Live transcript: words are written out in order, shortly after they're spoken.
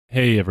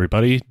Hey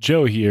everybody,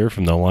 Joe here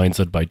from the Lines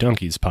Led by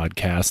Donkeys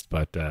podcast,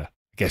 but I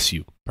guess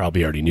you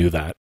probably already knew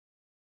that.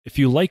 If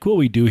you like what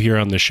we do here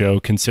on the show,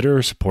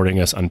 consider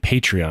supporting us on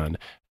Patreon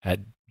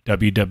at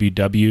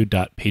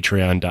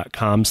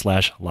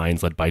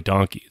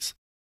www.patreon.com/linesledbydonkeys.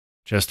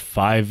 Just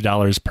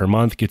 $5 per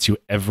month gets you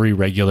every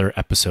regular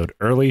episode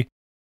early,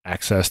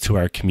 access to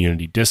our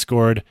community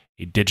Discord,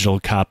 a digital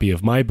copy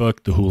of my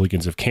book, The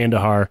Hooligans of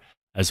Kandahar,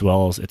 as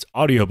well as its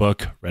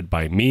audiobook read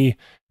by me,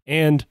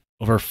 and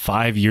over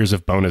 5 years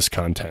of bonus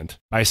content.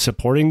 By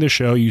supporting the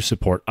show, you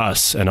support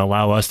us and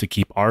allow us to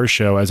keep our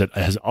show, as it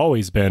has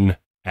always been,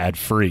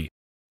 ad-free.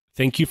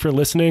 Thank you for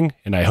listening,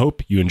 and I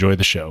hope you enjoy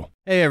the show.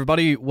 Hey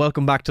everybody,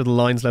 welcome back to the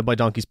Lines Led by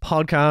Donkeys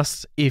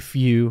podcast. If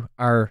you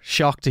are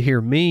shocked to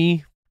hear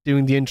me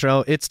doing the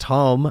intro, it's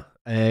Tom,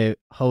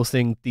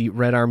 hosting the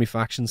Red Army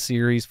Faction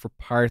series for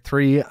part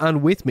 3,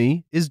 and with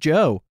me is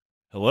Joe.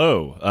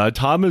 Hello.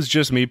 Tom is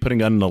just me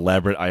putting on an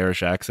elaborate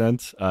Irish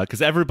accent,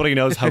 because everybody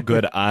knows how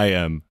good I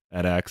am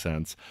at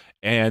accents.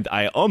 And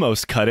I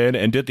almost cut in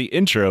and did the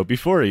intro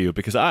before you,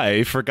 because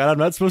I forgot I'm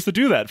not supposed to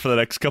do that for the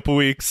next couple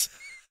weeks.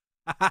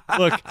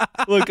 Look,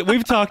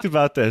 we've talked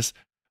about this.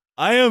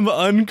 I am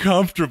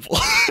uncomfortable.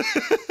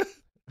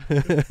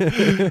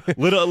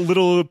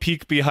 little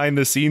peek behind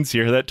the scenes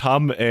here that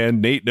Tom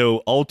and Nate know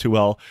all too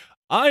well.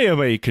 I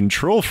am a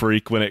control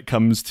freak when it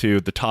comes to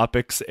the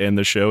topics and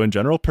the show in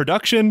general.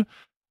 Production,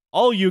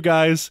 all you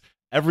guys,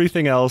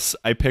 everything else,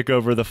 I pick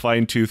over the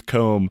fine-tooth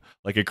comb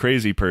like a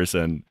crazy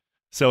person.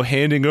 So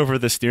handing over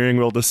the steering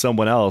wheel to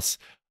someone else,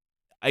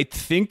 I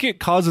think it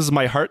causes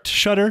my heart to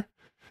shudder.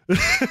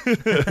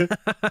 It's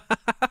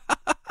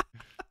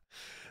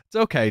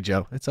okay,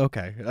 Joe. It's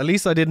okay. At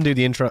least I didn't do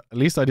the intro. At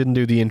least I didn't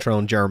do the intro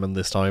in German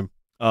this time.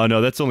 Oh,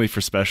 no, that's only for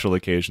special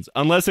occasions.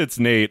 Unless it's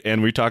Nate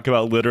and we talk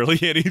about literally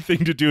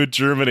anything to do with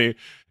Germany.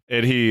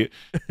 And he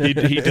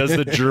does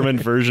the German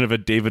version of a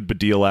David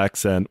Baddiel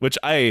accent, which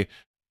I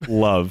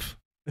love.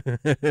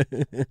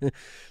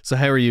 So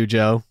how are you,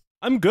 Joe?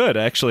 I'm good,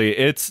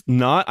 actually.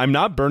 I'm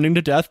not burning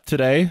to death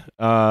today,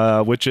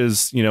 which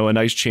is, a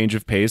nice change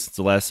of pace. It's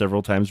the last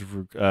several times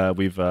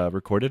we've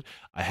recorded.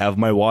 I have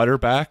my water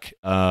back.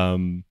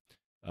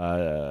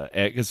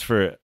 Because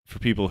for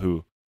people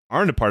who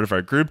aren't a part of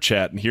our group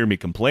chat and hear me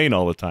complain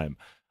all the time,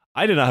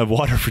 I did not have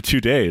water for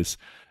 2 days,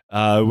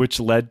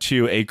 which led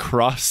to a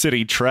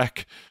cross-city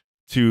trek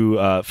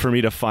for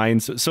me to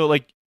find. So I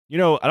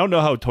don't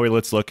know how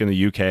toilets look in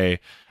the UK.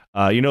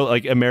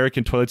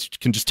 American toilets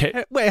can just take.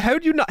 Wait, how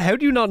do you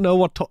not know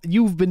what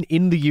you've been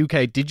in the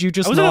UK? Did you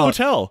just? I was in a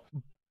hotel.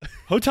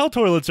 Hotel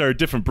toilets are a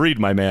different breed,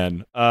 my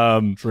man.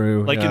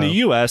 True. In the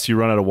US, you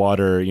run out of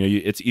water.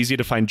 It's easy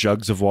to find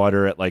jugs of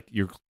water at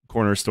your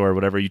corner store or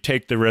whatever. You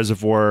take the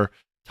reservoir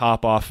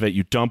top off of it,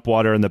 you dump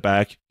water in the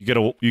back, you get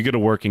a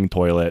working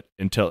toilet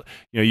until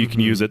you can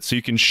use it so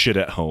you can shit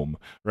at home,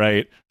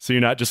 right? So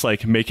you're not just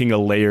making a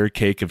layer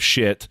cake of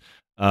shit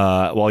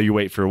while you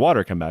wait for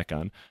water to come back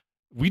on.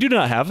 We do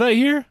not have that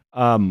here.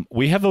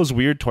 We have those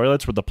weird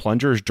toilets where the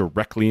plunger is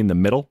directly in the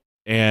middle,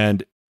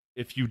 and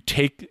if you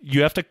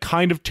have to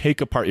kind of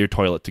take apart your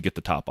toilet to get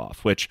the top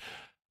off, which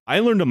I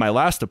learned in my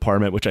last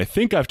apartment, which I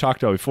think I've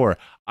talked about before.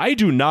 I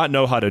do not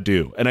know how to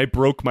do, and I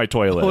broke my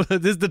toilet. Oh,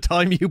 this is the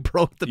time you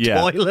broke the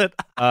toilet.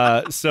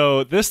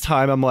 So this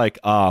time I'm like,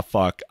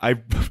 fuck.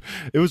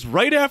 It was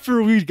right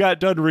after we got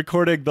done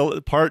recording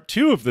the part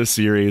 2 of this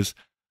series.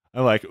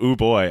 I'm like, ooh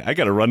boy, I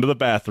got to run to the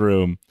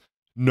bathroom.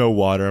 No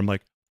water. I'm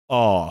like,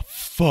 oh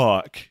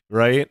fuck,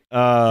 right?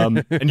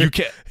 And you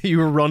can't.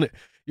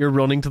 You're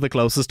running to the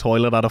closest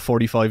toilet at a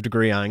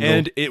 45-degree angle,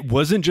 and it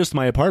wasn't just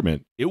my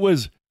apartment. It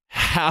was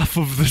half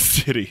of the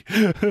city.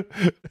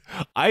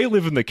 I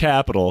live in the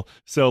capital,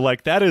 so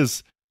that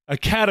is a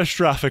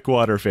catastrophic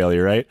water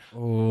failure, right?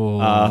 Oh.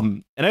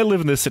 And I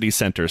live in the city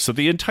center, so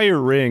the entire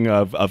ring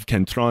of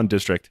Kentron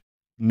district,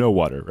 no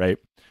water, right?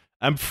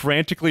 I'm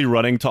frantically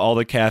running to all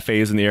the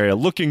cafes in the area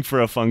looking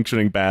for a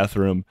functioning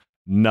bathroom.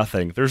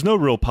 Nothing. There's no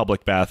real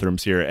public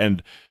bathrooms here,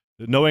 and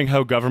knowing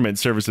how government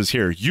services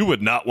here, you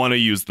would not want to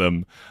use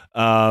them.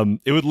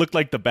 It would look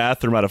like the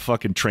bathroom out of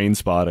fucking Train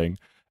Spotting.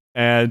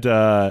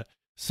 And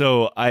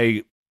so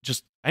I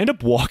end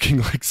up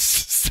walking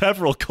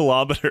several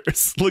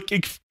kilometers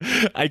looking.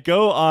 I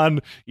go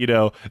on,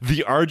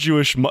 the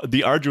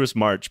arduous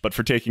march, but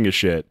for taking a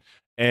shit.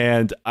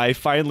 And I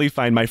finally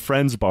find my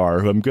friend's bar,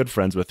 who I'm good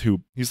friends with,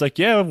 he's like,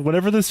 yeah,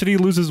 whenever the city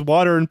loses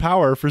water and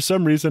power, for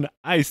some reason,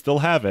 I still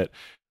have it.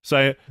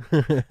 So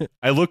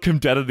I look him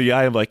dead in the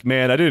eye. I'm like,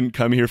 man, I didn't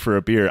come here for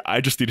a beer. I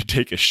just need to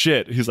take a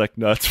shit. He's like,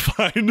 no, it's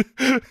fine.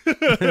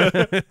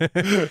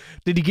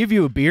 Did he give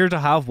you a beer to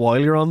have while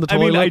you're on the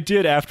toilet? I mean, I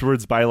did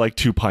afterwards buy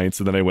 2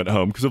 pints and then I went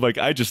home because I'm like,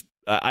 I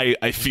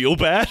feel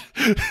bad.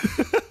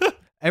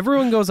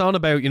 Everyone goes on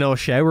about,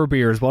 shower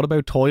beers. What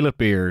about toilet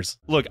beers?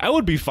 Look, I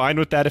would be fine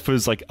with that if it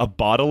was a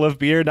bottle of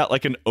beer,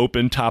 not an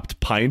open-topped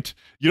pint.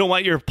 You don't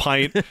want your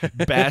pint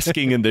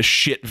basking in the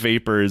shit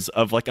vapors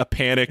of a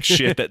panic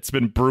shit that's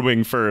been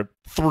brewing for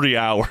 3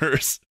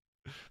 hours.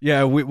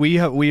 Yeah, we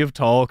have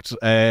talked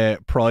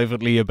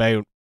privately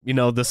about you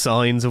know, the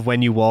signs of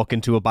when you walk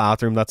into a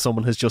bathroom that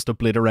someone has just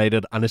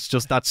obliterated, and it's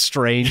just that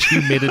strange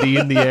humidity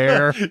in the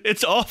air.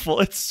 It's awful.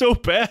 It's so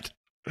bad.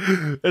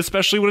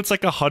 Especially when it's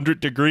like 100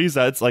 degrees.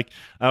 That's like,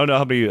 I don't know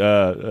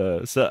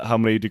how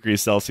many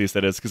degrees Celsius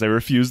that is, because I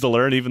refuse to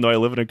learn, even though I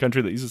live in a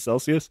country that uses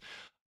Celsius.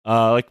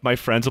 Like my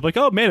friends will be like,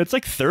 oh man, it's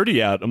like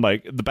 30 out. I'm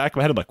like, in the back of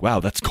my head, I'm like, wow,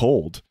 that's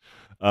cold.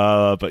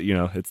 But you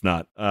know, it's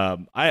not.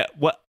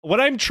 What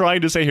I'm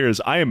trying to say here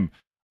is I'm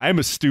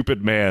a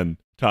stupid man,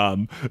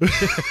 Tom.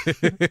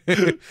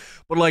 But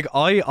like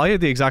I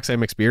had the exact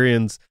same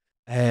experience.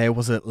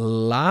 Was it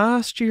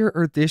last year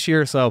or this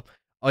year? So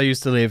I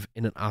used to live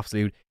in an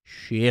absolute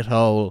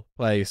shithole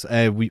place.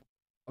 We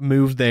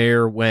moved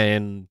there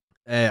when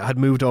had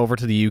moved over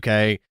to the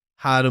UK.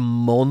 Had a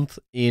month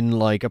in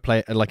like an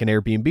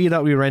Airbnb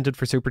that we rented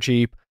for super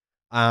cheap,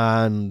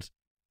 and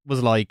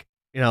was like,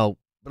 you know,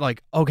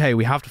 like, okay,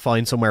 we have to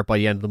find somewhere by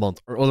the end of the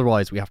month, or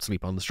otherwise we have to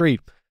sleep on the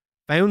street.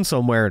 Found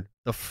somewhere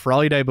the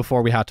Friday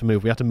before we had to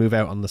move. We had to move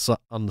out on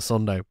the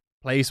Sunday.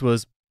 Place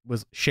was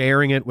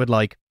sharing it with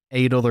like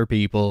 8 other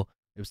people.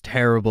 It was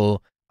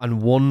terrible.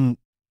 And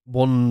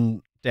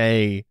one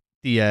day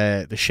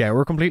the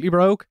shower completely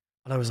broke,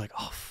 and I was like,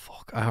 oh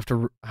fuck, I have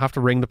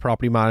to ring the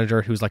property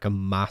manager, who's like a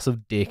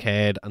massive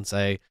dickhead, and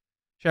say,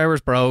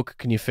 shower's broke,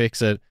 can you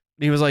fix it?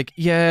 And he was like,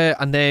 yeah.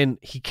 And then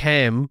he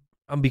came,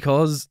 and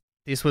because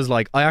this was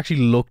like, I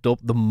actually looked up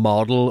the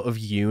model of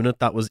unit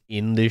that was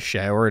in this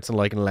shower. It's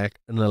like an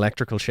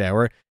electrical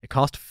shower. It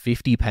cost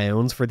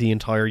 £50 for the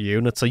entire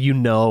unit, so you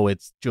know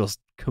it's just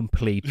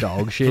complete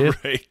dog shit.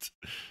 Right.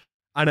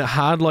 And it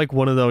had like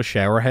one of those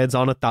shower heads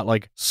on it that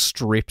like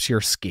strips your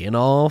skin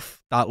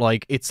off. That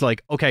like, it's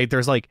like, okay,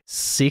 there's like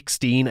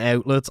 16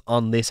 outlets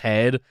on this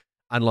head,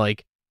 and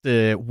like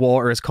the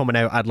water is coming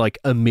out at like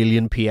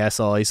 1,000,000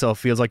 PSI, so it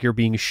feels like you're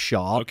being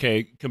shot.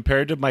 Okay,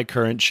 compared to my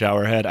current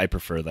shower head, I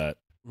prefer that.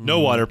 No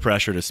water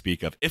pressure to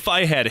speak of. If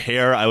I had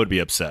hair, I would be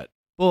upset.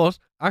 But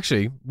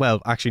actually,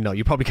 no,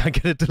 you probably can't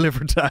get it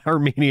delivered to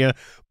Armenia.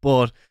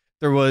 But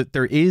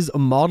there is a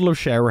model of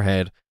shower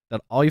head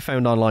that I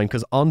found online,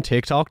 because on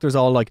TikTok there's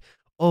all like,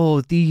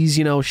 oh, these,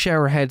 you know,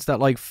 shower heads that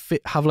like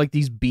have like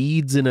these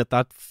beads in it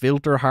that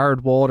filter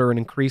hard water and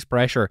increase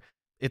pressure.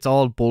 It's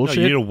all bullshit.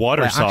 No, you need a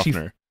water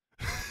softener.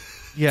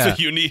 Yeah,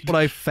 so you need. But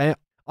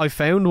I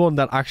found one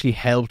that actually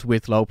helped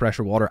with low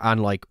pressure water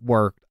and like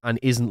worked and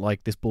isn't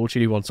like this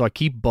bullshitty one. So I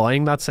keep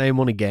buying that same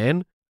one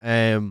again.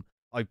 I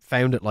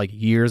found it like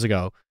years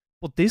ago.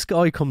 But this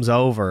guy comes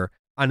over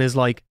and is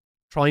like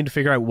trying to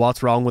figure out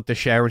what's wrong with the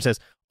shower and says,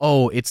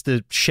 oh, it's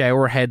the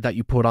shower head that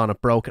you put on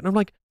it broke. And I'm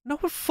like, no,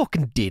 it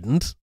fucking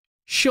didn't.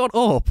 Shut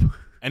up.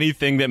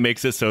 Anything that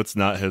makes it so it's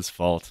not his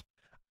fault.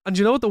 And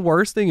you know what the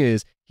worst thing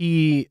is?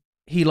 He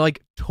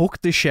like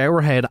took the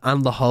shower head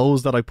and the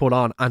hose that I put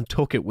on and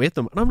took it with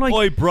him. And I'm like,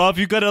 oi, bruv,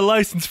 you got a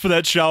license for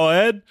that shower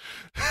head?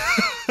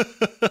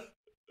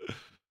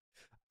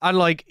 And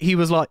like, he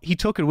was like, he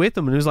took it with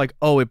him and he was like,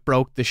 oh, it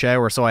broke the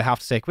shower, so I have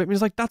to take it with me.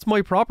 He's like, that's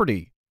my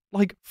property.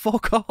 Like,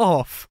 fuck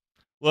off.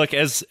 Look,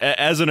 as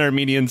an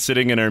Armenian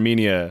sitting in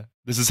Armenia,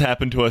 this has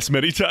happened to us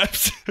many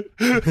times.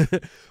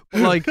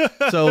 Like,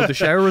 so the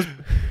shower was...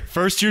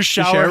 First your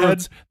shower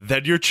heads,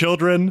 then your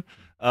children.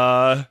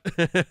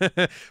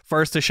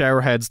 First the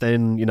shower heads,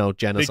 then, you know,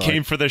 genocide. They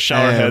came for the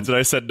shower heads and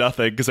I said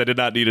nothing because I did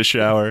not need a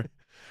shower.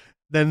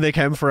 Then they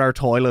came for our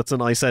toilets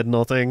and I said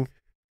nothing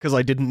because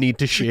I didn't need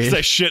to shit. Because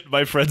I shit in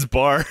my friend's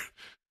bar.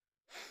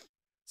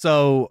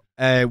 So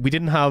we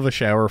didn't have a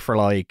shower for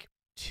like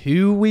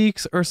 2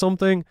 weeks or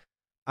something.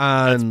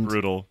 And that's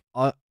brutal.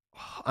 I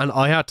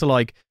had to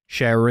like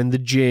shower in the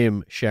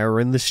gym, shower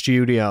in the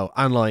studio,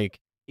 and like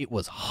it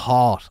was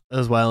hot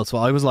as well. So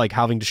I was like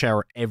having to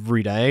shower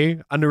every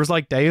day. And there was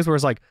like days where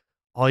it's like,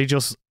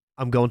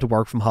 I'm going to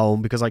work from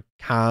home because I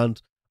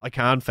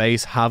can't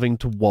face having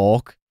to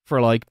walk for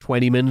like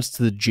 20 minutes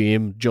to the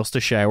gym just to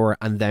shower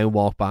and then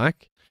walk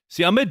back.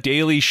 See, I'm a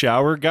daily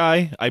shower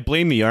guy. I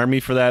blame the army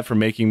for that, for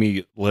making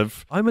me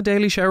live. I'm a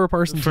daily shower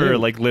person for too.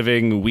 Like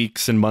living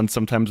weeks and months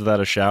sometimes without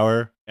a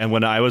shower. And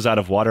when I was out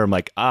of water, I'm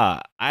like,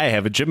 I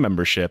have a gym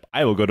membership.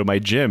 I will go to my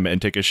gym and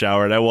take a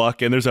shower. And I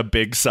walk in, there's a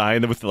big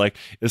sign with like,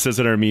 this is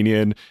an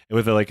Armenian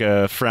with like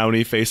a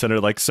frowny face under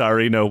like,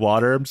 sorry, no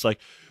water. I'm just like,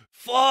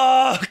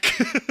 fuck.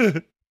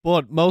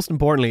 But most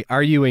importantly,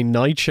 are you a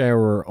night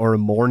shower or a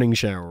morning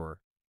shower?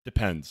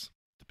 Depends.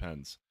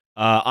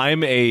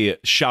 I'm a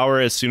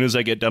shower as soon as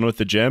I get done with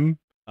the gym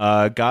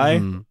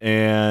guy,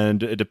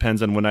 and it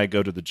depends on when I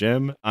go to the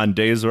gym. On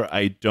days where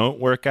I don't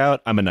work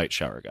out, I'm a night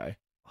shower guy.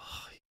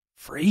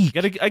 Freak.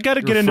 I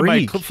gotta get into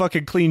my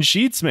fucking clean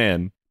sheets,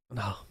 man.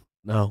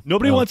 No.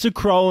 Nobody wants to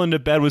crawl into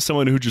bed with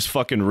someone who just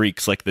fucking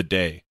reeks like the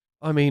day.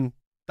 I mean,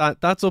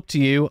 that's up to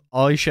you.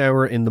 I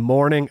shower in the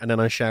morning and then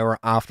I shower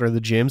after the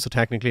gym. So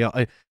technically,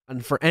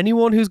 and for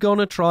anyone who's going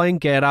to try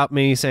and get at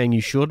me saying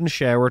you shouldn't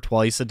shower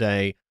twice a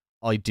day,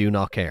 I do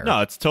not care.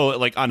 No, it's totally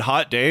like on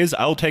hot days,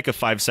 I'll take a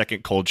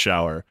 5-second cold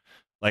shower.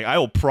 Like I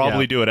will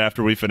probably do it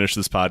after we finish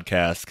this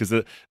podcast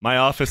because my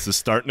office is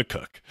starting to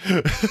cook.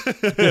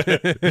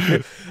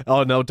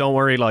 Oh no, don't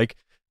worry. Like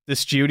the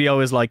studio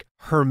is like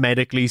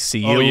hermetically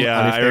sealed. Oh, yeah,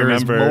 and if I there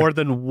is remember. more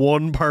than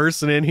one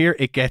person in here,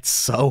 it gets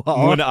so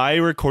hot. When I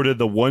recorded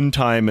the one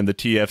time in the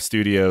TF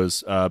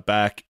studios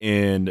back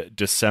in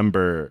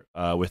December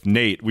with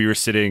Nate, we were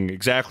sitting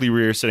exactly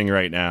where you're sitting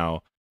right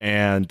now.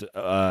 And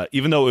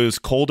even though it was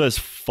cold as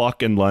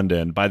fuck in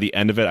London, by the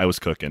end of it, I was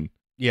cooking.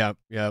 Yeah.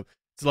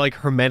 It's like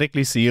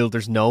hermetically sealed.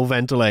 There's no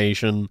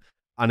ventilation.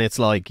 And it's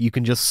like you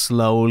can just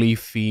slowly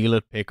feel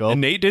it pick up.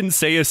 And Nate didn't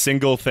say a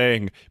single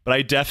thing, but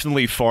I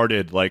definitely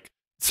farted like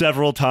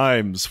several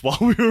times while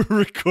we were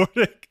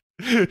recording.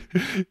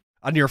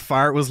 And your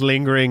fart was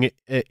lingering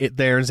it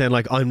there and saying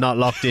like, I'm not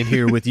locked in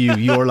here with you.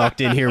 You're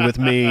locked in here with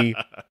me.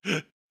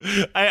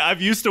 I'm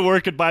used to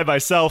working by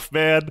myself,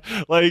 man.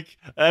 Like,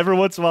 every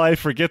once in a while I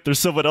forget there's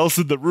someone else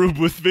in the room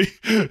with me.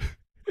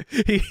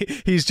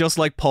 He's just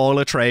like Paul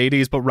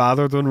Atreides, but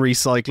rather than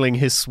recycling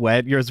his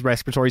sweat, your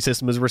respiratory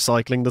system is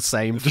recycling the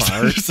same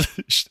fart.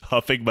 Just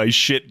huffing my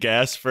shit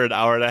gas for an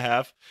hour and a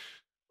half.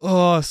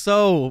 Oh,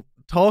 so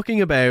talking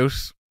about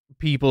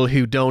people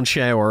who don't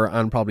shower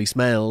and probably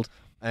smelled,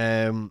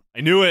 I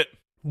knew it.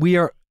 we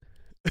are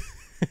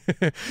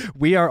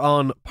we are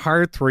on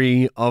part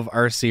 3 of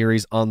our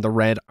series on the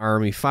Red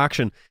Army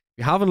faction. If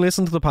you haven't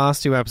listened to the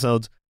past 2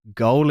 episodes,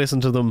 go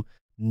listen to them.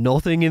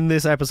 Nothing in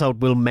this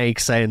episode will make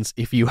sense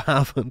if you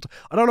haven't.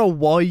 I don't know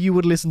why you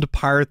would listen to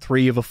part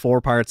 3 of a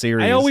 4-part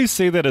series. I always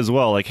say that as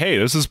well. Like, hey,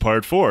 this is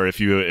part 4. If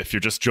you're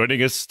just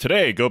joining us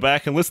today, go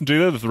back and listen to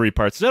the other 3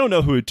 parts. I don't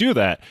know who would do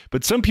that,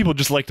 but some people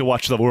just like to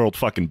watch the world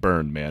fucking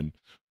burn, man.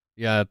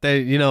 Yeah,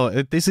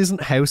 this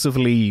isn't House of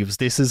Leaves.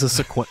 This is a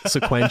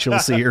sequential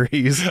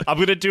series. I'm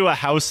gonna do a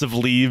House of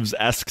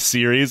Leaves-esque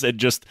series and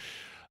just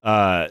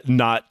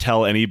not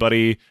tell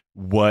anybody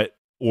what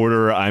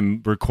order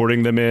I'm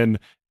recording them in.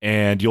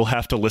 And you'll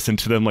have to listen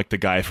to them like the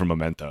guy from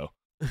Memento.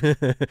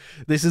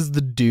 This is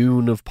the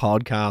Dune of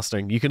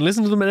podcasting. You can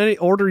listen to them in any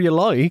order you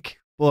like,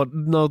 but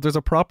no, there's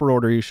a proper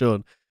order you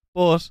should.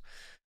 But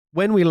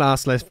when we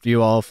last left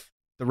you off,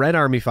 the Red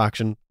Army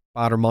faction,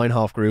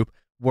 Baader-Meinhof group,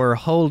 were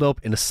holed up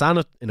in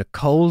a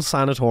cold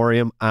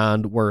sanatorium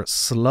and were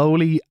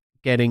slowly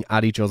getting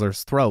at each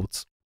other's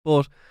throats.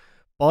 But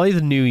by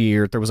the new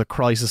year, there was a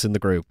crisis in the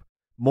group.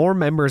 More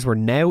members were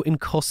now in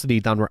custody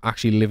than were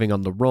actually living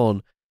on the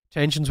run.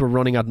 Tensions were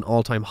running at an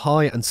all-time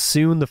high, and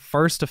soon the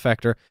first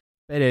defector,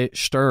 Bede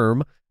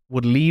Sturm,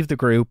 would leave the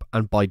group,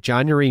 and by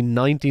January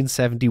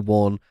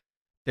 1971,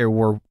 they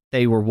were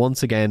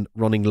once again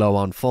running low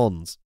on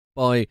funds.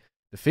 By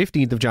the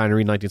 15th of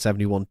January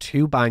 1971,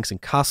 2 banks in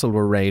Kassel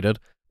were raided,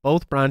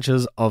 both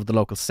branches of the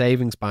local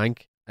savings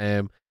bank,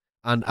 and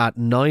at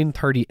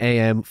 9:30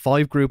 a.m.,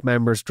 5 group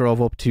members drove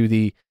up to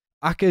the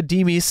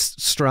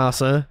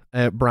Akademiestrasse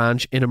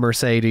branch in a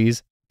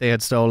Mercedes they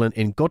had stolen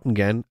in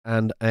Göttingen,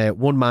 and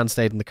 1 man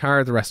stayed in the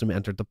car. The rest of them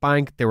entered the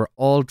bank. They were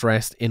all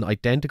dressed in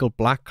identical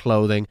black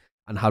clothing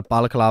and had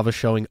balaclavas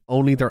showing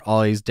only their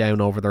eyes down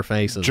over their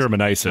faces.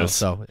 German ISIS.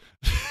 So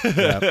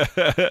yeah.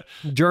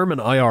 German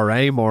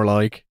IRA, more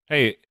like.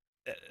 Hey,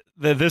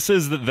 this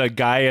is the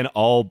guy in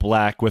all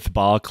black with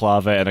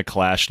balaclava and a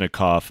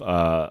Kalashnikov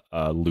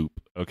loop,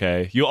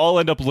 okay? You all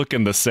end up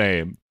looking the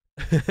same.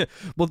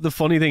 But the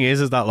funny thing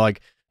is that,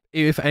 like,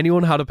 if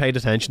anyone had paid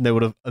attention, they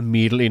would have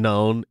immediately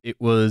known it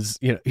was,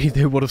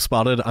 they would have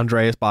spotted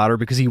Andreas Baader,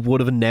 because he would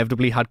have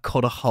inevitably had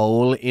cut a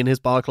hole in his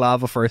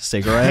balaclava for a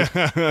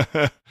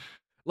cigarette.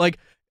 Like,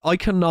 I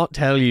cannot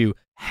tell you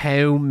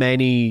how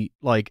many,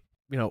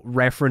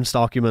 reference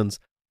documents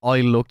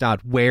I looked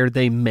at where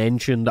they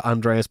mentioned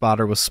Andreas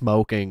Baader was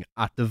smoking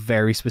at the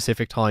very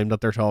specific time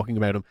that they're talking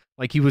about him.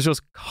 Like, he was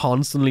just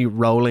constantly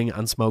rolling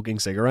and smoking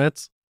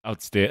cigarettes.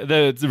 Outstanding.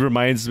 It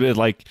reminds me,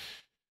 like,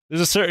 there's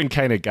a certain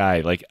kind of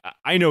guy, like,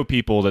 I know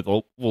people that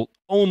will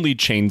only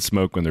chain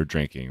smoke when they're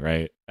drinking,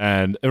 right?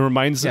 And it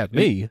reminds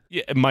me.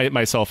 Yeah,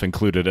 myself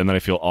included, and then I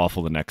feel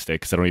awful the next day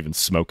because I don't even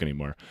smoke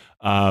anymore.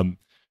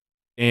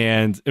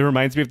 And it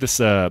reminds me of this,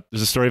 there's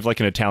a story of, like,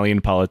 an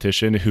Italian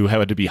politician who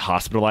had to be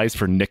hospitalized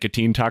for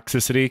nicotine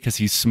toxicity because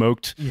he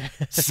smoked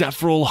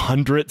several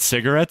hundred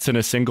cigarettes in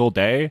a single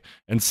day,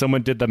 and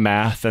someone did the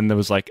math, and there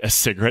was, like, a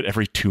cigarette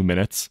every 2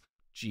 minutes.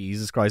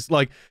 Jesus Christ.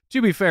 Like,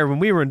 to be fair, when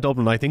we were in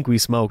Dublin, I think we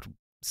smoked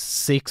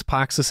 6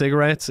 packs of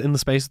cigarettes in the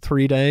space of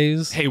 3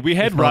 days. Hey, we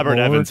had Robert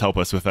Evans help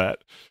us with that.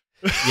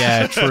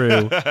 Yeah,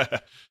 true.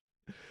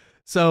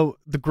 So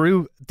the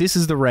group, this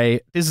is a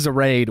raid,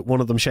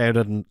 one of them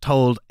shouted and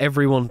told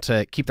everyone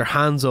to keep their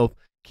hands up,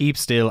 keep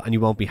still, and you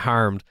won't be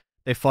harmed.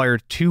 They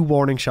fired 2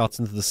 warning shots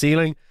into the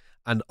ceiling,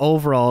 and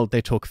overall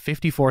they took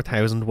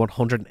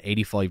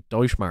 54,185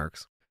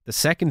 Deutschmarks. The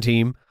second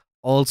team,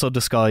 also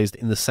disguised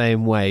in the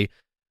same way,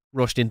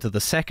 rushed into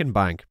the second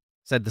bank,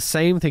 said the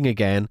same thing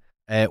again.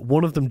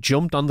 One of them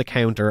jumped on the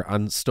counter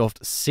and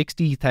stuffed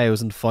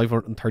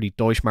 60,530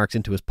 Deutschmarks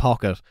into his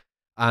pocket,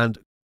 and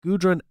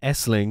Gudrun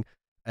Essling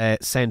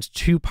sent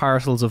 2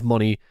 parcels of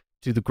money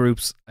to the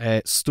group's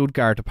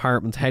Stuttgart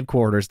apartment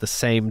headquarters the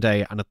same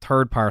day, and a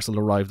 3rd parcel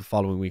arrived the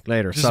following week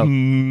later. Just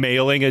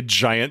mailing a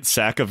giant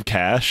sack of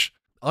cash.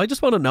 I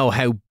just want to know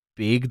how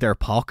big their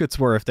pockets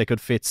were if they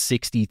could fit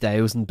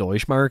 60,000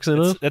 Deutschmarks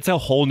in it. That's a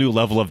whole new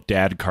level of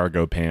dad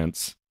cargo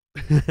pants.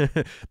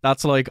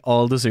 That's like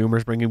all the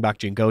Zoomers bringing back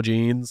Jinko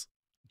jeans.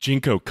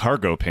 Jinko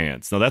cargo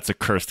pants. No, that's a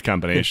cursed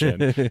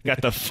combination. you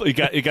got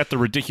the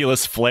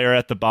ridiculous flare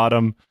at the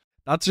bottom.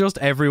 That's just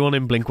everyone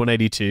in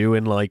Blink-182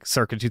 in like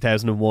circa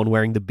 2001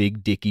 wearing the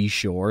big dicky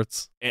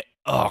shorts.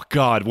 Oh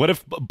God, what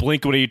if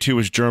Blink-182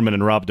 was German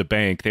and robbed a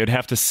bank? They would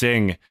have to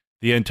sing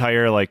the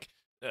entire like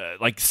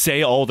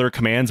say all their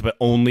commands, but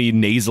only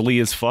nasally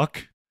as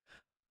fuck.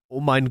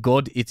 Oh mein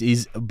Gott, it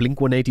is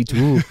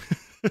Blink-182.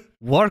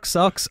 Work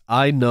sucks,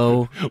 I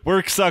know.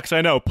 Work sucks,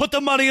 I know. Put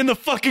the money in the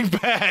fucking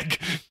bag.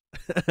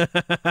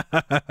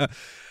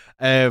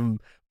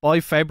 By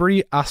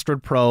February,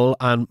 Astrid Prohl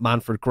and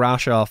Manfred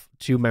Grashoff,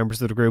 two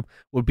members of the group,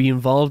 would be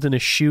involved in a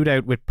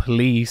shootout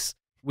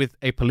with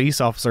a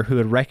police officer who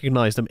had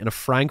recognized him in a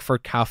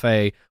Frankfurt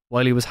cafe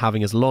while he was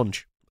having his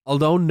lunch.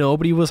 Although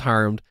nobody was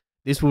harmed,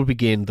 this would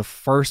begin the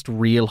first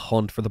real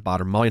hunt for the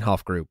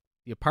Baader-Meinhof group.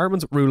 The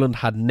apartments Ruland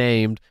had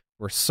named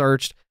were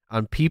searched,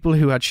 and people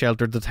who had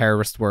sheltered the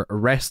terrorists were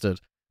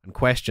arrested and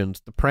questioned.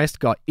 The press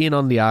got in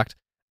on the act,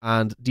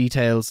 and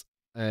details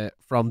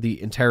from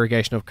the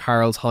interrogation of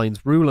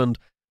Karl-Heinz Ruland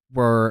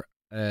were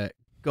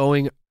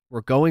going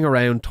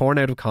around, torn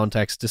out of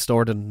context,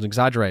 distorted and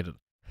exaggerated.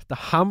 The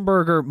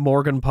Hamburger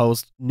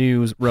Morgenpost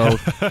News wrote,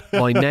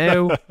 by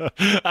now...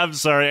 I'm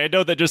sorry, I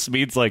know that just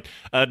means like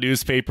a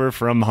newspaper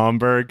from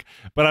Hamburg,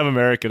 but I'm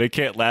American. I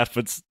can't laugh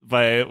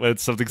when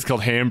something's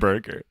called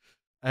hamburger.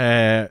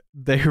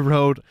 They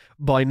wrote,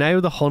 by now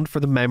the hunt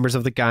for the members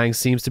of the gang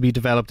seems to be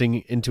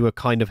developing into a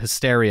kind of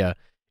hysteria.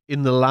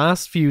 In the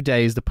last few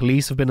days, the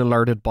police have been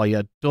alerted by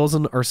a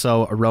dozen or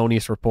so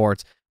erroneous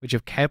reports, which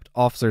have kept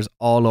officers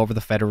all over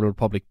the Federal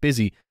Republic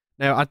busy.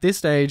 Now, at this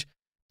stage,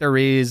 there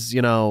is,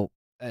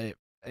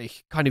 a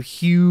kind of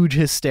huge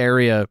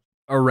hysteria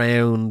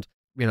around,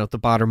 the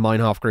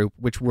Baader-Meinhof group,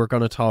 which we're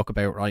going to talk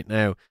about right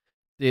now.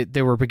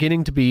 They were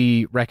beginning to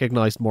be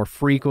recognized more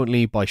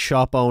frequently by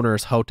shop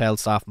owners, hotel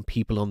staff, and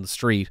people on the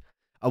street.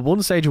 At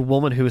one stage, a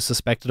woman who was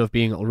suspected of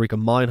being Ulrike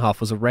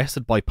Meinhof was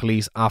arrested by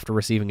police after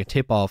receiving a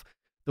tip-off.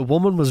 The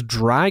woman was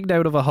dragged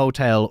out of a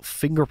hotel,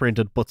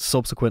 fingerprinted, but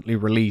subsequently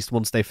released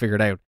once they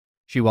figured out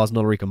she wasn't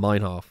Ulrike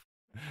Meinhof.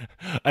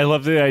 I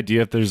love the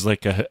idea that there's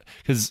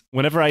because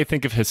whenever I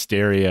think of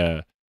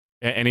hysteria,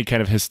 any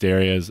kind of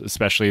hysterias,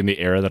 especially in the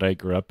era that I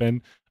grew up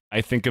in, I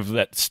think of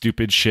that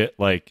stupid shit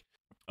like,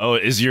 oh,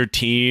 is your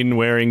teen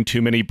wearing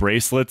too many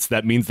bracelets?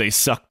 That means they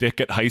suck dick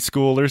at high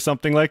school or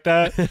something like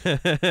that.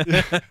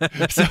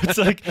 So it's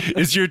like,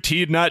 is your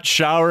teen not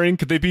showering?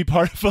 Could they be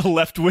part of a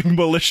left-wing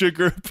militia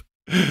group?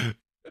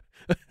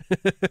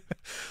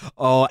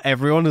 Oh,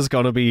 everyone is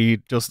going to be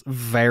just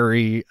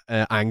very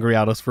angry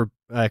at us for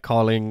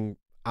calling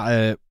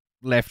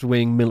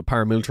left-wing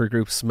paramilitary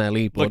groups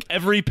smelly. But look,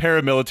 every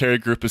paramilitary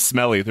group is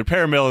smelly. They're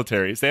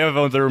paramilitaries. They have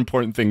other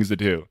important things to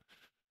do.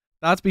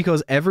 That's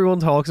because everyone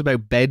talks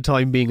about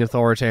bedtime being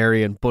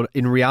authoritarian, but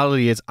in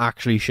reality, it's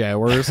actually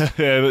showers.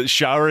 Yeah,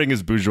 showering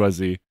is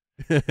bourgeoisie.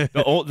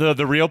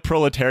 The real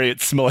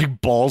proletariat smell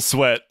like ball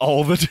sweat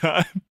all the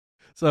time.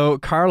 So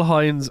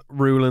Karl-Heinz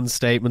Ruland's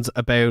statements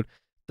about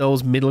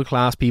those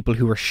middle-class people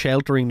who were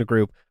sheltering the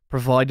group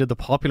provided the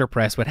popular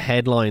press with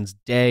headlines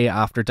day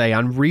after day.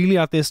 And really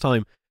at this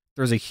time,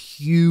 there's a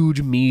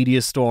huge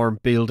media storm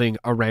building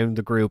around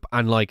the group.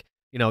 And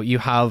you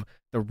have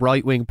the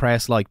right-wing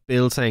press like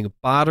Bill saying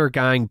Baader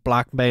gang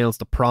blackmails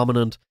the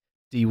prominent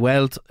Die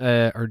Welt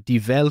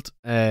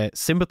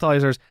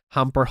sympathizers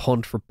hamper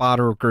hunt for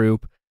Baader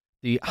group.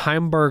 The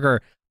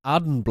Hamburger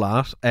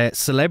Abendblatt,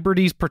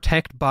 celebrities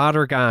protect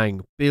Baader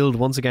gang. Build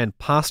once again,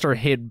 pastor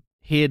hid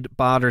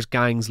Baader's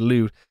gang's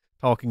loot,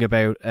 talking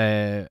about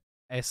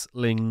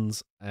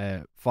Essling's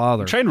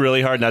father. I'm trying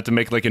really hard not to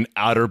make like an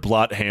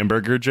Outerblot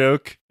hamburger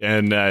joke,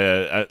 and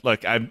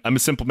look, I'm a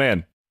simple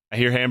man. I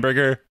hear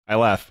hamburger, I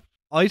laugh.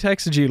 I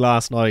texted you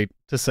last night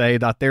to say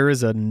that there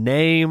is a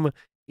name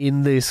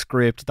in this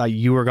script that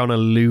you are going to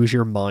lose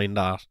your mind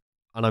at,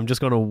 and I'm just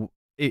going to...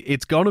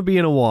 It's going to be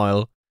in a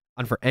while,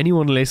 and for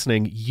anyone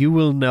listening, you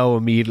will know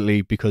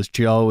immediately because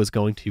Joe is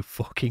going to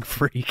fucking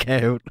freak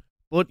out.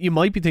 But you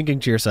might be thinking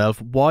to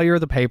yourself, why are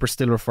the papers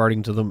still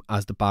referring to them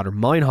as the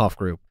Baader-Meinhof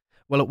group?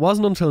 Well, it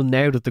wasn't until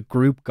now that the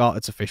group got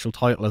its official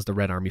title as the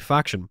Red Army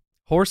faction.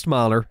 Horst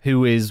Mahler,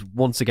 who is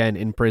once again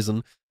in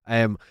prison,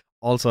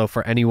 also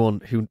for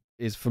anyone who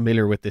is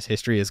familiar with this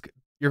history, is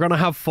you're going to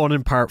have fun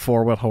in part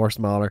 4 with Horst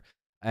Mahler.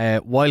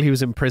 While he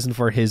was in prison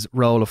for his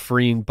role of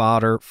freeing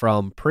Baader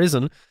from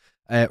prison,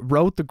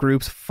 wrote the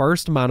group's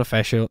first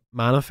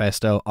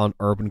manifesto on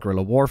urban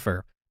guerrilla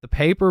warfare. The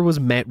paper was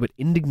met with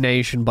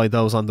indignation by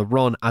those on the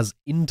run as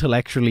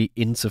intellectually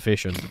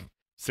insufficient.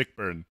 Sick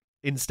burn.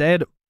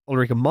 Instead,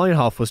 Ulrike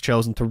Meinhof was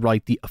chosen to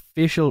write the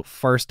official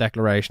first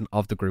declaration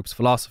of the group's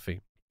philosophy.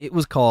 It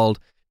was called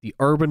The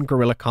Urban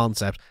Guerrilla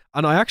Concept,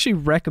 and I actually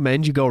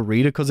recommend you go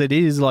read it because it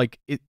is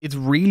it's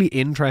really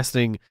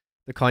interesting,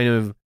 the kind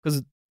of,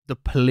 because the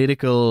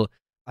political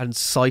and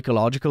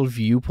psychological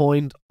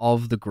viewpoint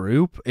of the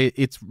group.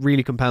 It's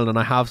really compelling, and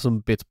I have some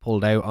bits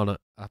pulled out on it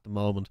at the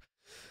moment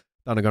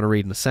that I'm going to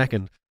read in a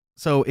second.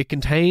 So it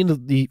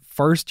contained the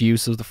first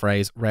use of the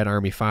phrase Red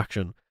Army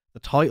faction.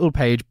 The title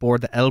page bore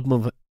the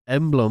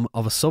emblem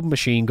of a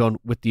submachine gun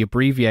with the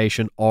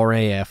abbreviation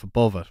RAF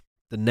above it.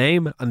 The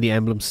name and the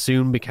emblem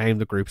soon became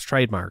the group's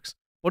trademarks.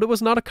 But it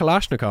was not a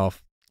Kalashnikov,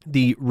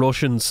 the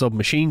Russian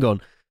submachine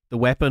gun, the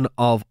weapon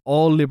of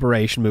all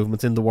liberation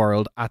movements in the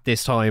world at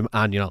this time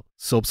and,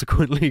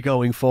 subsequently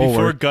going forward.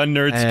 Before gun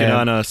nerds get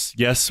on us,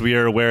 yes, we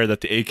are aware that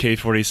the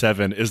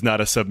AK-47 is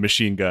not a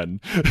submachine gun.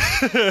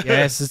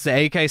 Yes, it's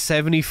the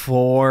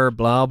AK-74,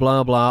 blah,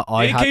 blah, blah.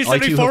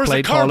 AK-74 was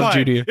a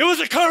carbine. It was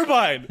a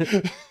carbine.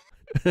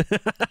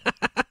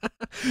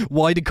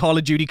 Why did Call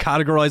of Duty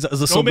categorize it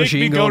as a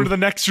submachine gun? Don't make me go to the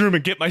next room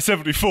and get my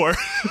 74.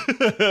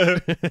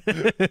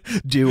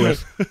 Do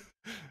it.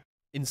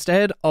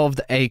 Instead of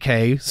the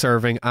AK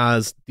serving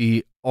as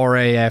the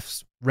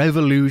RAF's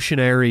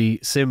revolutionary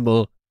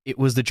symbol, it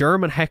was the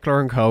German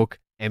Heckler & Koch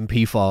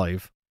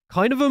MP5.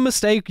 Kind of a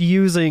mistake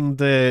using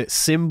the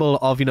symbol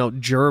of,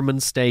 German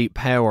state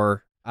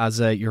power as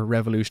your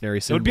revolutionary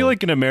symbol. It would be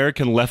like an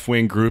American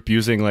left-wing group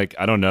using,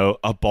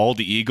 a bald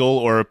eagle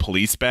or a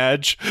police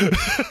badge.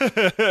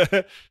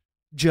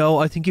 Joe,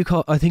 I think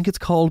it's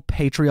called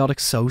patriotic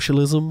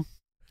socialism.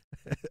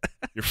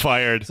 You're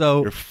fired.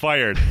 You're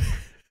fired.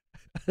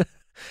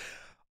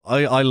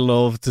 I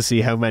love to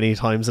see how many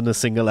times in a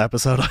single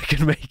episode I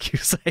can make you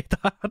say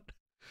that.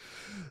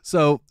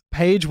 So,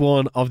 page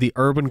 1 of the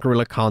Urban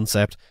Guerrilla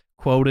Concept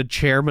quoted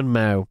Chairman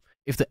Mao,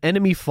 "If the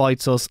enemy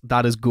fights us,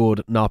 that is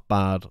good, not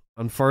bad."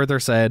 And further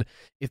said,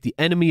 "If the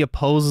enemy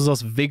opposes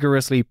us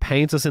vigorously,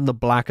 paints us in the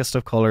blackest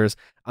of colours,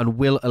 and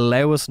will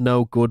allow us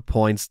no good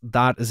points,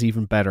 that is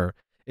even better.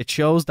 It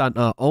shows that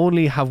not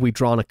only have we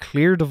drawn a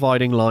clear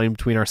dividing line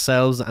between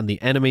ourselves and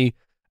the enemy,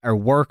 our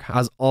work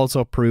has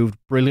also proved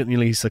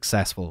brilliantly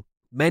successful.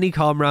 Many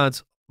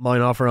comrades,"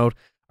 Meinhof wrote,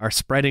 "are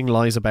spreading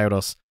lies about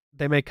us.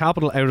 They make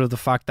capital out of the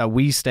fact that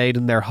we stayed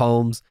in their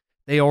homes.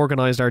 They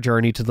organised our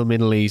journey to the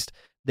Middle East.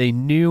 They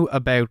knew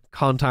about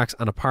contacts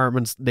and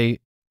apartments. They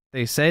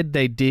said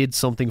they did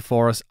something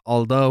for us,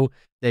 although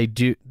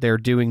they're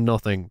doing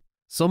nothing.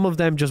 Some of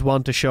them just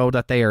want to show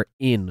that they are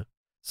in.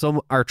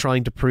 Some are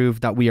trying to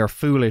prove that we are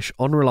foolish,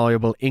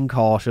 unreliable,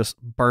 incautious,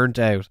 burnt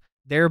out.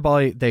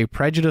 Thereby, they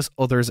prejudice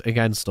others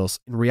against us.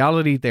 In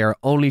reality, they are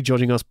only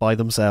judging us by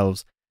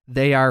themselves.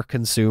 They are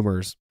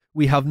consumers.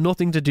 We have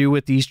nothing to do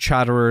with these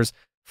chatterers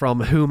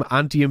from whom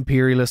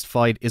anti-imperialist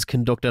fight is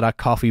conducted at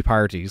coffee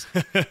parties.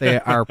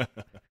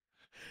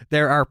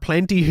 There are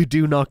plenty who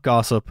do not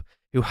gossip,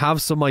 who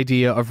have some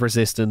idea of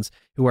resistance,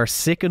 who are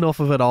sick enough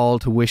of it all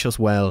to wish us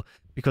well,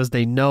 because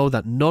they know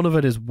that none of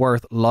it is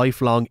worth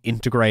lifelong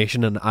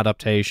integration and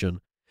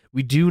adaptation.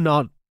 We do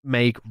not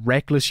make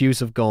reckless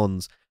use of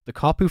guns. The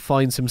cop who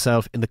finds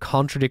himself in the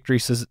contradictory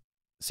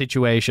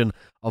situation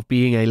of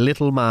being a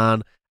little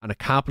man and a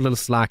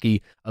capitalist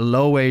lackey, a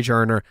low-wage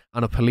earner,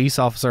 and a police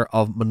officer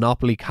of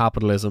monopoly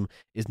capitalism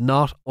is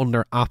not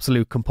under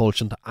absolute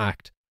compulsion to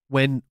act.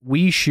 When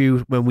we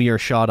shoot when we are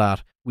shot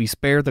at, we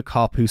spare the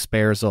cop who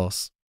spares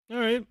us." All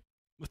right.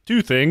 With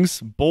two things.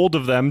 Bold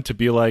of them to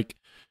be like,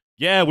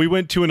 yeah, we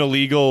went to an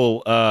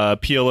illegal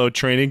PLO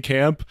training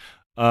camp.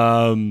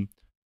 And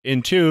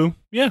two,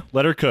 yeah,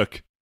 let her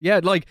cook. Yeah,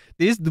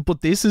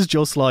 this is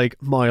just like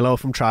Milo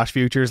from Trash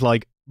Futures,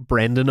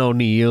 Brendan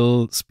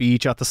O'Neill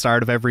speech at the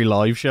start of every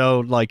live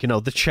show,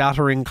 the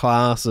chattering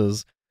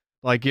classes,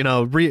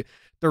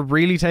 they're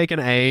really taking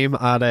aim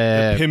at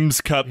the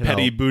Pim's Cup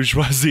petty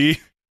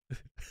bourgeoisie.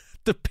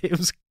 The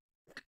Pim's.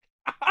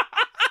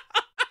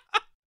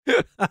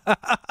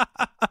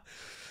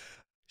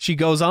 She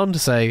goes on to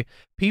say,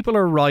 "People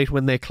are right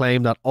when they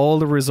claim that all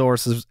the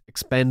resources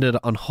expended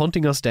on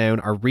hunting us down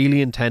are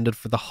really intended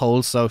for the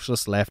whole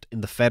socialist left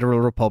in the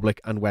Federal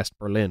Republic and West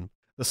Berlin.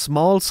 The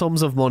small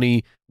sums of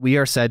money we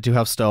are said to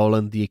have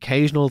stolen, the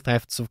occasional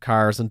thefts of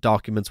cars and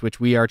documents which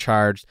we are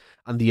charged,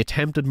 and the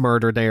attempted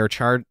murder they are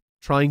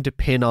trying to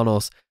pin on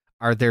us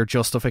are their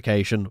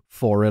justification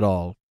for it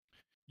all."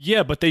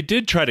 Yeah, but they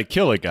did try to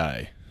kill a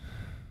guy.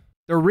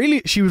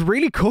 She was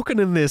really cooking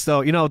in this,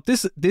 though.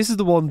 This is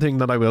the one thing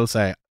that I will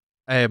say.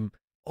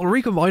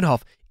 Ulrike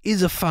Meinhof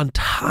is a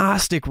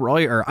fantastic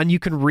writer, and you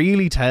can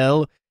really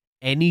tell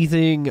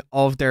anything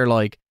of their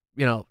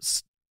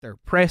their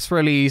press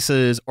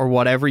releases or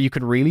whatever. You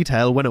can really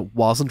tell when it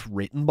wasn't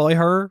written by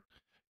her.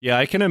 Yeah,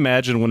 I can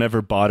imagine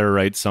whenever Baader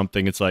writes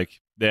something, it's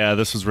like, yeah,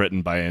 this was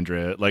written by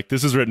Andrea.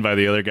 This is written by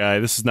the other guy.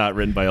 This is not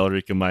written by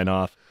Ulrike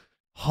Meinhof.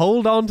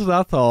 Hold on to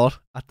that thought.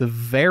 At the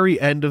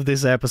very end of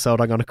this episode,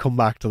 I'm going to come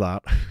back to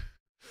that.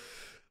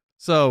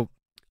 So,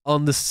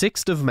 on the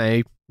 6th of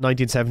May,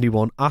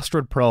 1971,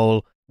 Astrid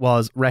Prohl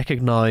was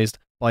recognized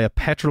by a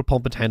petrol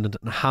pump attendant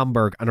in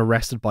Hamburg and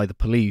arrested by the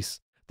police.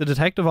 The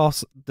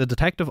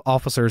detective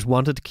officers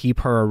wanted to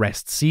keep her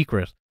arrest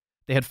secret.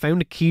 They had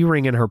found a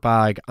keyring in her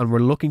bag and were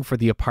looking for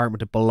the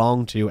apartment it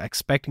belonged to,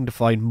 expecting to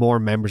find more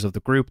members of the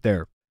group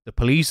there. The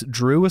police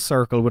drew a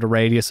circle with a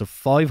radius of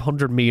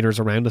 500 meters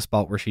around the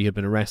spot where she had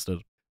been arrested.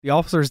 The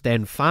officers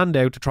then fanned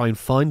out to try and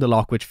find the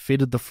lock which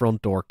fitted the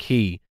front door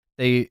key.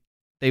 They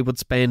would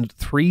spend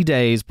 3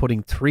 days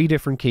putting 3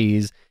 different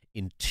keys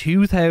in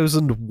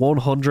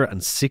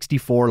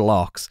 2,164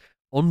 locks,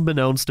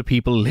 unbeknownst to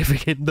people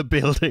living in the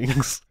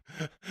buildings.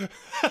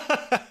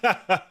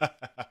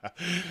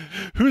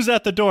 Who's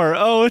at the door?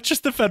 Oh, it's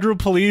just the federal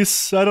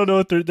police. I don't know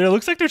what they're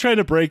looks like they're trying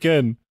to break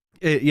in.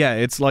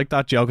 It's like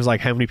that joke. It's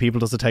like, how many people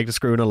does it take to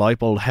screw in a light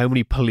bulb? How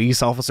many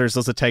police officers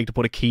does it take to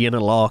put a key in a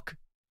lock?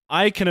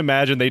 I can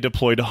imagine they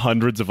deployed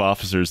hundreds of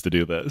officers to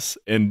do this,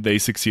 and they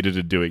succeeded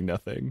in doing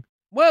nothing.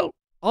 Well,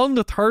 on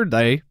the 3rd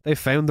day, they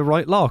found the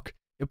right lock.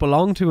 It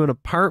belonged to an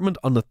apartment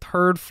on the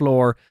 3rd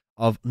floor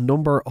of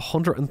number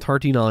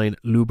 139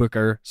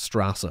 Lübecker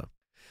Strasse.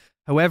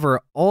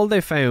 However, all they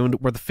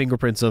found were the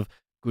fingerprints of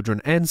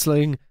Gudrun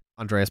Ensling,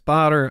 Andreas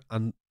Baader,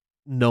 and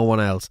no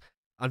one else,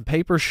 and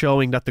papers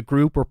showing that the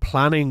group were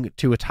planning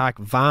to attack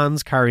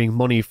vans carrying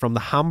money from the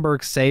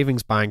Hamburg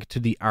Savings Bank to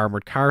the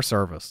armoured car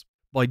service.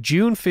 By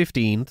June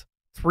 15th,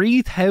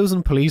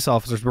 3,000 police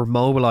officers were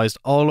mobilised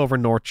all over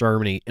North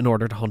Germany in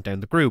order to hunt down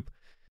the group.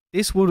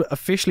 This would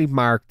officially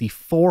mark the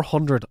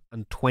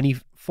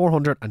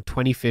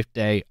 425th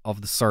day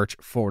of the search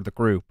for the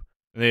group.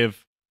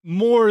 They've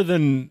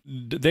done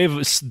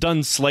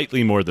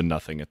slightly more than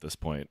nothing at this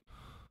point.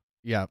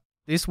 Yeah,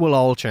 this will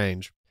all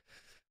change.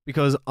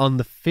 Because on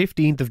the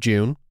 15th of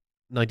June,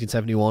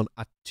 1971,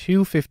 at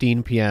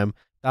 2:15 p.m,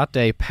 that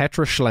day,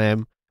 Petra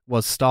Schlemm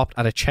was stopped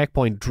at a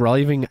checkpoint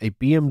driving a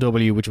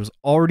BMW which was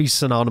already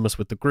synonymous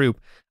with the group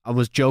and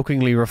was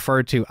jokingly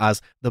referred to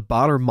as the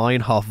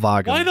Baader-Meinhof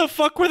wagon. Why the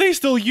fuck were they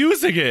still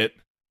using it?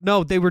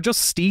 No, they were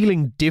just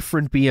stealing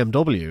different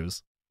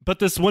BMWs. But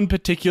this one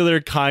particular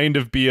kind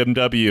of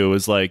BMW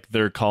is like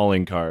their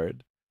calling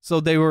card. So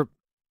the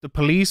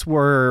police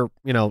were,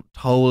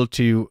 told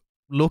to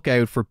look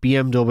out for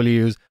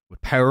BMWs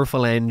with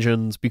powerful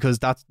engines, because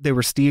they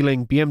were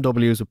stealing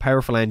BMWs with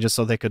powerful engines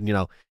so they could,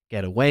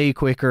 get away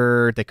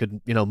quicker, they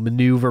could,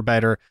 maneuver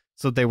better.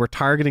 So they were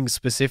targeting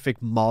specific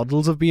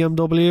models of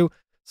BMW.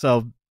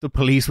 So the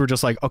police were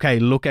just like, okay,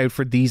 look out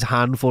for these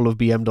handful of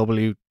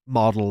BMW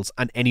models,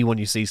 and anyone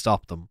you see,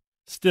 stop them.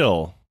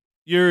 Still,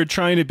 you're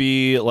trying to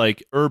be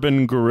like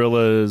urban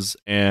guerrillas,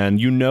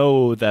 and you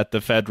know that the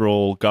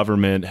federal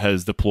government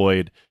has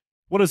deployed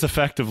what is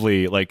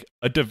effectively like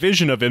a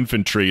division of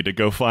infantry to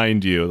go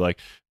find you. Like,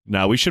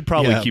 now we should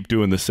probably keep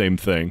doing the same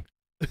thing.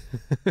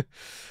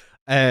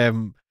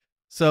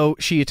 So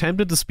she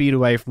attempted to speed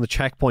away from the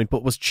checkpoint,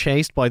 but was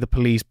chased by the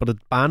police, but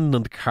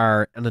abandoned the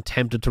car and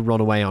attempted to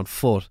run away on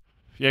foot.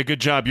 Yeah, good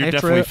job. You're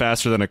definitely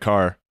faster than a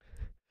car.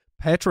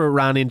 Petra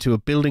ran into a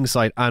building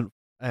site, and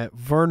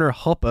Werner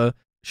Hoppe,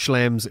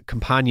 Schlemm's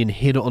companion,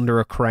 hid under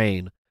a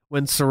crane.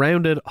 When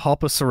surrounded,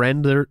 Hoppe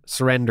surrendered,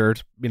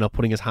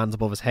 putting his hands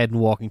above his head and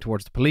walking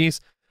towards the police.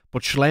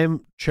 But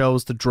Schlemm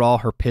chose to draw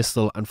her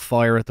pistol and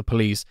fire at the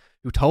police,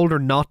 who told her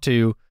not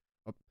to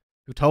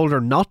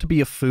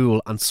be a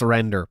fool and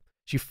surrender.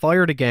 She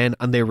fired again,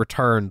 and they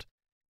returned,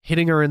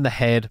 hitting her in the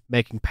head,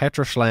 making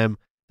Petra Schlemm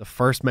the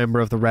first member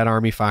of the Red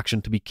Army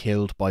faction to be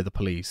killed by the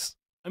police.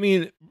 I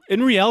mean,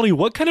 in reality,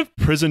 what kind of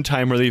prison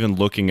time are they even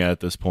looking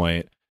at this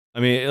point? I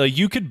mean, like,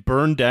 you could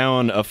burn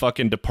down a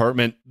fucking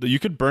department. You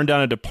could burn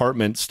down a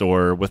department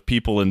store with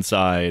people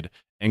inside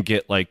and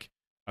get like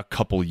a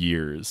couple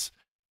years.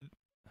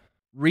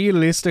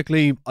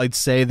 Realistically, I'd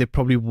say they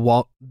probably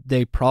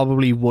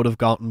would have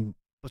gotten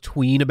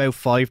between about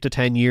 5 to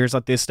 10 years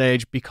at this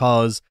stage,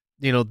 because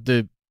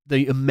the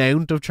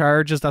amount of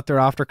charges that they're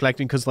after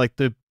collecting, because like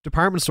the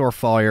department store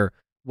fire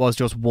was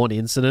just one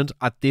incident.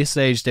 At this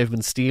stage, they've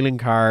been stealing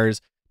cars,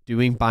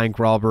 doing bank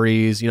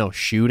robberies,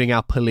 shooting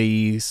at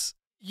police.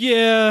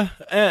 Yeah,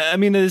 I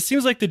mean, it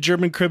seems like the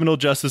German criminal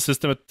justice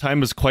system at the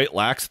time was quite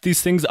lax with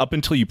these things up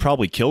until you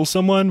probably kill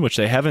someone, which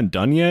they haven't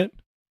done yet.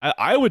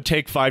 I would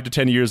take 5 to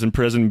 10 years in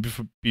prison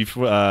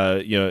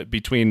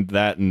between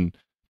that and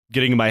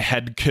getting my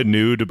head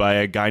canoed by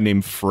a guy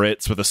named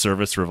Fritz with a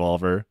service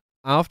revolver.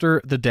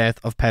 After the death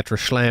of Petra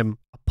Schlemm,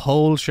 a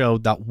poll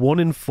showed that 1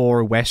 in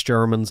 4 West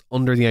Germans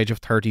under the age of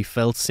 30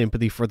 felt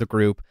sympathy for the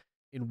group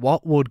in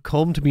what would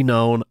come to be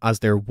known as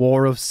their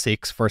War of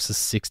 6 versus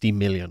 60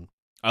 million.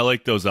 I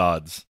like those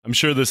odds. I'm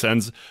sure this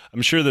ends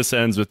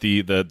with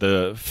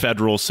the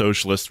Federal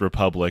Socialist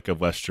Republic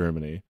of West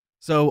Germany.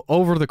 So,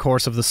 over the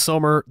course of the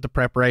summer, the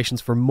preparations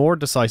for more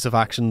decisive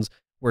actions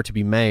were to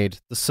be made.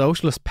 The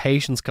Socialist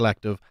Patients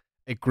Collective,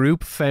 a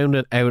group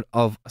founded out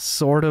of a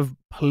sort of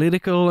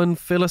political and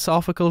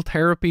philosophical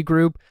therapy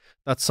group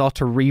that sought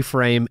to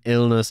reframe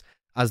illness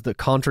as the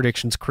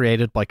contradictions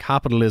created by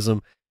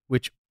capitalism,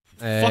 which...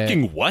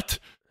 Fucking what?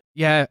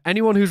 Yeah,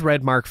 anyone who's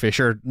read Mark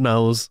Fisher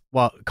knows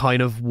what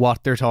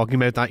they're talking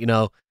about.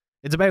 That,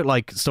 it's about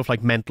like stuff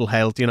like mental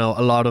health. A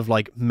lot of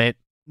like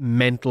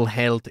mental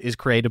health is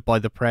created by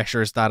the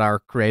pressures that are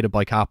created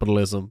by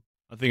capitalism.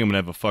 I think I'm gonna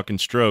have a fucking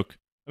stroke.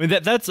 I mean,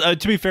 that's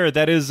to be fair,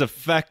 that is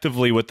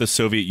effectively what the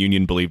Soviet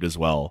Union believed as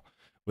well.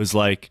 Was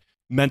like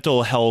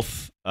mental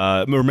health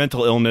or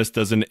mental illness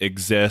doesn't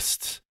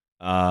exist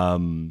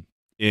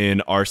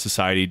in our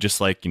society, just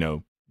like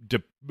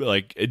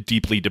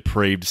deeply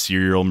depraved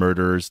serial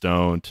murderers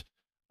don't.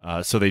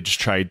 So they just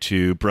tried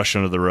to brush it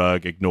under the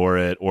rug, ignore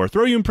it, or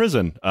throw you in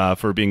prison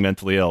for being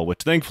mentally ill,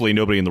 which thankfully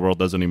nobody in the world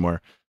does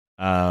anymore.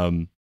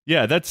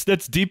 Yeah,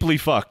 that's deeply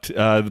fucked.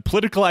 The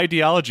political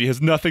ideology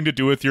has nothing to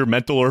do with your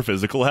mental or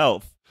physical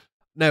health.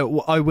 Now,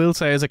 I will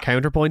say as a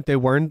counterpoint, they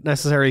weren't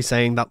necessarily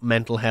saying that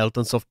mental health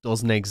and stuff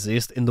doesn't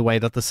exist in the way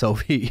that the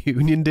Soviet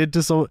Union did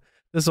to some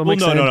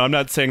extent. No, I'm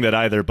not saying that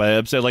either, but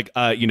I'm saying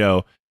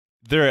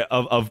they're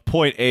of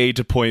point A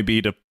to point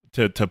B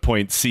to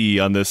point C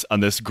on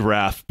this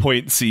graph.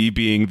 Point C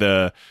being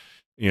the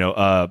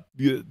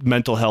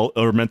mental health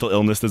or mental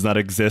illness does not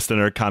exist in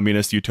our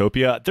communist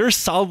utopia. They're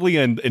solidly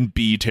in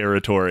B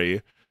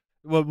territory.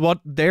 Well,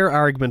 what their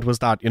argument was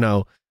that,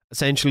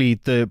 essentially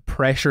the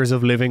pressures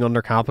of living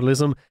under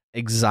capitalism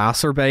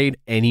exacerbate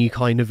any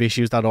kind of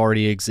issues that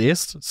already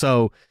exist.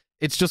 So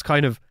it's just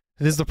this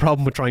is the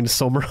problem with trying to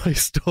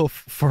summarize stuff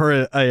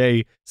for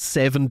a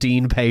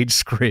 17-page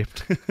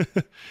script.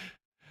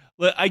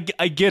 Well, I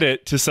get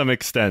it to some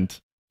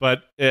extent,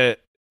 but it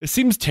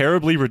seems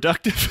terribly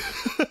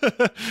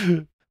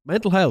reductive.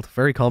 Mental health,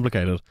 very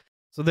complicated.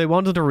 So they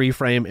wanted to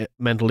reframe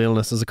mental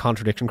illness as a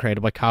contradiction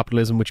created by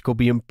capitalism, which could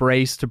be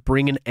embraced to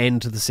bring an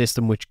end to the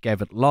system which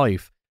gave it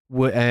life.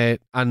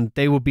 And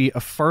they would be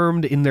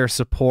affirmed in their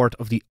support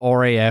of the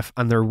RAF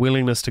and their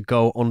willingness to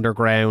go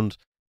underground,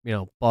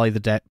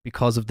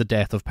 because of the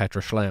death of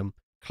Petra Schlemm.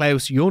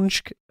 Klaus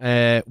Junsch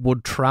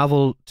would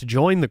travel to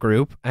join the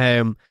group.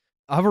 I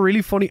have a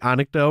really funny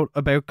anecdote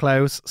about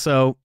Klaus.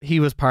 So he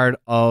was part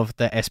of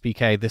the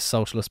SPK, this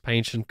Socialist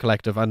Pension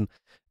Collective, and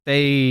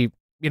they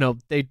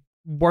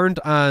weren't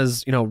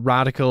as,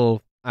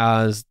 radical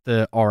as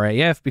the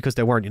RAF because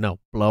they weren't,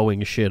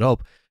 blowing shit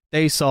up.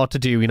 They sought to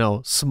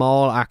do,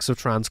 small acts of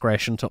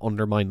transgression to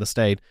undermine the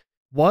state.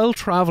 While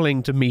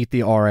traveling to meet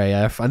the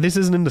RAF, and this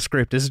isn't in the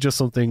script, this is just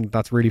something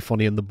that's really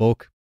funny in the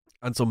book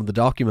and some of the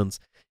documents,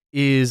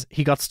 is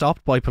he got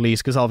stopped by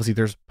police because obviously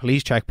there's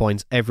police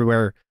checkpoints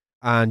everywhere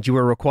and you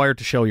were required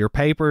to show your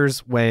papers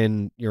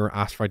when you're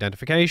asked for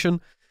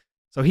identification.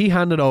 So he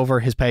handed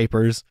over his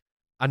papers,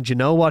 and you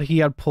know what he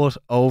had put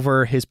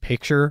over his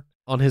picture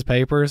on his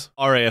papers?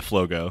 RAF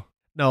logo.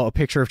 No, a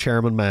picture of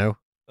Chairman Mao.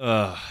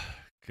 Oh,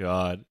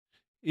 God.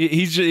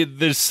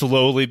 They're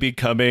slowly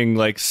becoming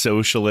like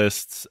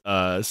socialists,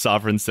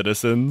 sovereign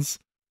citizens.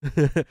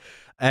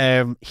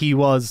 He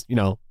was,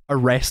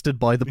 arrested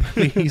by the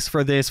police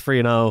for this,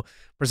 for,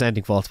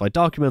 presenting falsified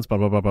documents, blah,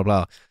 blah, blah, blah,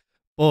 blah.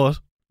 But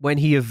when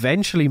he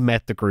eventually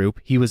met the group,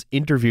 he was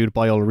interviewed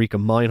by Ulrike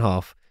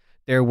Meinhof.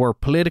 There were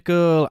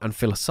political and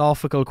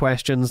philosophical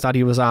questions that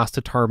he was asked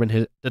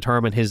to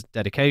determine his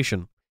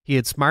dedication. He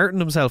had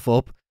smartened himself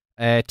up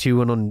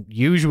to an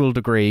unusual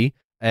degree.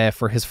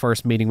 For his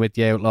first meeting with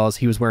the Outlaws,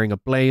 he was wearing a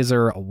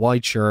blazer, a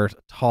white shirt,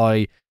 a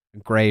tie,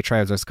 and grey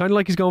trousers. Kind of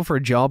like he's going for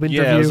a job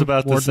interview. Yeah, I was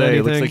about to say,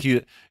 it looks like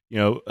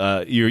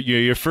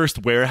your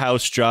first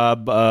warehouse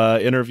job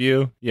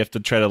interview. You have to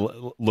try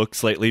to look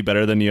slightly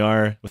better than you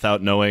are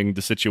without knowing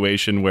the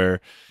situation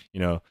where,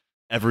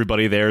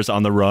 everybody there is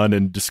on the run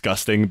and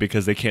disgusting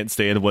because they can't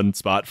stay in one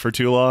spot for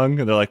too long.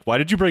 And they're like, why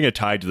did you bring a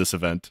tie to this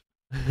event?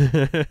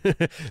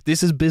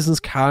 This is business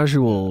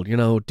casual.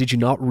 Did you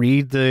not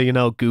read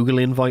the Google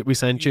invite we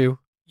sent you?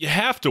 You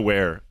have to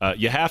wear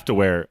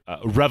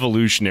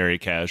revolutionary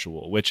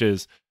casual, which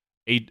is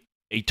a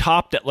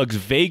top that looks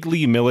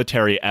vaguely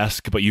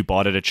military-esque, but you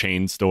bought at a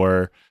chain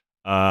store.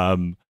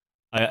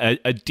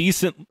 A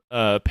decent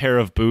pair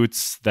of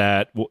boots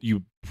that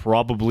you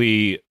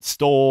probably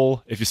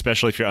stole,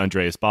 especially if you're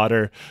Andreas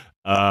Baader,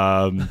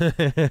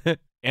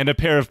 and a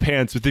pair of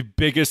pants with the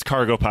biggest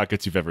cargo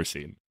pockets you've ever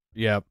seen.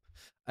 Yep.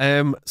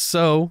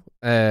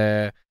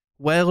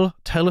 Well,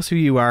 tell us who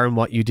you are and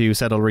what you do,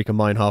 said Ulrike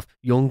Meinhof.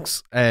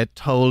 Jungs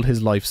told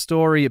his life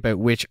story, about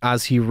which,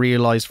 as he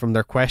realised from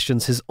their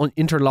questions, his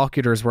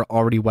interlocutors were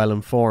already well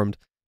informed.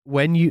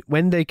 When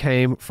they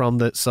came from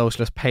the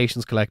Socialist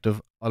Patients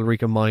Collective,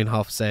 Ulrike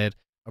Meinhof said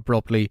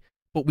abruptly,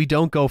 "But we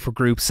don't go for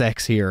group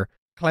sex here."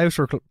 Klaus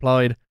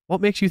replied, "What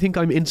makes you think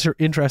I'm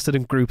interested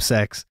in group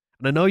sex?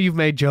 And I know you've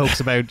made jokes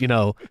about,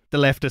 the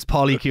leftist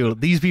polycule.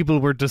 These people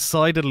were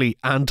decidedly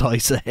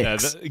anti-sex." Yeah,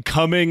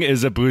 coming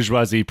is a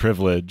bourgeoisie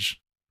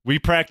privilege. We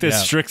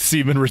practice strict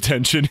semen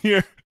retention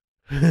here.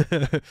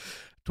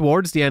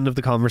 Towards the end of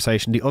the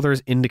conversation, the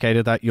others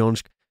indicated that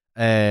Junsch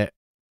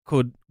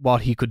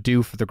what he could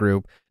do for the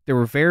group. There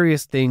were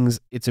various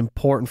things it's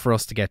important for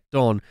us to get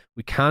done.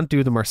 We can't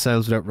do them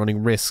ourselves without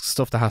running risks.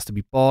 Stuff that has to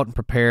be bought and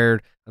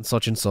prepared and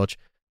such and such.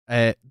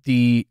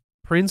 The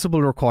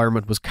principal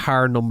requirement was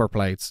car number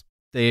plates.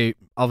 They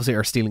obviously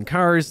are stealing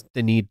cars.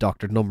 They need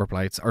doctored number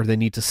plates, or they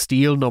need to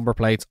steal number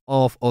plates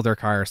off other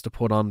cars to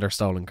put on their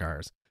stolen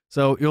cars.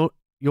 So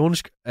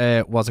Junsch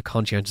was a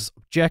conscientious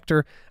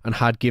objector and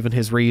had given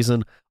his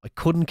reason: "I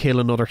couldn't kill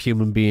another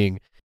human being."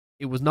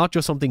 It was not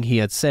just something he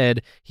had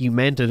said, he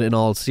meant it in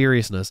all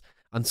seriousness.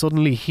 And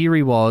suddenly here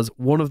he was,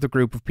 one of the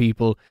group of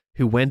people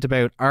who went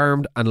about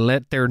armed and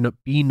let there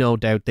be no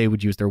doubt they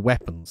would use their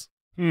weapons.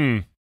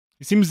 He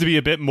seems to be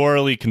a bit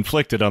morally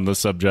conflicted on this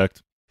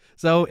subject.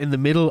 So, in the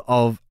middle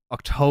of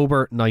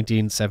October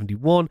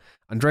 1971,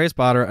 Andreas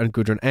Baader and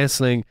Gudrun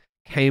Essling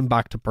came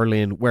back to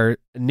Berlin, where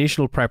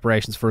initial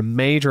preparations for a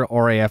major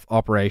RAF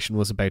operation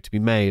was about to be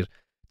made.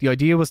 The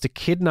idea was to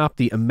kidnap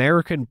the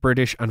American,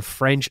 British, and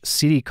French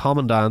city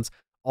commandants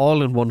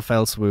all in one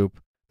fell swoop.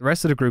 The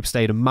rest of the group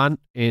stayed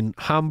in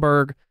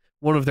Hamburg.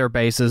 One of their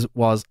bases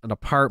was an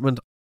apartment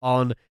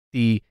on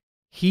the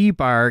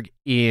Heberg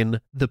in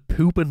the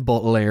Poop and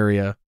Buttle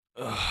area.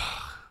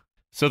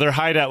 So their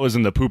hideout was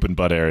in the poop and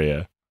butt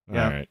area.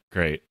 Yeah. All right,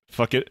 great.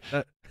 Fuck it.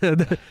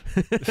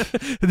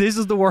 This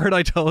is the word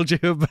I told you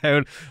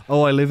about.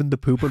 Oh, I live in the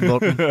poop and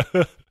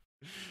button.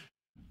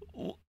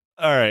 All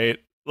right.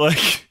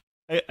 Like,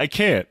 I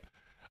can't.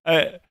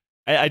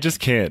 I just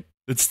can't.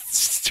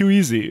 It's too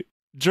easy.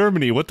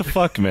 Germany, what the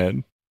fuck,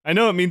 man? I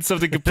know it means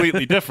something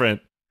completely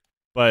different,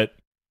 but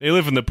they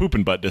live in the poop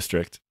and butt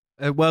district.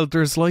 Well,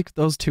 there's like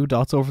those two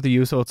dots over the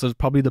U, so it's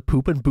probably the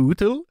poop and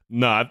bootle.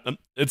 No,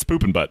 it's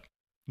poop and butt.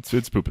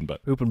 It's poop and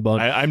butt. Poop and butt.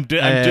 I'm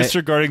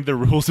disregarding the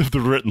rules of the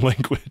written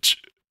language.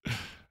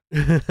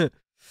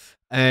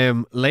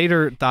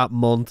 Later that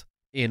month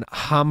in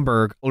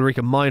Hamburg, Ulrike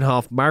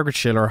Meinhof, Margrit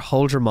Schiller,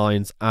 Holger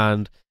Mines,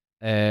 and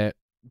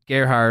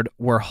Gerhard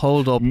were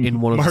holed up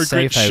in one of the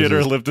safe houses. Margrit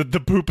Schiller lived at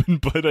the poop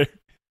and butt area.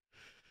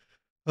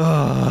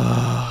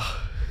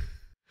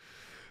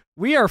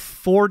 We are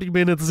 40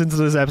 minutes into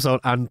this episode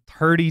and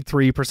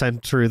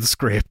 33% through the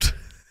script.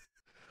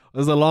 It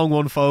was a long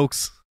one,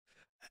 folks.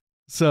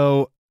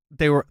 So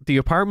the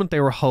apartment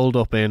they were holed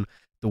up in,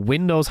 the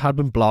windows had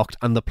been blocked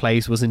and the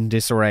place was in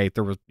disarray.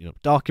 There were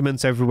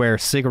documents everywhere,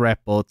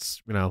 cigarette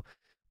butts,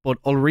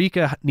 But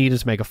Ulrike needed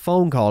to make a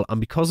phone call, and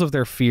because of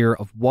their fear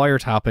of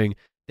wiretapping,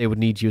 they would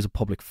need to use a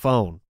public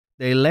phone.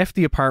 They left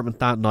the apartment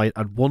that night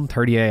at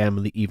 1:30 a.m.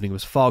 and the evening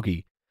was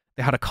foggy.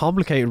 They had a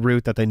complicated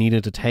route that they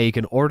needed to take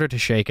in order to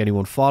shake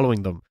anyone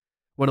following them.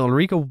 When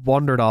Ulrike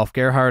wandered off,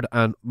 Gerhard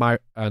and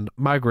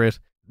Margrit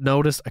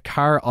noticed a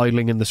car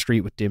idling in the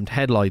street with dimmed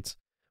headlights.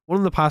 One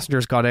of the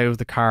passengers got out of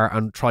the car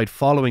and tried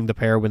following the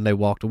pair when they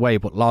walked away,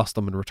 but lost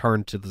them and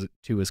returned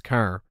to his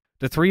car.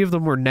 The three of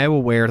them were now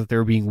aware that they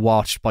were being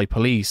watched by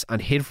police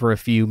and hid for a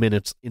few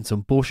minutes in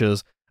some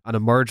bushes and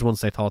emerged once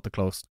they thought the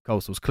coast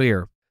was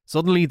clear.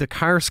 Suddenly, the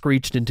car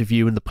screeched into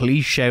view and the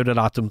police shouted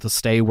at them to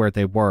stay where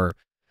they were.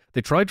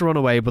 They tried to run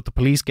away, but the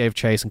police gave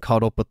chase and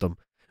caught up with them.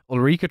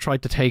 Ulrike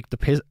tried to take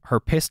her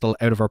pistol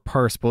out of her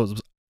purse,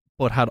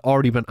 but had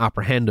already been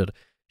apprehended.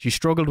 She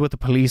struggled with the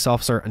police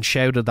officer and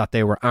shouted that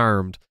they were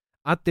armed.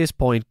 At this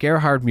point,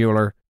 Gerhard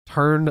Müller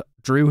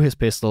drew his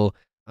pistol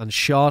and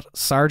shot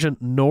Sergeant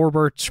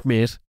Norbert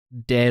Schmidt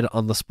dead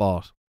on the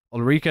spot.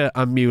 Ulrike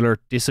and Müller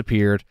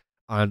disappeared,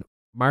 and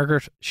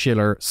Margrit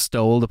Schiller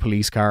stole the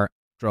police car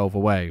and drove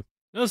away.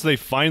 So they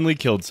finally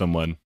killed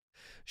someone.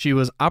 She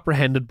was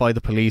apprehended by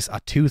the police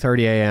at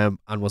 2:30 a.m.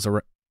 and was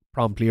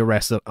promptly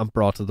arrested and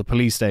brought to the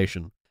police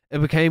station. It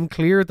became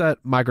clear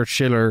that Margrit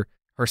Schiller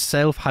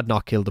herself had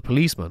not killed the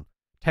policeman.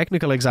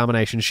 Technical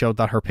examination showed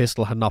that her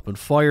pistol had not been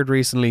fired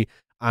recently,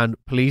 and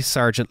Police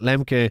Sergeant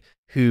Lemke,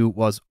 who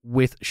was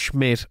with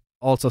Schmidt,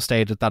 also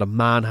stated that a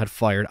man had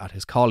fired at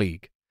his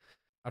colleague.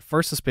 At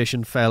first,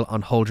 suspicion fell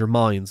on Holger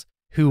Mines,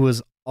 who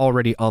was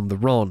already on the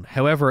run.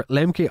 However,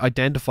 Lemke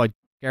identified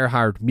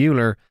Gerhard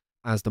Müller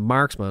as the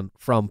marksman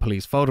from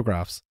police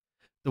photographs.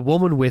 The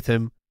woman with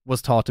him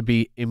was thought to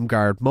be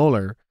Irmgard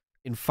Möller.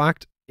 In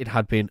fact, it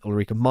had been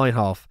Ulrike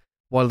Meinhof.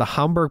 While the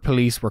Hamburg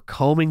police were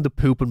combing the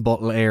poop and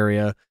buttle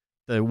area,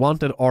 the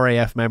wanted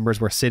RAF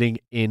members were sitting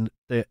in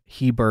the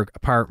Heberg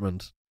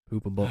apartment.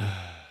 Poop and buttle.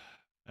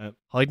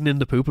 Hiding in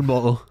the poop and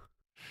buttle.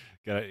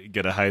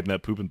 Gotta hide in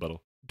that poop and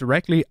buttle.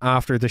 Directly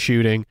after the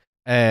shooting,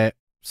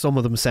 some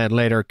of them said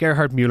later,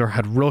 Gerhard Müller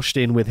had rushed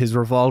in with his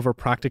revolver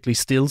practically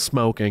still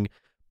smoking,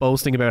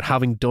 boasting about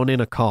having done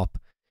in a cop.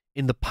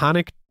 In the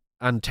panic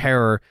and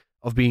terror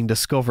of being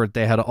discovered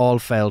they had all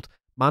felt,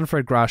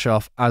 Manfred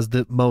Grashoff, as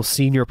the most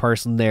senior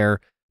person there,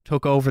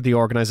 took over the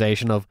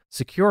organisation of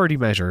security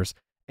measures,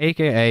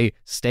 aka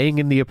staying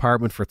in the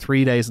apartment for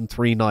 3 days and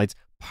 3 nights,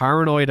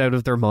 paranoid out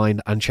of their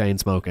mind and chain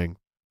smoking.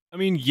 I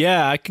mean,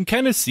 yeah, I can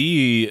kind of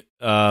see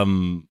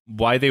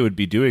why they would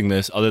be doing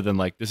this, other than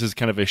like, this is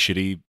kind of a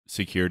shitty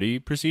security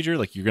procedure,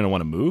 like you're going to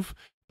want to move.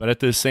 But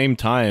at the same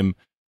time,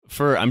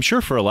 I'm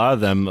sure for a lot of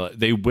them,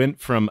 they went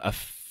from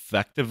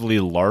effectively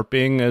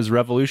LARPing as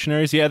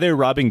revolutionaries. Yeah, they're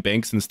robbing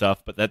banks and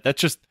stuff, but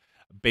that's just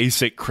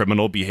basic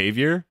criminal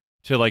behavior,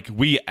 to like,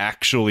 we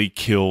actually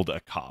killed a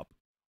cop.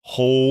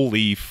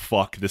 Holy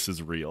fuck, this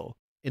is real.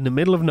 In the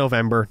middle of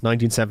November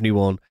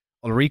 1971,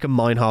 Ulrike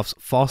Meinhof's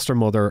foster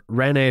mother,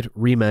 Renate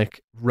Riemek,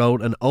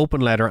 wrote an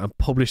open letter and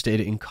published it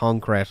in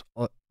Konkret,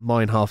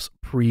 Meinhof's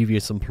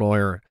previous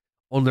employer,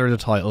 under the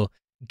title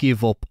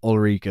Give Up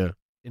Ulrike,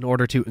 in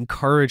order to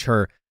encourage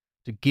her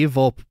to give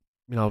up,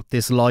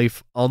 this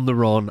life on the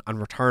run and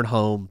return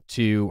home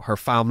to her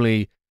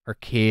family, her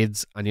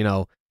kids,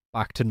 and,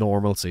 back to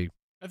normalcy.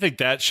 I think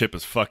that ship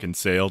has fucking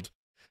sailed.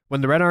 When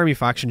the Red Army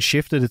faction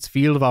shifted its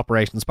field of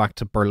operations back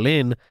to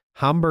Berlin,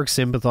 Hamburg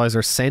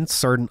sympathizers sent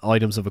certain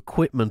items of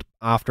equipment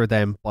after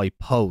them by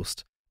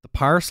post. The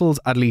parcels,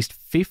 at least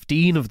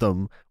 15 of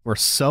them, were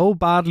so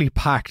badly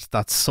packed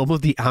that some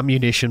of the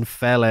ammunition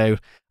fell out,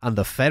 and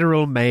the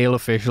federal mail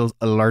officials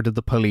alerted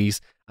the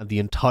police, and the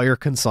entire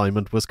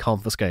consignment was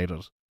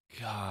confiscated.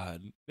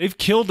 God, they've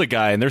killed a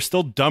guy and they're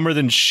still dumber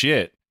than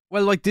shit.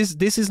 Well, like this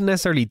isn't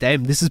necessarily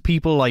them. This is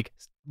people like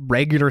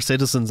regular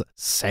citizens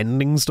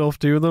sending stuff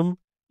to them.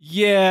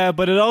 Yeah,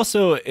 but it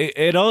also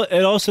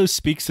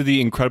speaks to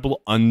the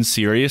incredible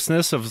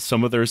unseriousness of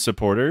some of their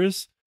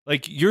supporters.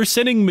 Like, you're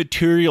sending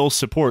material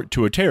support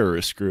to a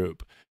terrorist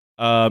group.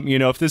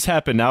 If this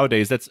happened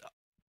nowadays, that's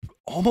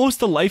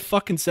almost a life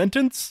fucking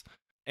sentence.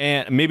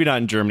 And maybe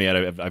not in Germany.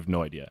 I have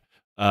no idea.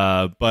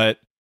 But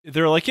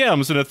they're like, yeah, I'm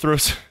just gonna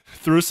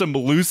throw some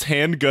loose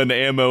handgun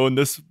ammo in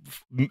this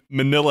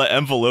manila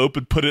envelope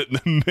and put it in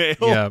the mail.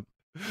 Yeah.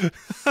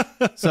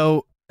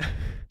 So, do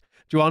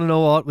you want to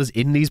know what was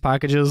in these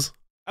packages?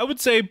 I would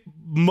say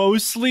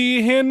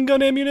mostly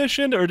handgun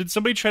ammunition, or did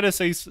somebody try to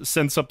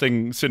send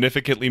something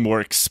significantly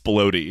more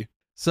explodey?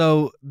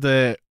 So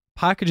the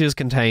packages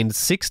contained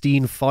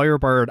 16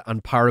 Firebird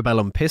and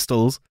Parabellum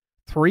pistols,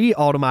 3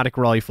 automatic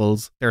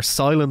rifles, their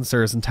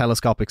silencers and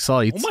telescopic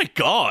sights. Oh my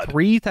god!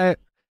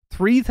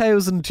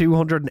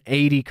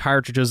 3,280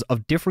 cartridges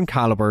of different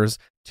calibers,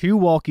 2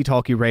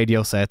 walkie-talkie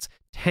radio sets,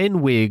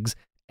 10 wigs,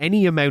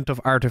 any amount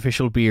of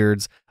artificial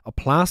beards, a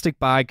plastic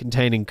bag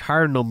containing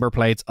car number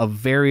plates of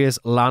various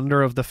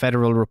Lander of the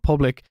Federal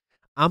Republic,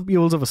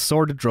 ampules of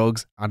assorted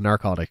drugs, and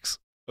narcotics.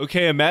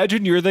 Okay,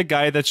 imagine you're the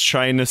guy that's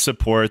trying to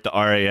support the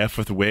RAF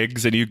with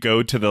wigs, and you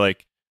go to the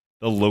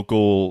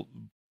local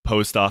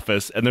post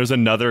office, and there's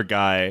another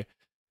guy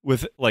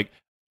with like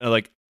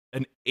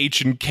an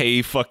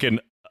H&K fucking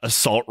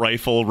assault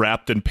rifle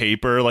wrapped in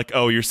paper. Like,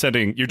 oh, you're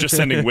just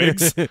sending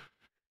wigs.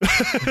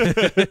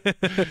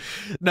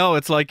 No,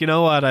 it's like,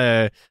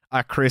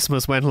 at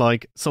Christmas when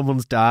like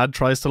someone's dad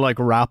tries to like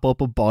wrap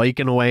up a bike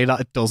in a way that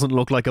it doesn't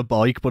look like a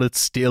bike, but it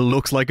still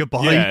looks like a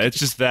bike. Yeah, it's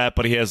just that,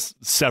 but he has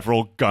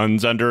several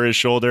guns under his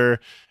shoulder,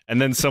 and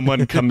then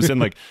someone comes in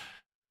like,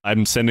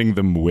 I'm sending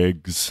them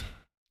wigs.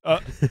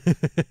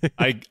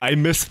 I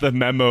missed the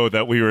memo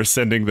that we were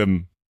sending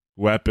them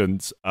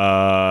weapons.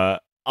 I'll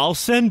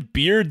send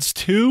beards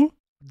too.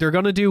 They're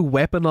gonna do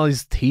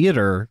weaponized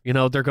theater.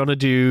 They're gonna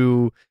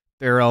do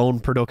their own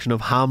production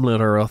of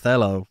Hamlet or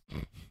Othello.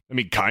 I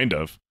mean, kind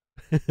of.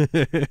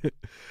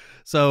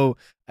 So,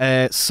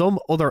 some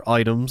other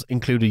items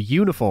included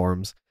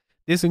uniforms.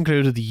 This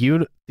included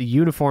the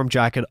uniform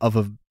jacket of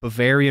a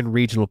Bavarian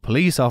regional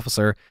police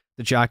officer,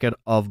 the jacket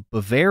of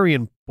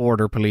Bavarian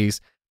border police,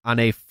 and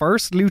a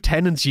first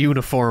lieutenant's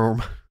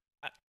uniform.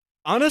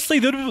 Honestly,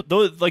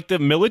 the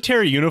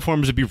military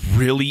uniforms would be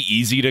really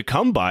easy to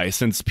come by,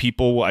 since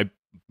people, I'm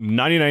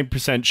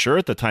 99% sure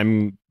at the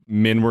time,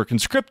 men were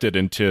conscripted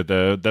into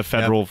the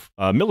federal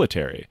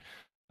military.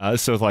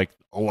 So like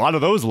a lot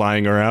of those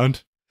lying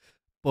around.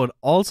 But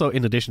also,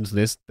 in addition to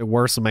this, there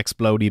were some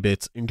explodey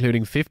bits,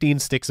 including 15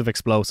 sticks of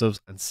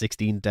explosives and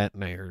 16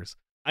 detonators.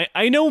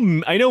 I know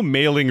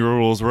mailing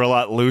rules were a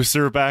lot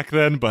looser back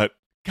then, but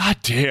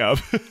goddamn.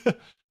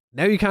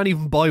 Now you can't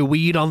even buy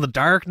weed on the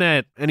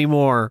darknet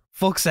anymore.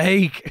 Fuck's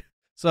sake.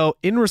 So,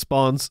 in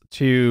response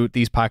to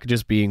these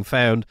packages being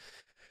found,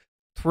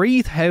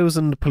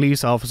 3,000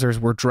 police officers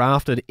were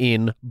drafted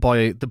in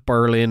by the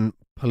Berlin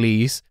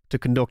police to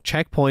conduct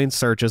checkpoint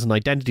searches and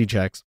identity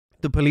checks.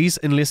 The police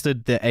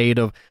enlisted the aid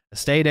of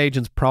estate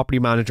agents, property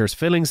managers,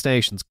 filling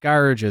stations,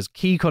 garages,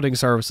 key cutting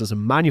services,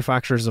 and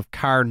manufacturers of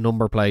car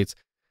number plates.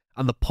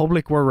 And the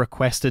public were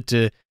requested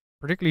to,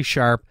 particularly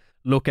sharp,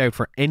 look out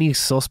for any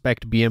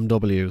suspect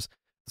BMWs.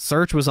 The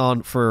search was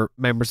on for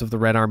members of the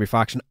Red Army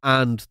faction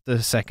and the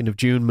 2nd of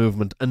June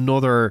movement,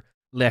 another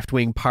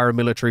left-wing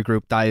paramilitary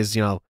group that is,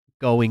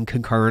 going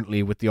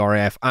concurrently with the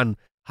RAF and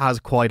has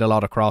quite a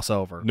lot of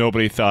crossover.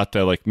 Nobody thought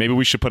that, like, maybe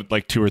we should put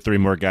like 2 or 3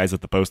 more guys at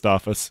the post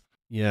office.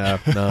 Yeah,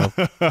 no.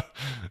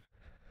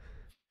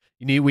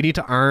 We need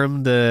to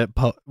arm the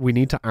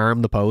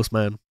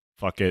postman.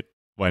 Fuck it,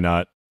 why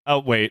not? Oh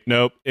wait,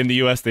 nope. In the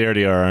US, they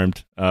already are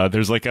armed.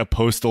 There's like a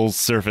postal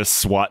service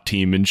SWAT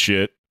team and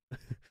shit.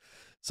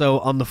 So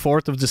on the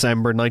 4th of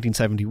December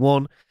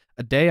 1971,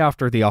 a day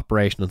after the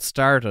operation had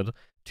started,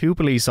 2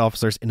 police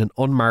officers in an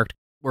unmarked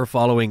were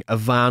following a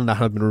van that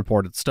had been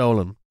reported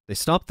stolen. They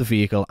stopped the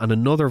vehicle and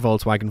another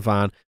Volkswagen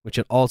van, which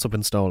had also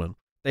been stolen.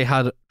 They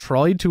had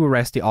tried to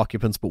arrest the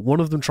occupants, but one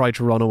of them tried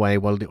to run away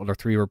while the other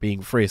 3 were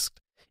being frisked.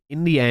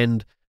 In the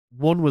end,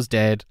 one was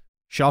dead,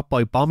 shot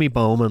by Bommy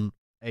Bowman,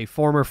 a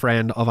former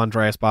friend of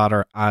Andreas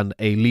Baader and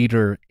a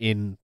leader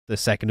in the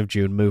 2nd of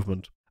June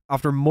movement.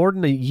 After more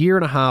than a year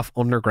and a half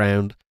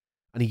underground,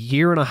 and a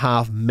year and a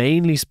half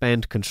mainly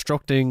spent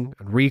constructing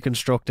and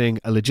reconstructing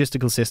a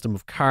logistical system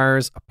of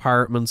cars,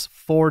 apartments,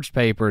 forged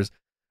papers,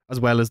 as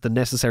well as the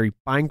necessary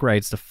bank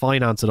rates to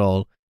finance it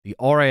all, the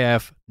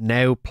RAF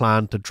now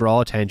planned to draw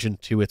attention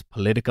to its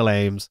political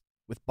aims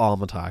with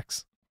bomb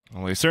attacks.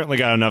 Well, they certainly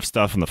got enough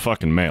stuff in the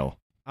fucking mail.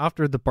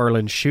 After the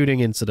Berlin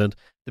shooting incident,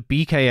 the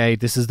BKA,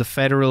 this is the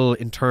Federal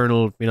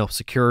Internal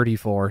Security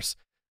Force,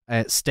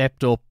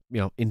 stepped up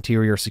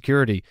interior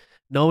security.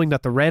 Knowing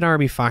that the Red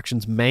Army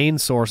faction's main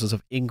sources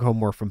of income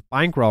were from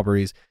bank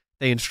robberies,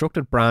 they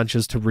instructed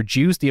branches to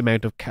reduce the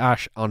amount of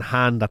cash on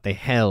hand that they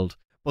held.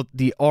 But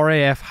the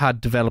RAF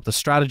had developed a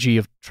strategy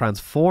of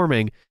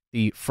transforming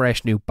the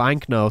fresh new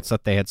banknotes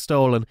that they had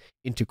stolen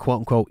into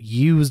quote-unquote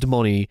used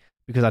money,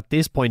 because at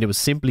this point it was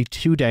simply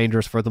too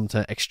dangerous for them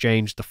to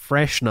exchange the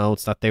fresh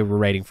notes that they were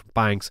raiding from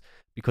banks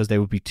because they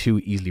would be too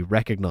easily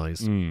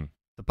recognized.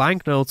 The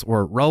banknotes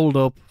were rolled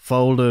up,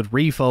 folded,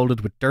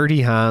 refolded with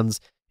dirty hands.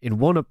 In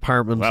one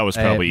apartment, That was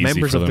probably easy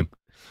members for of them.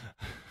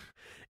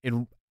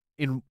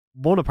 in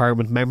one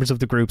apartment, members of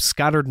the group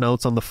scattered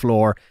notes on the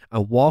floor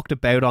and walked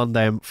about on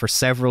them for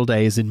several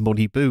days in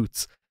muddy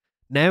boots.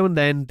 Now and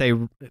then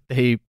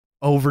they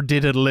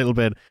overdid it a little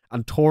bit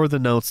and tore the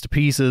notes to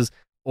pieces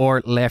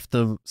or left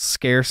them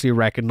scarcely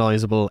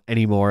recognizable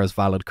anymore as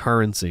valid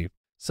currency.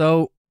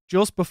 So,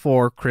 just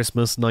before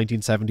Christmas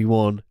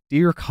 1971,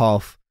 Dirk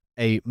Hoff,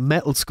 a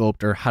metal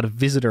sculptor, had a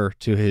visitor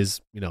to his,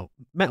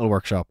 metal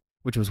workshop,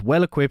 which was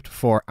well equipped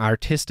for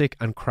artistic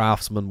and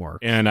craftsman work.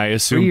 And I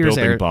assume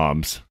building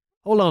bombs.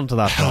 Hold on to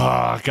that.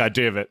 Oh, God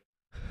damn it.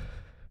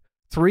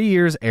 3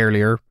 years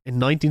earlier, in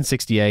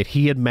 1968,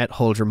 he had met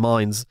Holger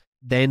Mines,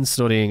 then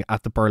studying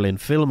at the Berlin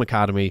Film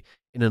Academy,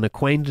 in an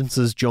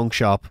acquaintance's junk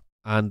shop,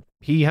 and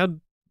he had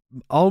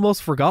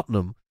almost forgotten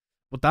him.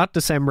 But that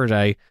December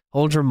day,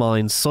 Holger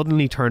Mines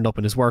suddenly turned up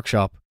in his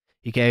workshop.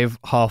 He gave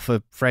Hoff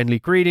a friendly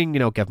greeting,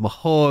 gave him a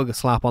hug, a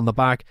slap on the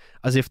back,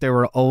 as if they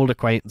were old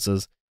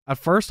acquaintances. At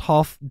first,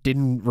 Hoff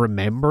didn't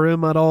remember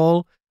him at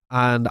all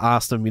and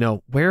asked him,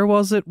 where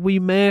was it we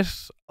met?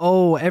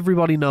 Oh,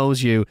 everybody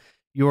knows you.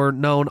 You're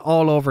known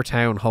all over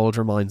town,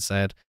 Holger Mines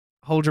said.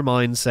 Holger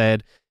Mines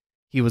said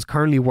he was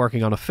currently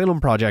working on a film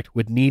project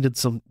which needed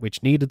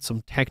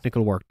some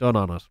technical work done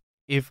on it.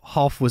 If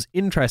Hoff was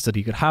interested,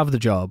 he could have the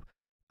job,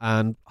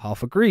 and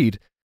Hoff agreed.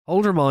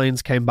 Holger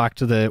Mines came back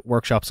to the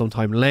workshop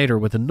sometime later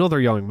with another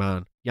young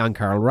man, Jan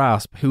Karl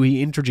Rasp, who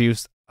he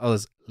introduced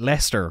as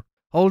Lester.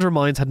 Holger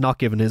Mines had not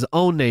given his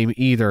own name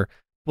either,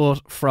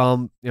 but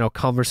from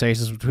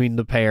conversations between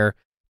the pair,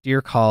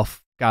 Dirk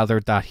Hoff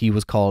gathered that he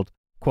was called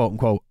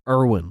quote-unquote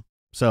Erwin.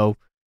 So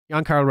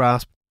Jan Karl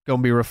Rasp going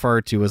to be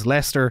referred to as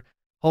Lester.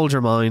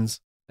 Holger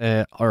Mines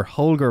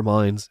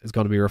is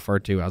going to be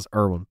referred to as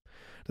Erwin.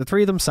 The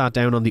three of them sat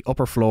down on the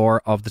upper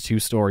floor of the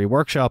two-story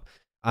workshop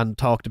and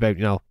talked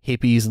about,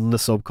 hippies and the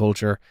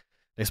subculture.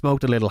 They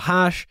smoked a little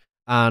hash,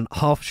 and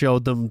Hoff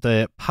showed them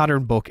the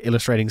pattern book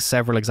illustrating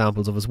several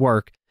examples of his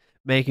work,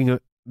 making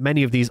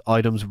many of these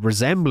items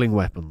resembling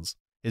weapons.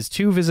 His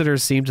two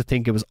visitors seemed to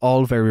think it was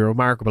all very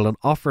remarkable and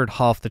offered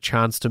Hoff the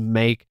chance of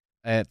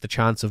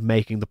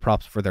making the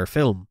props for their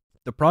film.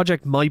 The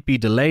project might be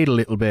delayed a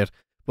little bit,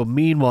 but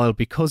meanwhile,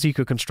 because he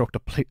could construct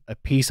a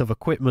piece of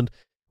equipment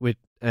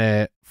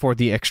for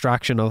the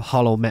extraction of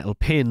hollow metal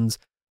pins,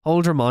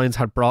 Holger Mines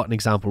had brought an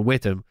example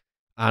with him,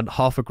 and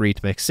Hoff agreed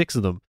to make 6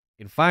 of them.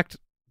 In fact,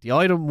 the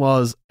item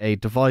was a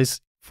device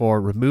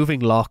for removing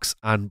locks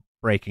and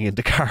breaking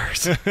into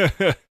cars.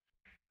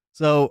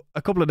 So,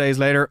 a couple of days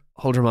later,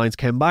 Holger Mines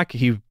came back.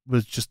 He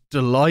was just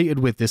delighted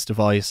with this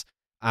device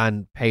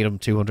and paid him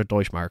 200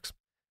 Deutschmarks.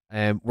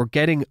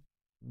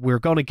 We're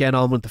going to get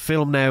on with the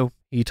film now,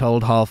 he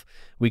told Hoff.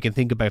 We can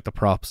think about the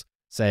props,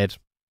 said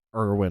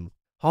Erwin.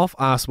 Hoff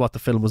asked what the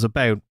film was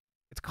about.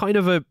 It's kind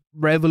of a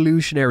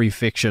revolutionary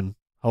fiction,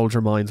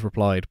 Holger Mines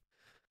replied.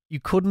 You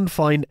couldn't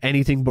find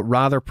anything but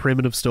rather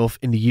primitive stuff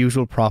in the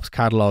usual props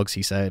catalogues,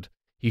 he said.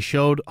 He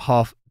showed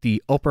Hoff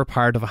the upper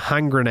part of a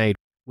hand grenade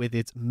with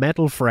its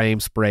metal frame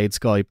sprayed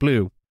sky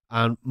blue,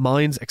 and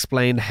Mines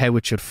explained how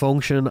it should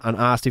function and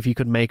asked if he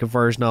could make a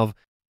version of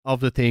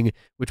the thing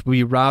which would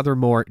be rather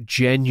more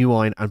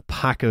genuine and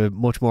pack a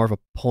much more of a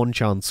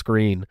punch on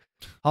screen.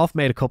 Hoff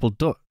made 12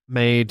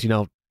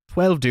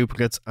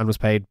 duplicates and was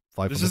paid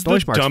 500 This is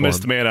Deutschmarks the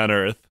dumbest for man on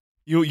earth.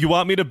 You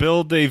want me to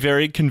build a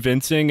very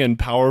convincing and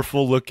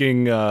powerful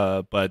looking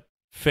but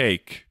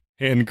fake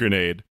hand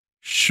grenade?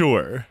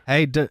 Sure.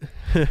 Hey,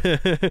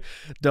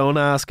 don't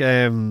ask.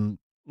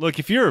 Look,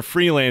 if you're a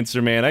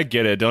freelancer, man, I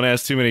get it. Don't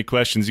ask too many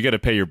questions. You got to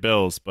pay your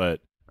bills,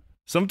 but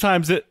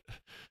sometimes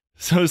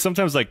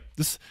like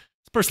this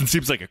person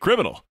seems like a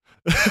criminal.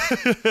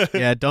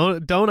 Yeah,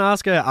 don't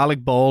ask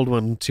Alec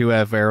Baldwin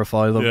to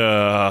verify them.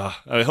 Yeah,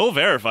 he'll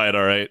verify it,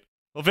 all right.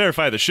 He'll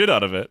verify the shit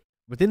out of it.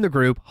 Within the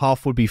group,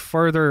 Hoff would be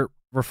further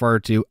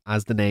referred to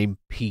as the name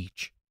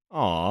Peach.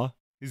 Aw,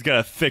 he's got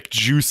a thick,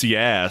 juicy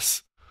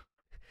ass.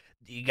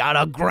 You got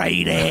a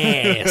great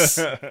ass.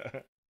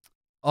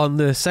 On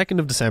the 2nd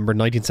of December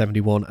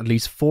 1971, at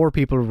least 4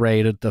 people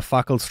raided the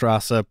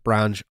Fackelstrasse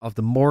branch of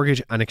the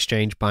Mortgage and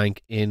Exchange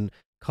Bank in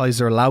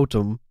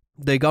Kaiserlautern.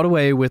 They got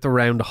away with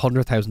around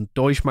 100,000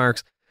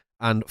 Deutschmarks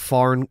and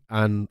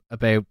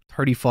about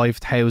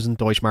 35,000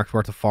 Deutschmarks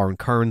worth of foreign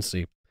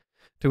currency.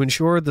 To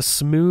ensure the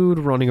smooth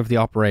running of the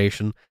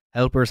operation,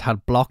 helpers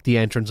had blocked the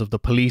entrance of the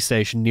police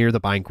station near the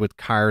bank with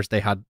cars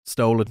they had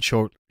stolen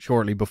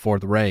shortly before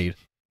the raid.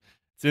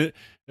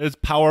 It's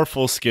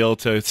powerful skill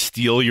to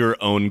steal your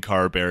own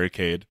car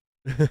barricade.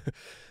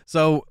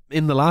 So,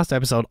 in the last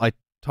episode, I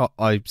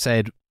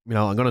said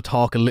I'm going to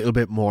talk a little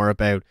bit more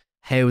about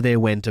how they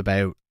went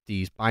about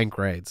these bank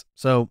raids.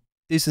 So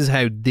this is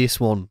how this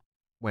one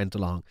went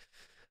along.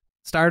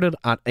 Started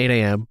at 8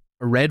 a.m.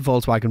 A red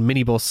Volkswagen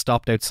minibus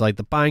stopped outside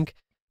the bank,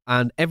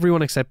 and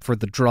everyone except for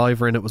the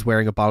driver in it was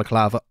wearing a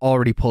balaclava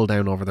already pulled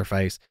down over their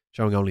face,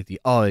 showing only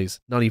the eyes,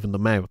 not even the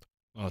mouth.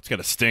 Oh, it's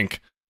gotta stink.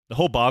 The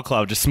whole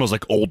balaclava just smells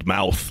like old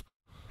mouth.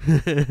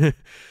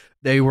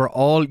 They were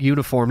all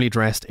uniformly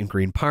dressed in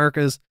green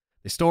parkas.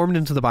 They stormed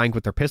into the bank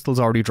with their pistols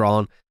already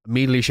drawn,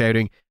 immediately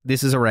shouting,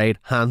 "This is a raid,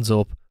 hands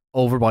up,"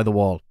 over by the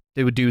wall.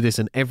 They would do this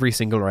in every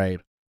single raid.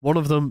 One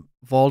of them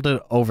vaulted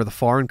over the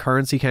foreign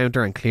currency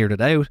counter and cleared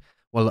it out,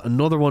 while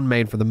another one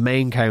made for the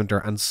main counter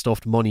and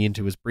stuffed money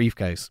into his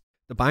briefcase.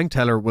 The bank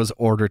teller was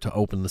ordered to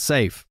open the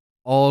safe,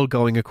 all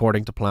going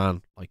according to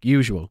plan, like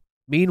usual.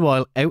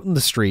 Meanwhile, out in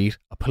the street,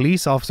 a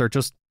police officer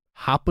just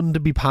happened to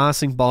be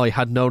passing by,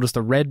 had noticed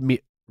a red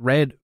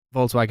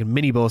Volkswagen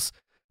minibus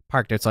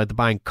parked outside the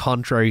bank,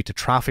 contrary to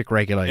traffic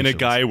regulations. And a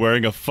guy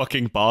wearing a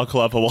fucking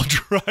balaclava while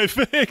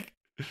driving.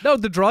 No,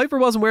 the driver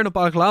wasn't wearing a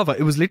balaclava.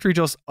 It was literally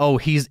just, oh,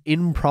 he's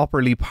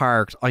improperly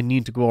parked. I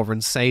need to go over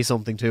and say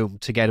something to him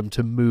to get him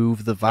to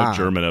move the van. How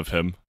German of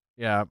him.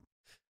 Yeah.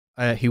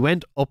 He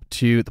went up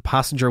to the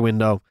passenger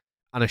window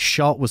and a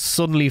shot was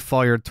suddenly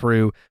fired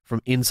through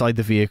from inside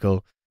the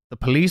vehicle. The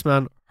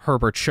policeman,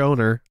 Herbert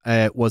Schoner,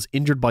 was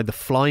injured by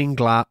flying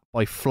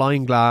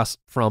glass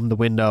from the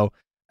window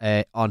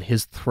on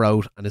his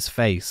throat and his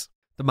face.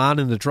 The man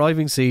in the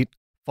driving seat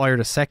fired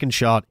a second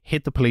shot,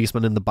 hit the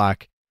policeman in the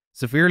back.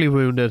 Severely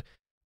wounded,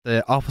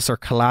 the officer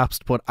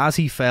collapsed, but as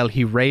he fell,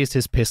 he raised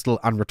his pistol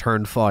and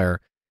returned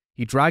fire.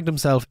 He dragged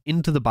himself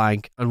into the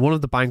bank, and one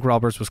of the bank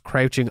robbers was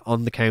crouching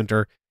on the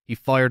counter. He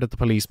fired at the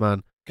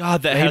policeman.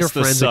 God, that has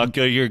to suck.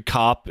 You're a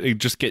cop, you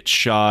just get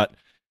shot,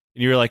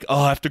 and you're like,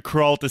 oh, I have to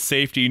crawl to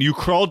safety, and you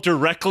crawl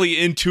directly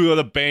into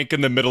the bank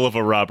in the middle of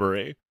a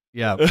robbery.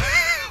 Yeah.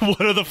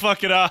 What are the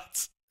fucking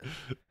odds?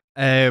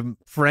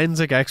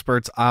 Forensic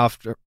experts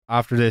after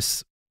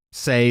this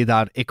say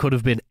that it could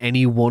have been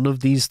any one of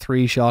these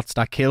three shots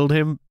that killed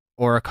him,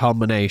 or a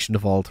combination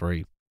of all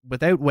three.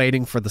 Without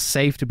waiting for the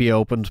safe to be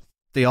opened,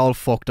 they all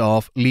fucked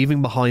off,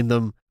 leaving behind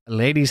them a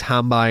lady's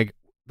handbag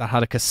that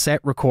had a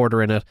cassette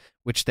recorder in it,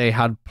 which they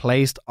had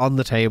placed on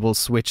the table,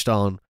 switched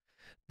on.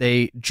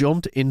 They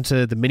jumped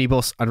into the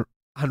minibus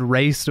and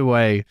raced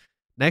away.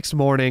 Next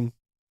morning,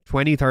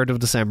 23rd of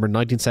December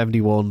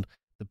 1971,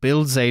 the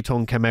Bild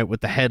Zeitung came out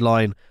with the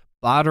headline,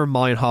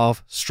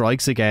 "Baader-Meinhof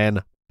strikes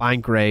again,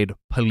 bank raid,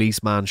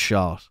 policeman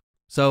shot."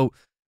 So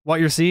what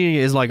you're seeing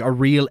is like a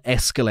real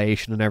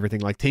escalation and everything.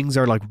 Like things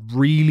are like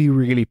really,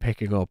 really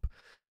picking up.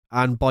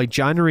 And by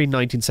January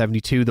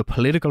 1972, the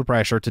political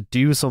pressure to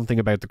do something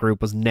about the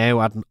group was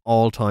now at an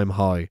all-time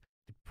high.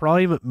 The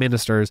prime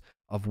ministers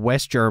of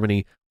West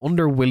Germany,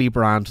 under Willy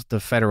Brandt, the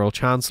federal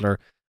chancellor,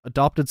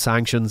 adopted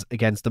sanctions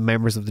against the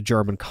members of the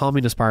German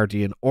Communist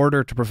Party in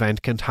order to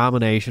prevent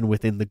contamination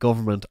within the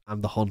government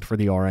and the hunt for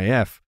the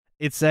RAF.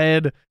 It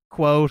said,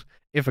 quote,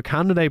 "If a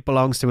candidate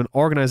belongs to an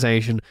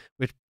organisation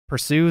which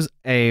pursues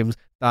aims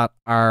that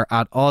are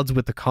at odds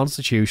with the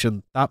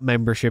Constitution, that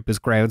membership is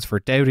grounds for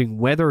doubting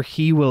whether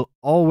he will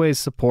always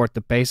support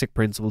the basic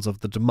principles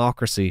of the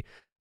democracy.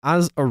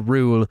 As a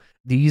rule,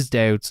 these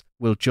doubts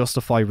will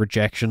justify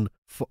rejection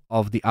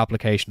of the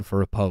application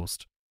for a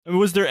post."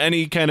 Was there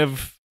any kind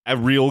of a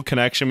real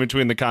connection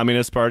between the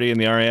Communist Party and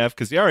the RAF?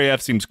 Because the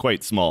RAF seems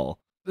quite small.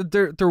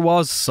 There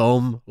was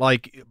some,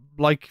 like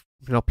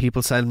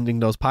people sending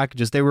those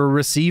packages. They were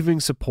receiving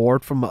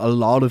support from a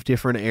lot of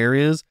different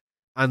areas,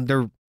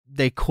 and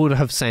they could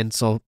have sent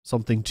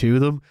something to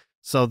them.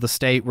 So the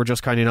state were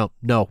just kind of,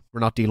 no, we're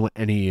not dealing with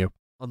any of you.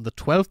 On the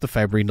 12th of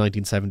February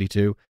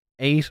 1972,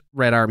 8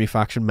 Red Army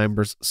faction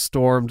members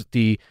stormed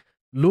the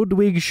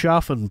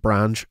Ludwigshafen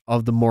branch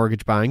of the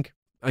mortgage bank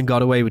and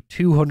got away with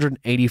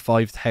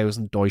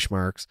 285,000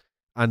 Deutschmarks,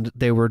 and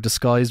they were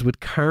disguised with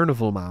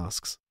carnival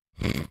masks.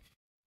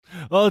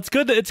 Well, it's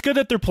good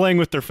that they're playing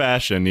with their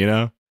fashion, you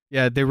know?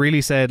 Yeah, they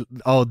really said,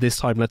 oh, this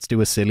time let's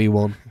do a silly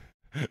one.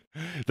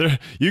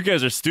 You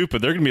guys are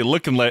stupid. They're gonna be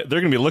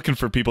looking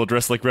for people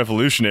dressed like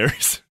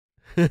revolutionaries.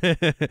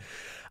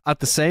 At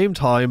the same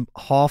time,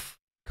 Hoff,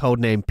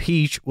 codenamed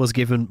Peach, was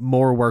given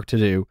more work to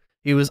do.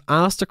 He was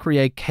asked to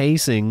create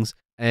casings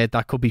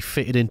that could be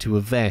fitted into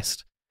a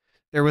vest.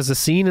 There was a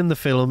scene in the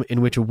film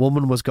in which a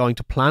woman was going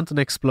to plant an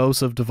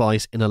explosive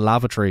device in a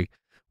lavatory,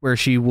 where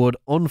she would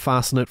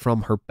unfasten it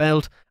from her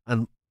belt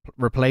and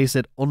place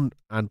it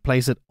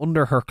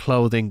under her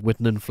clothing with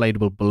an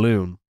inflatable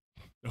balloon.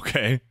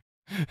 Okay.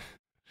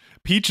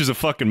 Peach is a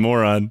fucking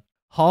moron.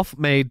 Hoff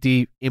made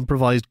the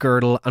improvised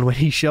girdle, and when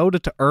he showed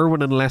it to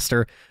Irwin and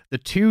Lester, the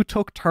two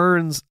took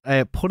turns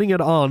putting it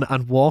on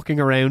and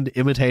walking around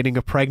imitating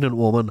a pregnant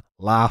woman,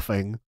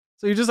 laughing.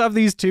 So you just have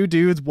these two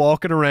dudes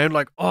walking around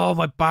like, oh,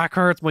 my back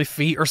hurts, my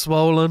feet are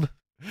swollen.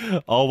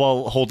 All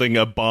while holding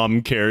a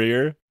bomb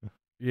carrier.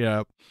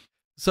 Yeah.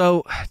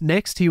 So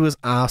next he was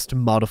asked to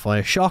modify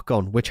a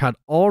shotgun, which had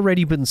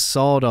already been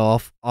sawed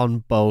off on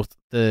both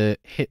the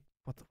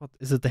what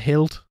is it, the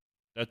hilt?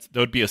 That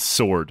would be a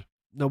sword.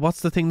 No,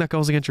 what's the thing that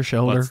goes against your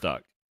shoulder?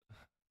 Buttstock.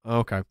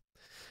 Okay.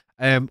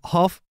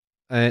 Hoff,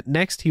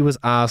 next he was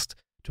asked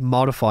to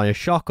modify a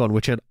shotgun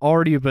which had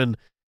already been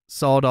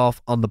sawed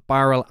off on the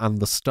barrel and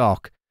the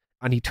stock,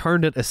 and he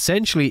turned it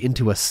essentially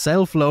into a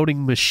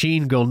self-loading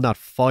machine gun that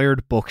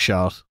fired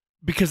buckshot.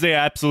 Because they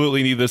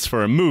absolutely need this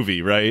for a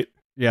movie, right?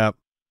 Yeah.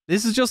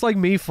 This is just like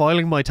me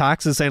filing my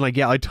taxes saying like,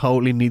 yeah, I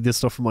totally need this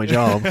stuff for my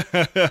job.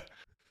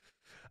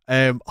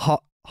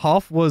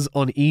 Hoff was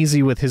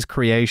uneasy with his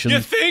creation.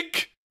 You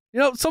think?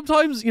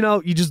 Sometimes,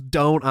 you just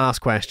don't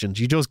ask questions.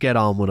 You just get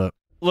on with it.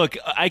 Look,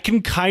 I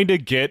can kind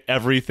of get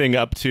everything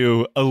up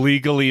to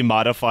illegally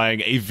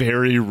modifying a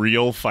very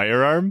real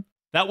firearm.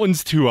 That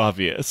one's too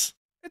obvious.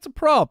 It's a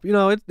prop.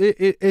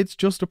 It's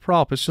just a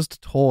prop. It's just a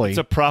toy. It's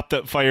a prop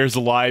that fires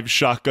live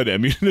shotgun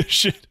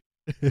ammunition.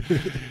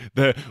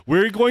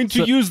 We're going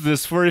to use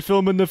this for a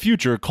film in the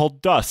future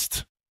called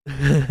Dust.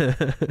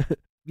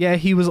 Yeah,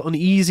 he was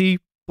uneasy,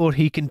 but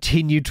he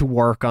continued to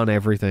work on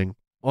everything,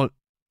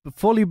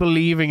 fully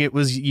believing it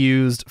was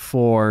used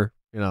for,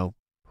 props.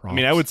 I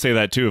mean, I would say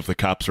that too if the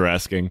cops were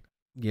asking.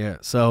 Yeah,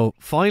 so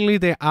finally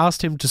they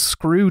asked him to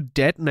screw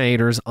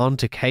detonators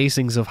onto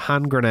casings of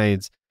hand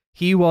grenades.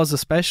 He was a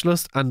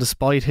specialist, and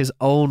despite his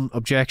own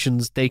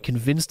objections, they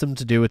convinced him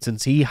to do it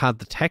since he had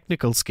the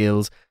technical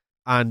skills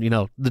and,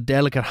 the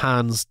delicate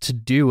hands to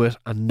do it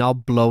and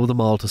not blow them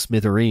all to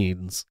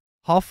smithereens.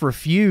 Hoff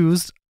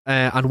refused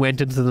and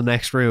went into the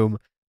next room.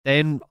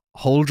 Then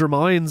Hold Your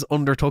Minds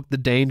undertook the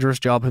dangerous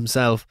job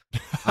himself.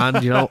 And,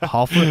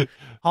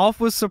 Hoff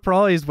was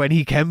surprised when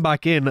he came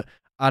back in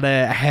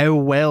at how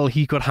well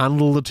he could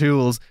handle the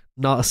tools.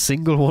 Not a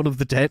single one of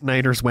the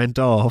detonators went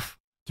off.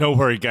 Don't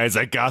worry, guys,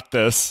 I got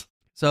this.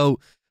 So,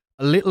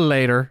 a little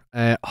later,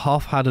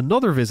 Hoff had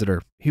another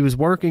visitor. He was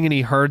working and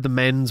he heard the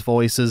men's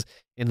voices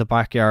in the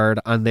backyard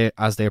and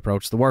as they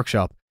approached the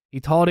workshop. He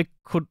thought it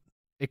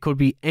could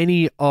be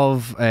any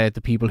of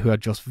the people who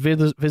had just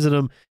visited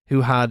him,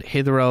 who had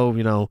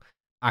hitherto,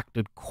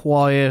 acted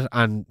quiet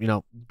and,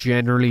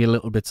 generally a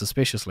little bit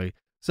suspiciously.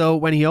 So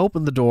when he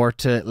opened the door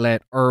to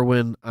let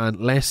Erwin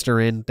and Lester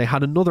in, they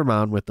had another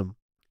man with them.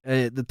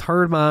 The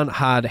third man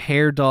had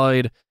hair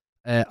dyed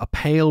a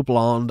pale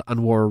blonde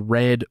and wore a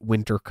red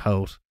winter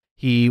coat.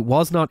 He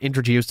was not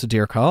introduced to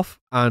Dierkhoff,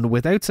 and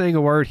without saying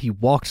a word, he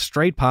walked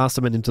straight past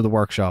him and into the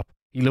workshop.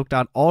 He looked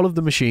at all of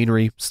the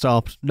machinery,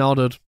 stopped,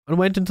 nodded, and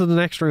went into the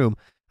next room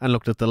and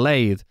looked at the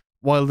lathe.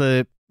 While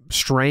the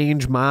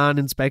strange man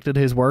inspected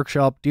his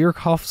workshop,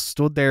 Dierkhoff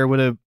stood there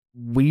with a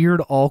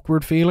weird,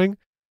 awkward feeling.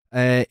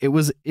 It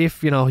was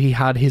if, he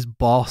had his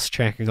boss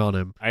checking on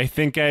him. I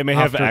think I may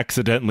have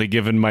accidentally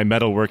given my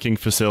metalworking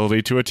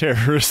facility to a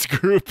terrorist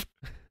group.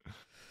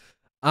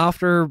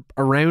 After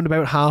around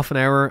about half an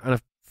hour and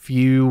a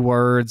few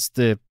words,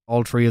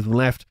 all three of them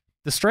left.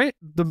 Do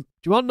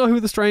you want to know who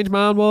the strange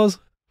man was?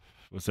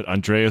 Was it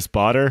Andreas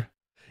Baader?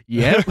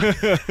 Yep.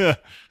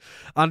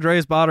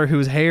 Andreas Baader,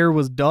 whose hair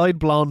was dyed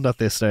blonde at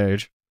this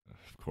stage.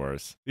 Of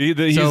course.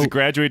 He's a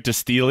graduate to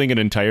stealing an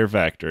entire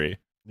factory.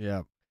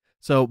 Yeah.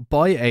 So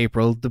by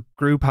April, the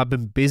group had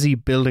been busy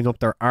building up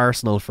their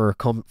arsenal for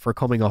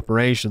coming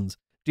operations.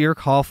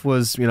 Dierkhoff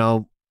was,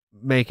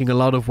 making a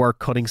lot of work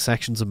cutting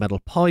sections of metal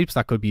pipes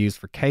that could be used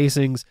for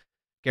casings.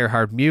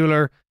 Gerhard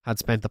Mueller had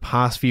spent the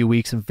past few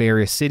weeks in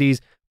various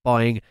cities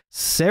buying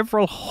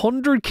several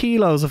hundred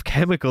kilos of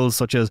chemicals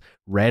such as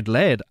red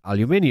lead,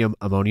 aluminium,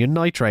 ammonium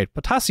nitrate,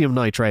 potassium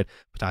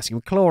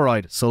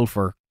chloride,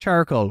 sulfur,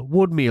 charcoal,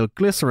 wood meal,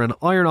 glycerin,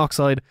 iron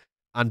oxide,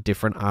 and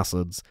different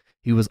acids.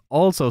 He was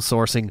also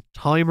sourcing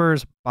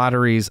timers,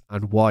 batteries,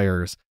 and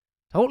wires.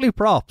 Totally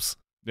props.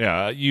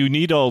 Yeah, you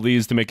need all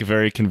these to make a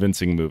very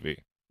convincing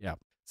movie. Yeah.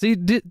 See,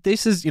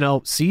 this is,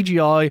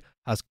 CGI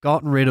has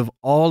gotten rid of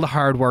all the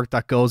hard work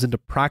that goes into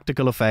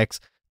practical effects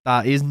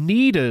that is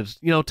needed,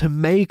 to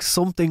make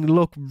something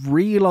look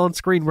real on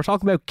screen. We're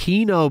talking about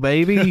Kino,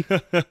 baby.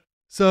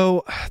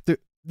 So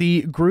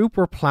the group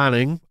were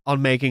planning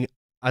on making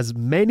as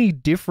many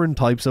different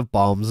types of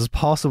bombs as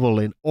possible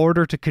in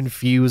order to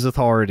confuse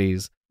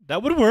authorities.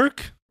 That would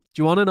work.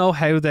 Do you want to know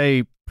how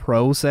they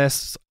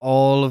processed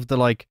all of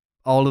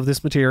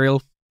this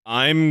material?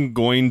 I'm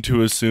going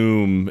to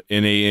assume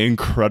in a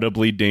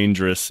incredibly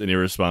dangerous and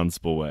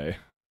irresponsible way.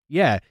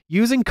 Yeah,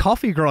 using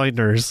coffee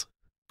grinders.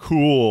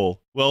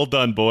 Cool. Well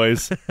done,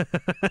 boys.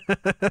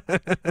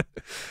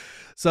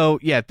 So,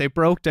 yeah, they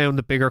broke down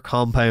the bigger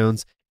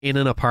compounds in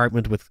an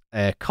apartment with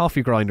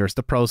coffee grinders.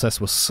 The process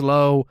was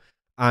slow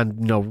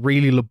and,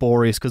 really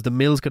laborious because the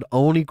mills could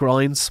only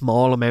grind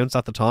small amounts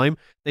at the time.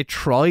 They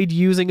tried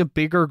using a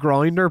bigger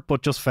grinder,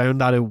 but just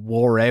found that it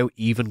wore out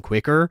even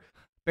quicker.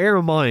 Bear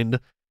in mind,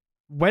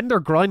 when they're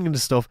grinding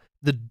this stuff,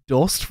 the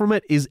dust from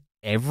it is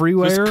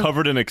everywhere. Just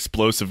covered in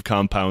explosive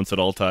compounds at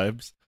all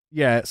times.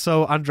 Yeah,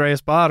 so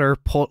Andreas Baader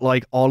put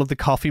all of the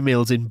coffee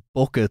mills in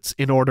buckets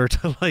in order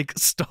to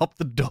stop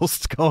the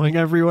dust going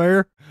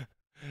everywhere.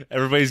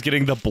 Everybody's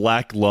getting the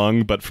black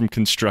lung, but from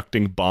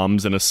constructing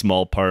bombs in a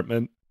small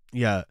apartment.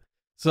 Yeah.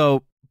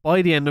 So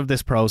by the end of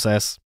this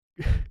process,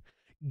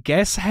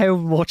 guess how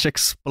much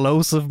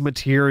explosive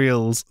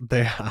materials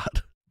they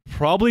had?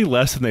 Probably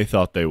less than they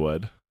thought they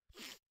would.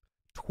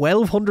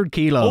 1,200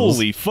 kilos.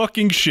 Holy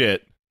fucking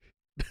shit.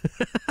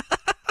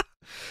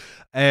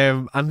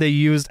 And they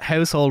used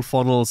household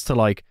funnels to,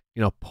 like,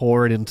 you know,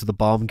 pour it into the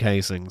bomb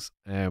casings.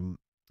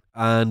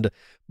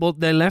 But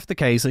they left the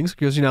casings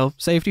because, you know,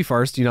 safety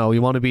first. You know,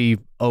 you want to be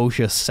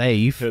OSHA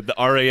safe. The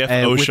RAF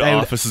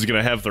OSHA office is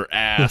going to have their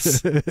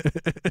ass.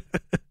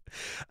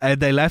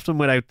 They left them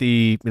without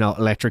the, you know,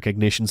 electric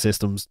ignition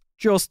systems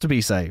just to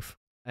be safe.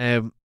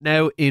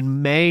 Now,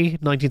 in May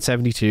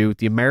 1972,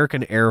 the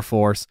American Air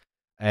Force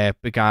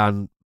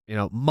began, you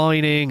know,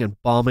 mining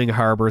and bombing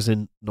harbors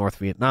in North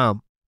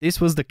Vietnam.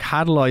 This was the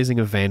catalyzing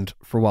event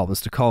for what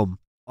was to come.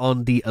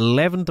 On the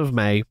 11th of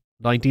May,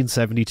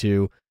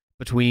 1972,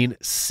 between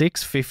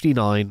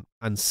 6:59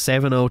 and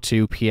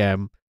 7:02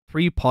 p.m.,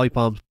 3 pipe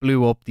bombs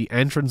blew up the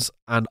entrance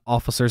and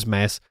officers'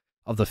 mess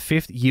of the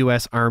 5th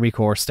U.S. Army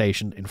Corps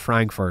stationed in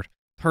Frankfurt.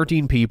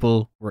 13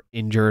 people were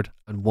injured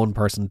and 1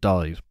 person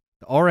died.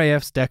 The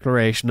RAF's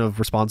declaration of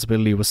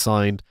responsibility was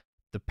signed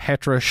the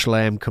Petra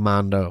Schlemm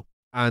Commando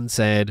and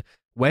said,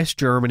 West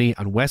Germany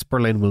and West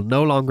Berlin will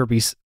no longer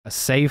be a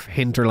safe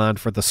hinterland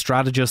for the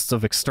strategists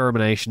of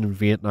extermination in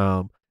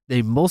Vietnam.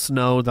 They must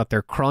know that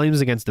their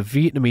crimes against the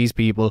Vietnamese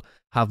people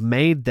have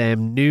made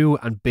them new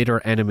and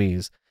bitter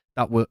enemies,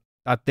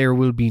 that there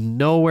will be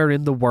nowhere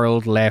in the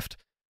world left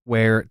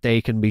where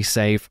they can be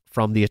safe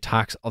from the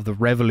attacks of the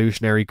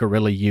revolutionary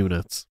guerrilla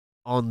units.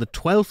 On the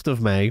 12th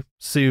of May,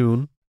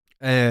 soon,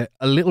 a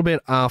little bit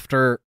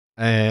after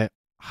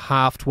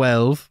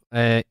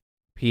 12:30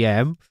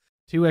 p.m.,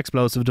 2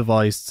 explosive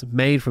devices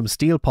made from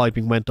steel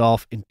piping went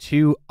off in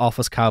 2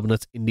 office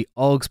cabinets in the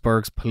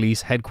Augsburg's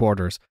police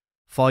headquarters.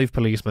 5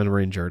 policemen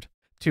were injured.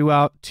 2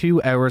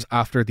 hours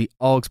after the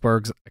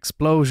Augsburg's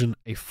explosion,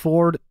 a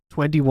Ford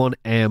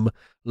 21M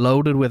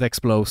loaded with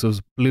explosives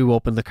blew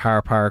up in the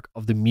car park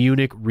of the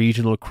Munich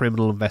Regional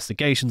Criminal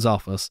Investigations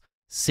Office.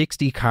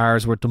 60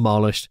 cars were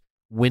demolished.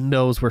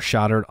 Windows were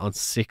shattered on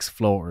 6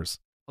 floors.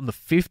 On the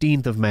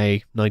 15th of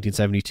May,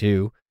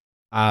 1972,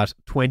 at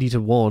 20 to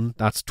 1,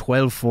 that's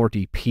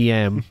 12:40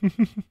 p.m.,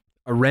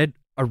 a red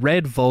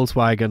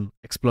Volkswagen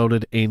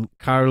exploded in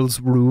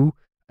Karlsruhe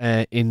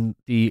in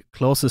the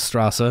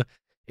Klosterstrasse.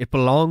 It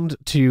belonged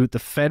to the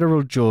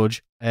federal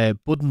judge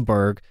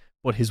Buddenberg,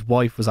 but his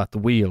wife was at the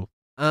wheel.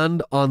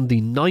 And on the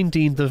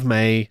 19th of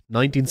May,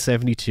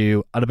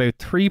 1972, at about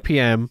 3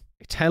 p.m.,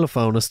 a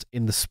telephonist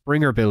in the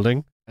Springer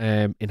building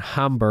in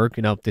Hamburg,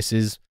 you know, this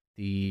is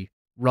the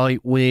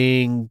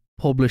right-wing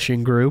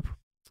publishing group,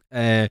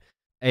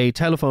 a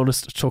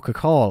telephonist took a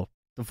call.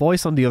 The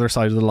voice on the other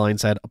side of the line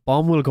said, a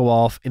bomb will go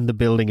off in the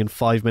building in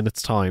 5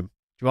 minutes' time.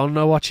 Do you want to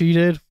know what she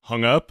did?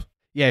 Hung up?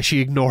 Yeah, she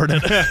ignored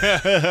it.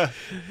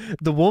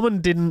 The woman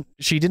didn't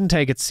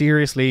take it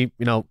seriously.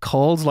 You know,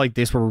 calls like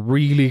this were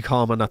really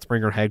common at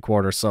Springer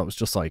headquarters, so it was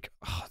just like,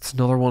 oh, it's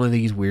another one of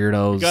these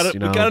weirdos. We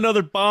got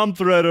another bomb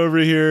threat over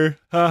here.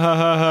 Ha ha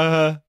ha ha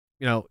ha.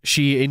 You know,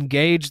 she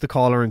engaged the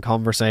caller in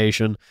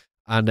conversation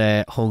and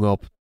hung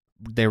up.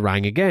 They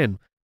rang again.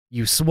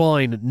 You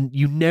swine,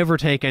 you never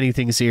take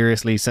anything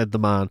seriously, said the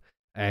man.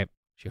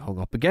 She hung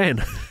up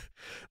again.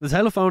 The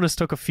telephonist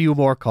took a few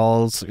more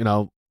calls, you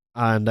know,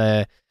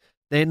 and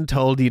then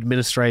told the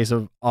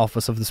administrative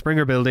office of the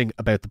Springer building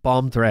about the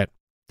bomb threat.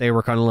 They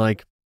were kind of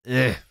like,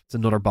 it's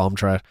another bomb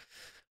threat.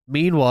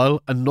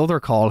 Meanwhile, another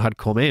call had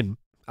come in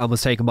and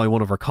was taken by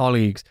one of her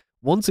colleagues.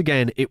 Once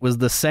again, it was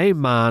the same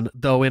man,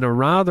 though it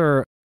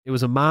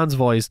was a man's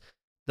voice,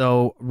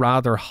 though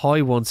rather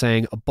high one,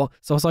 saying, so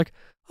I was like,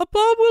 a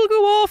bomb will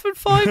go off in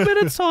 5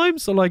 minutes' time.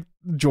 So, like,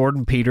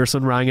 Jordan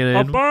Peterson rang it in.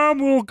 A bomb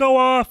will go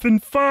off in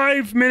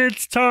 5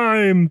 minutes'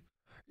 time.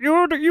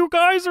 You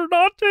guys are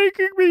not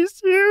taking me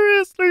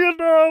seriously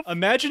enough.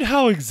 Imagine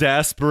how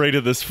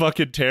exasperated this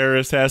fucking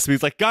terrorist has to be.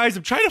 He's like, guys,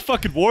 I'm trying to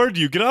fucking warn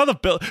you. Get out of the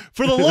bill.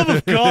 For the love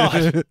of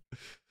God.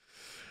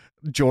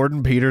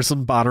 Jordan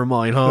Peterson,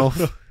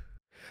 Baader-Meinhof.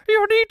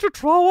 You need to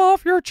throw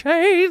off your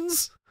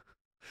chains.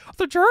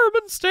 The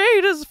German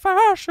state is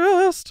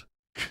fascist.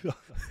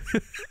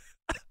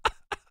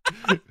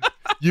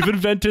 You've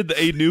invented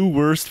a new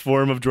worst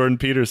form of Jordan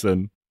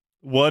Peterson.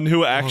 One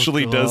who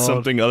actually does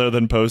something other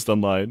than post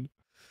online.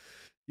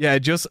 Yeah,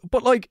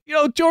 but like, you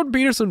know, Jordan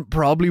Peterson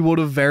probably would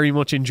have very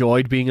much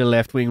enjoyed being a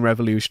left-wing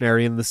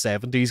revolutionary in the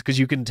 70s because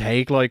you can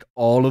take like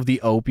all of the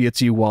opiates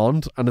you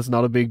want and it's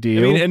not a big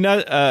deal.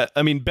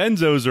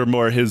 Benzos are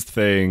more his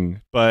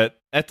thing,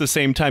 but at the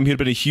same time, he'd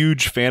been a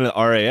huge fan of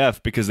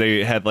RAF because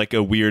they had like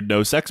a weird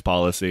no sex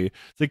policy.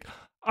 It's like,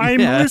 I'm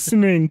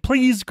listening.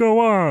 Please go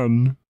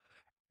on.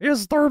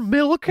 Is there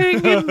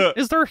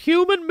is there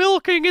human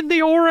milking in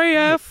the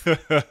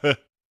RAF?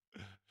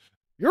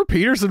 Your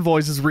Peterson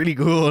voice is really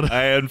good.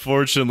 I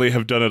unfortunately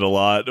have done it a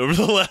lot over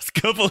the last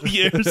couple of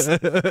years.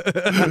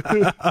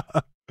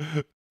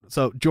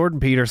 So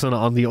Jordan Peterson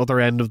on the other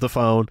end of the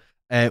phone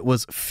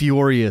was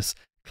furious.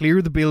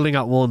 Clear the building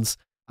at once.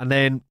 And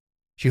then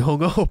she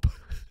hung up.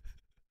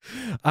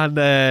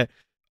 And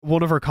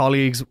one of her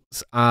colleagues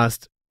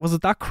asked, was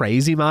it that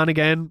crazy man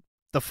again?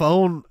 The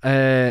phone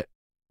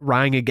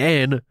rang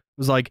again.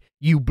 was like,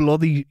 you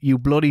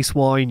bloody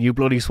swine, you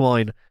bloody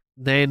swine.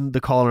 Then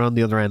the caller on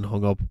the other end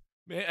hung up.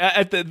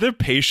 Their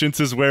patience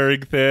is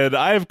wearing thin.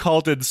 I have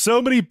called in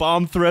so many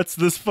bomb threats to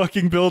this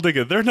fucking building,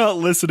 and they're not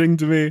listening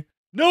to me.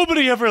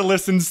 Nobody ever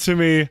listens to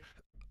me.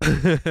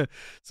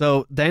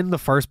 So then the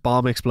first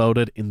bomb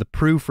exploded in the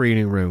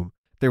proofreading room.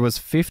 There was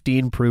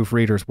 15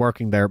 proofreaders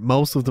working there.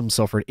 Most of them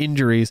suffered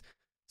injuries.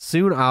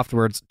 Soon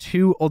afterwards,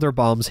 2 other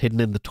bombs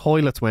hidden in the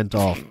toilets went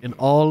off. In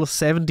all,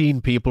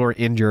 17 people were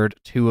injured,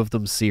 2 of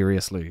them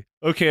seriously.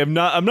 Okay, I'm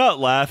not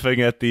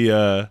laughing at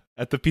the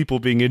people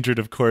being injured,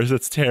 of course.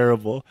 That's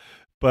terrible.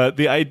 But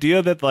the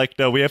idea that, like,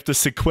 no, we have to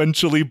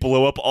sequentially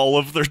blow up all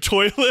of their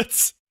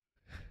toilets.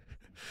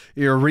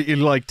 You're really,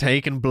 like,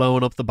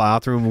 blowing up the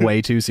bathroom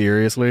way too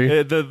seriously.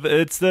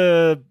 It's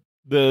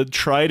the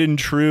tried and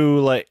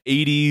true, like,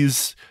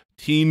 80s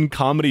teen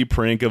comedy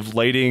prank of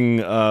lighting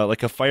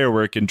like a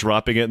firework and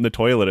dropping it in the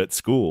toilet at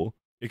school.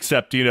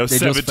 Except,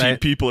 17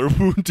 people are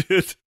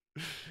wounded.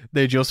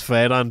 They just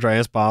fed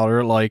Andreas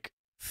Baader like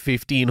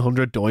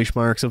 1,500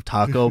 Deutschmarks of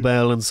Taco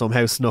Bell and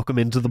somehow snuck him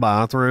into the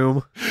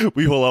bathroom.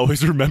 We will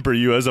always remember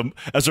you as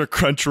our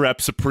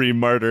Crunchwrap Supreme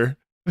martyr.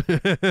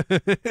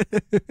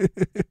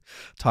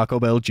 Taco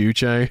Bell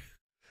Juche.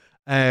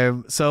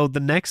 So the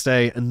next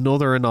day,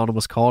 another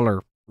anonymous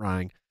caller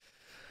rang.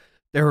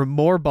 There are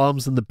more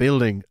bombs in the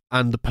building,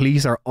 and the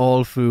police are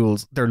all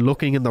fools. They're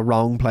looking in the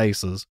wrong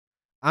places.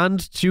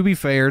 And to be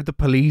fair, the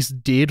police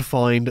did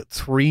find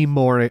 3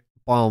 more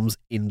bombs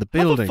in the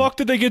building. How the fuck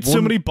did they get so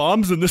many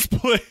bombs in this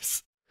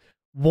place?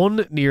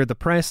 1 near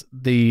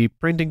the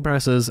printing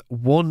presses,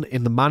 1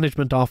 in the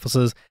management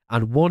offices,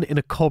 and 1 in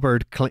a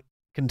cupboard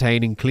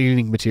containing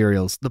cleaning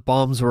materials. The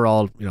bombs were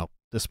all,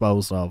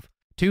 disposed of.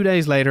 2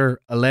 days later,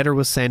 a letter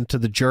was sent to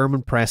the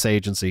German press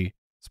agency.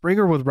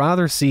 Springer would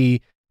rather see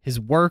his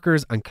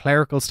workers and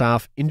clerical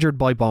staff injured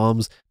by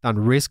bombs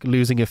than risk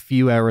losing a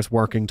few hours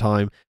working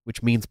time,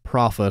 which means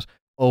profit,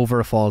 over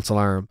a false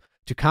alarm.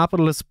 To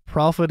capitalists,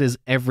 profit is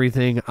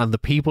everything, and the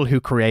people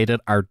who create it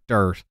are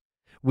dirt.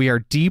 We are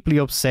deeply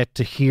upset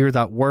to hear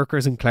that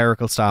workers and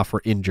clerical staff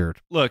were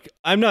injured. Look,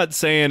 I'm not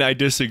saying I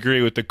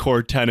disagree with the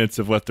core tenets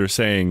of what they're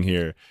saying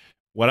here.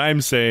 What I'm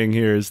saying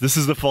here is this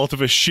is the fault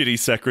of a shitty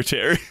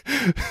secretary.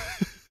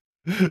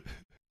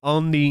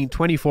 On the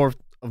 24th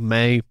of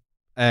May,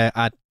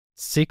 at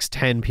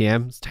 6:10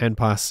 p.m., it's 10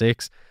 past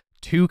 6,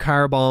 2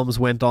 car bombs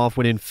went off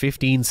within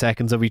 15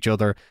 seconds of each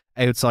other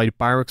outside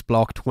Barracks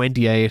Block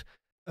 28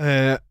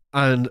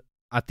 and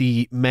at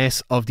the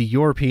mess of the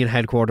European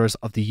headquarters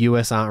of the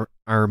US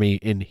Army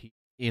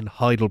in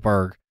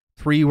Heidelberg.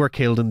 3 were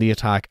killed in the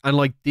attack.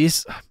 And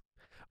this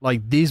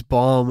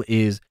bomb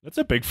that's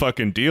a big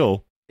fucking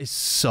deal. Is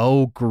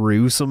so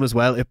gruesome as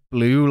well. It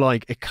blew,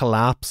 it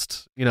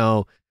collapsed,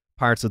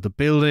 parts of the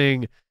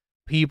building.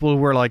 People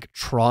were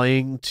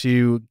trying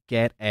to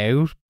get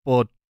out,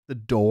 but the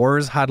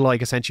doors had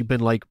essentially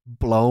been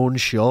blown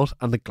shut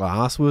and the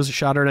glass was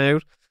shattered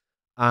out,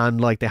 and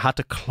they had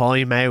to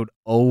climb out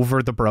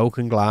over the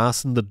broken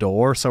glass in the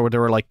door, so they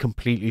were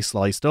completely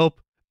sliced up.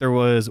 There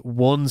was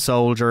one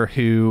soldier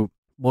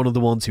one of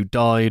the ones who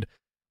died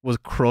was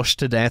crushed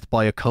to death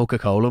by a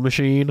Coca-Cola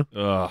machine.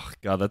 Oh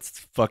god, that's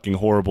a fucking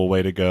horrible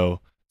way to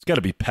go. It's got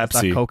to be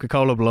Pepsi. That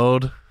Coca-Cola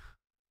blood.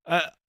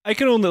 I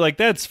can only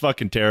that's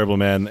fucking terrible,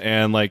 man.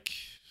 And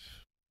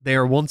they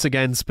are once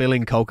again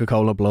spilling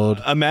Coca-Cola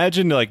blood.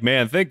 Imagine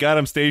man, thank God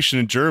I'm stationed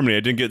in Germany.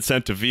 I didn't get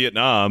sent to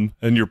Vietnam,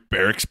 and your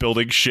barracks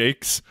building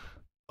shakes.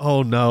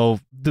 Oh no,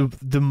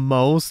 the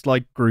most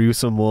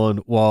gruesome one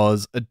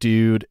was a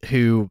dude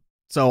who.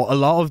 So a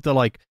lot of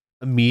the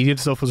immediate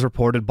stuff was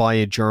reported by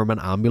a German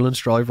ambulance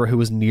driver who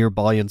was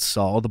nearby and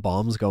saw the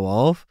bombs go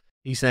off.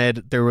 He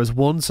said there was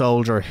one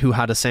soldier who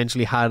had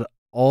essentially had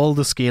all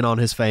the skin on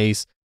his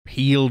face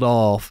peeled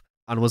off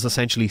and was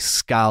essentially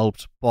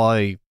scalped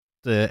by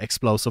the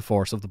explosive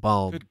force of the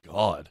bomb. Good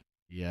God.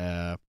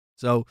 Yeah.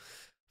 So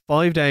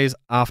 5 days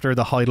after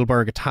the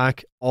Heidelberg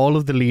attack, all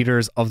of the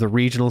leaders of the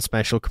regional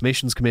special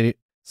commissions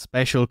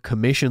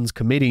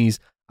committees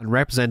and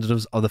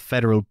representatives of the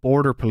federal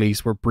border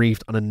police were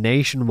briefed on a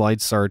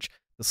nationwide search,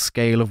 the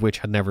scale of which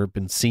had never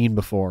been seen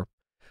before.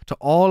 To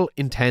all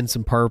intents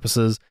and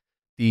purposes,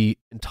 the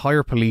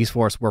entire police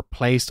force were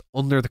placed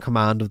under the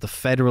command of the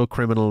Federal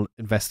Criminal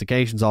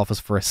Investigations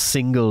Office for a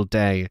single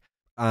day,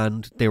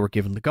 and they were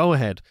given the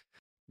go-ahead.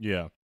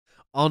 Yeah.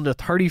 On the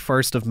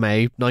 31st of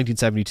May,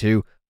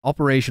 1972,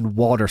 Operation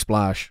Water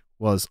Splash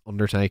was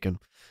undertaken.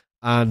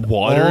 And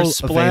Water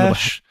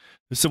Splash?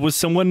 So was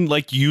someone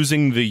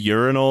using the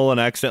urinal and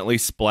accidentally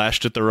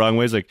splashed it the wrong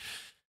way? It's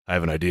I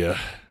have an idea.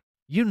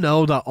 You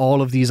know that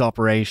all of these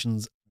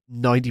operations,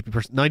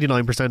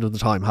 99% of the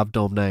time, have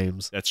dumb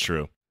names. That's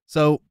true.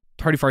 So,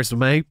 31st of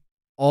May,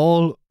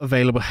 all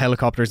available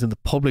helicopters in the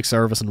public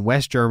service in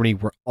West Germany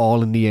were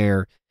all in the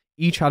air.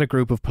 Each had a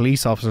group of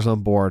police officers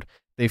on board.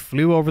 They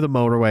flew over the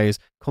motorways,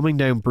 coming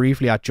down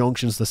briefly at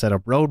junctions to set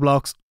up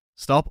roadblocks,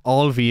 stop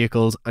all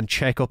vehicles, and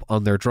check up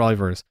on their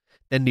drivers.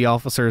 Then the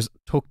officers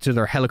took to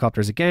their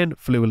helicopters again,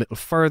 flew a little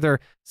further,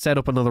 set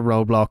up another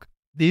roadblock.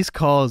 This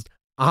caused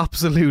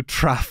absolute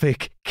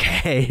traffic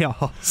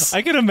chaos.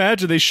 I can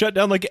imagine they shut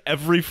down like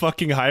every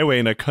fucking highway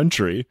in a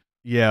country.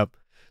 Yeah.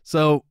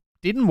 So,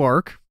 didn't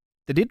work.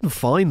 They didn't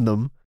find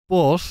them.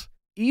 But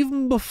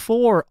even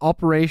before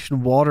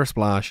Operation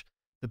Watersplash,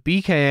 the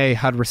BKA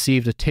had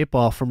received a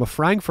tip-off from a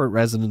Frankfurt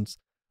resident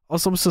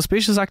of some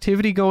suspicious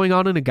activity going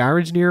on in a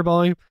garage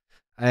nearby.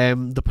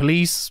 The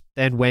police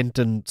then went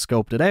and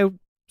scoped it out,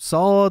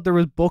 saw there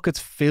was buckets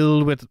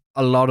filled with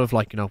a lot of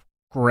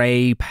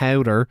grey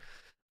powder,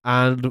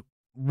 and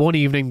one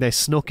evening they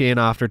snuck in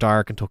after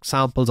dark and took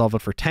samples of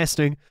it for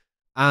testing,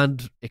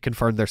 and it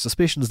confirmed their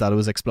suspicions that it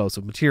was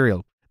explosive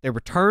material. They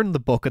returned the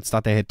buckets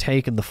that they had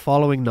taken the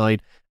following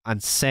night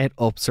and set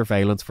up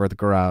surveillance for the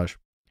garage.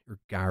 Or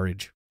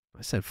garage.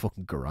 I said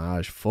fucking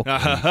garage. Fuck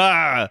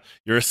me.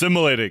 You're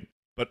assimilating,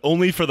 but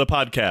only for the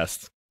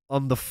podcast.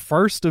 On the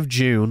 1st of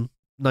June,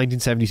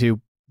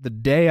 1972, the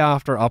day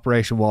after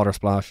Operation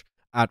Watersplash,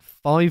 at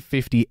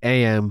 5:50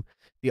 a.m.,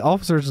 the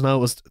officers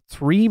noticed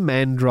 3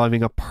 men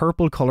driving a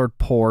purple-coloured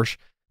Porsche,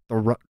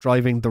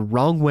 driving the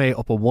wrong way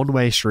up a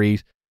one-way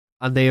street,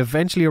 and they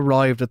eventually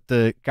arrived at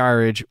the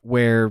garage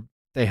where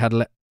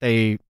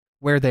they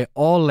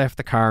all left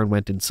the car and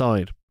went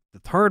inside. The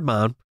third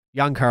man,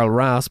 Jan Karl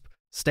Rasp,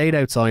 stayed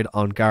outside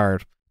on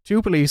guard.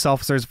 2 police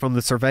officers from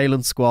the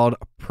surveillance squad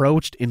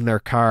approached in their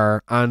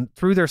car, and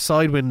through their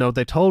side window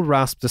they told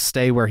Rasp to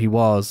stay where he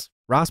was.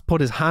 Rasp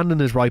put his hand in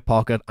his right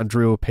pocket and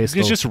drew a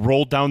pistol. He just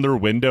rolled down their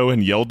window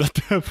and yelled at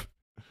them.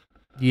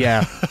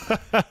 Yeah.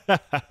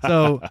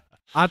 So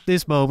at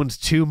this moment,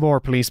 2 more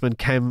policemen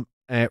came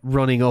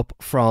running up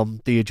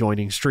from the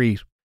adjoining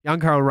street. Jan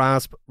Karl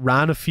Rasp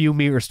ran a few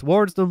meters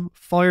towards them,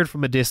 fired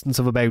from a distance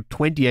of about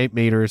 28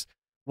 meters.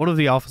 One of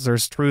the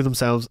officers threw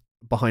themselves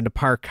behind a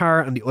parked car,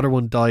 and the other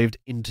one dived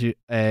into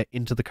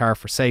the car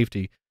for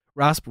safety.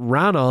 Rasp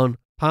ran on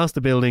past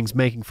the buildings,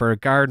 making for a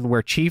garden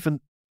where Chief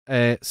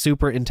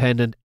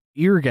Superintendent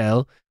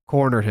Irgel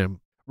cornered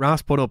him.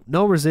 Rasp put up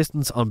no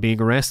resistance on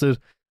being arrested,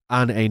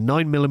 and a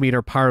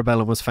 9mm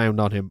parabellum was found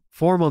on him.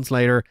 4 months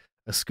later,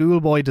 a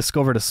schoolboy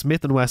discovered a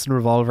Smith & Wesson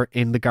revolver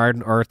in the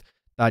garden earth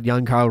that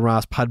Jan Karl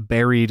Rasp had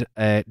buried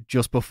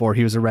just before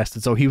he was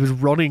arrested. So he was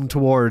running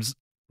towards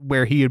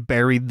where he had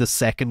buried the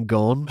second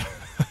gun.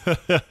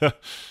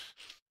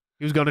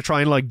 He was going to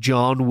try and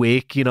John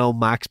Wick,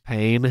 Max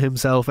Payne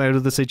himself out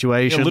of the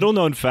situation. A little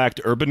known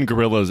fact, urban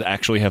gorillas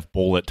actually have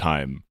bullet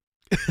time.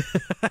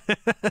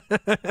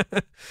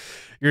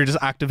 You're just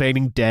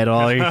activating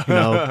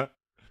Deadeye,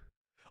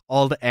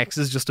 all the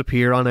X's just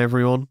appear on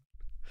everyone.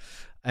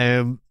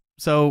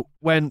 So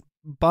when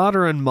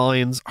Baader and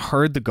Mines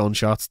heard the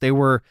gunshots, they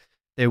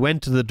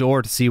went to the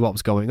door to see what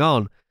was going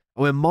on.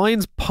 When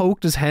Mines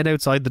poked his head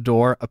outside the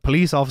door, a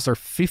police officer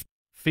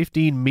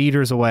 15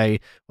 meters away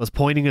was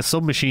pointing a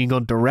submachine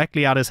gun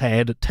directly at his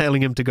head,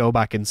 telling him to go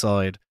back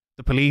inside.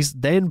 The police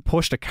then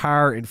pushed a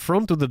car in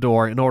front of the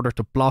door in order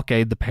to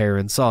blockade the pair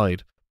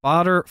inside.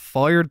 Baader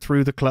fired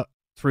through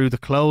the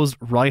closed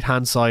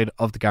right-hand side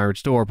of the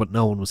garage door, but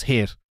no one was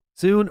hit.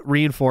 Soon,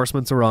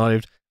 reinforcements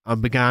arrived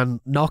and began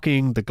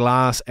knocking the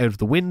glass out of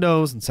the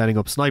windows and setting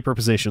up sniper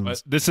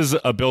positions. This is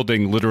a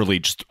building literally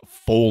just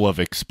full of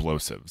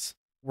explosives.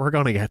 We're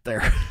going to get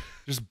there.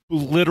 Just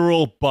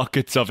literal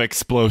buckets of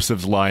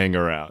explosives lying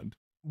around.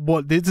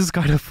 But this is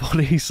kind of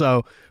funny.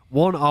 So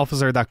one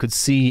officer that could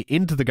see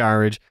into the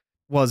garage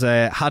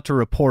had to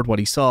report what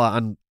he saw,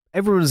 and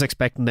everyone was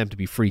expecting them to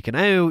be freaking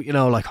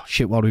out, oh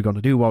shit, what are we going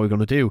to do? What are we going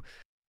to do?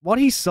 What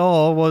he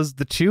saw was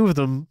the 2 of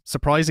them,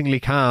 surprisingly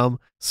calm,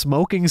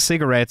 smoking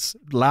cigarettes,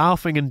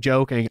 laughing and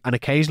joking, and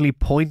occasionally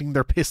pointing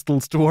their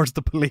pistols towards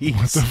the police.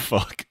 What the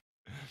fuck?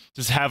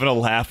 Just having a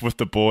laugh with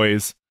the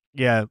boys.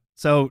 Yeah.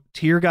 So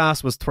tear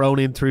gas was thrown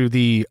in through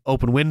the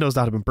open windows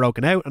that had been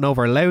broken out, and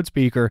over a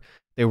loudspeaker,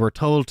 they were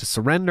told to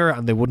surrender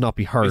and they would not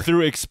be hurt. They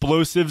threw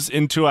explosives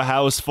into a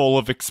house full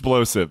of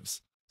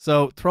explosives.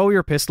 So throw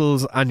your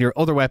pistols and your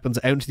other weapons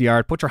out into the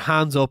yard, put your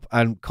hands up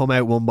and come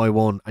out one by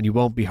one, and you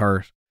won't be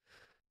hurt.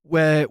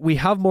 We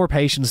have more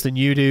patience than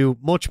you do,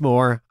 much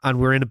more, and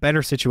we're in a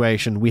better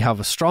situation. We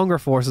have stronger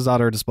forces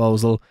at our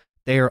disposal.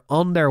 They are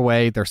on their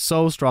way. They're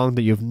so strong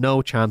that you have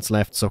no chance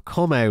left. So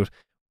come out.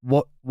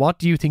 What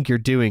do you think you're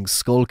doing,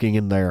 skulking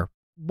in there?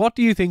 What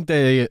do you think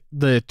the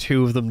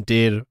 2 of them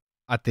did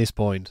at this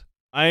point?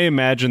 I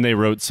imagine they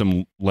wrote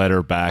some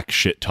letter back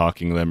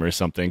shit-talking them or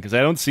something, because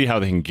I don't see how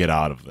they can get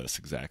out of this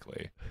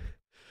exactly.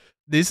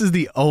 This is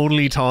the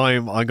only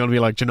time I'm going to be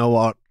like, you know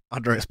what?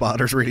 Andreas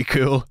Baader's really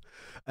cool.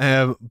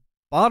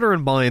 Baader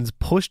and Mines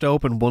pushed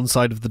open one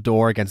side of the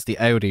door against the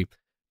Audi.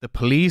 The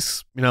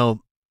police,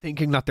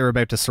 thinking that they're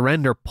about to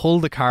surrender,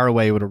 pulled the car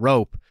away with a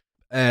rope.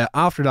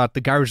 After that,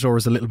 the garage door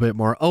was a little bit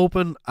more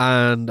open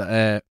and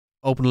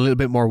open a little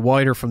bit more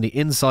wider from the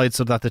inside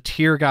so that the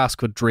tear gas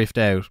could drift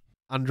out.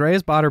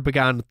 Andreas Baader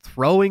began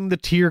throwing the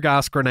tear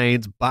gas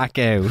grenades back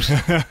out.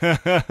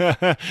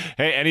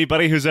 Hey,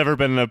 anybody who's ever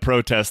been in a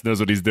protest knows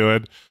what he's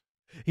doing.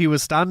 He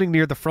was standing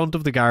near the front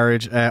of the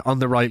garage on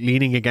the right,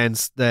 leaning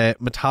against the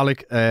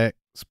metallic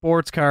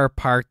sports car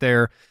parked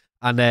there,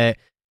 and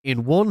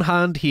In one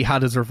hand, he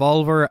had his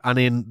revolver, and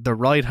in the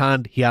right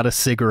hand, he had a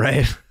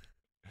cigarette.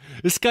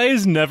 This guy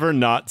is never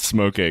not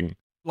smoking.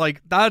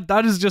 Like,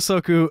 that is just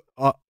so cool.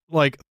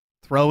 Like,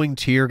 throwing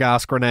tear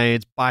gas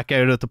grenades back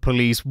out at the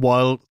police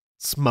while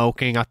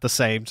smoking at the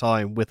same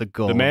time with a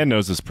gun. The man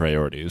knows his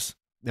priorities.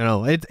 You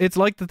know, it's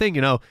like the thing,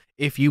 you know,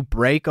 if you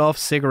break off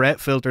cigarette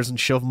filters and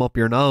shove them up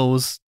your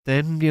nose,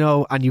 then, you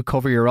know, and you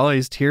cover your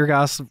eyes, tear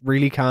gas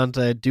really can't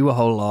do a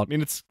whole lot. I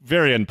mean, it's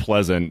very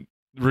unpleasant.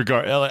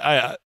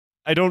 I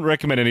don't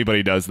recommend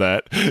anybody does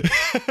that.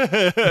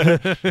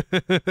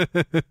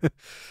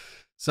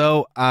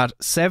 So at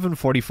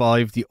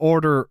 7:45, the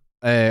order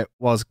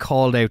was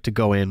called out to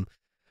go in.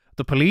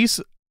 The police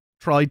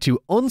tried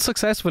to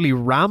unsuccessfully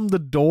ram the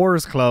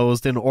doors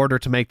closed in order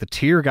to make the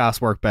tear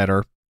gas work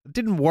better. It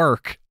didn't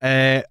work.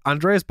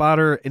 Andreas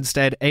Baader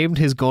instead aimed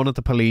his gun at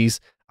the police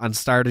and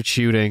started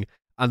shooting,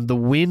 and the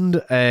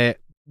wind,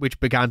 which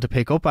began to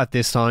pick up at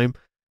this time,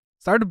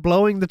 started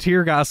blowing the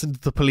tear gas into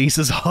the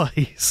police's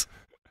eyes.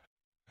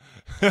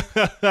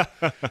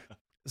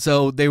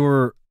 So they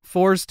were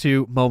forced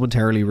to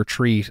momentarily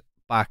retreat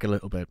back a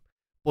little bit.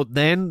 But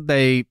then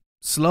they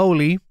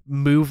slowly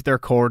moved their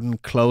cordon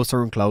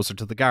closer and closer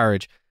to the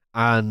garage,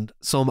 and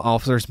some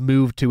officers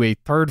moved to a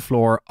third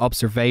floor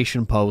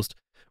observation post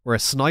where a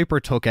sniper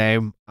took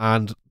aim,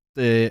 and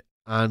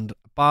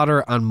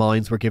Baader and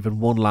Mines were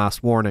given one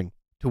last warning,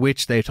 to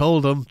which they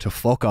told them to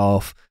fuck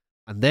off.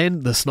 And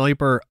then the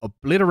sniper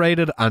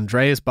obliterated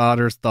Andreas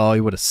Baader's thigh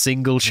with a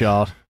single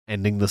shot,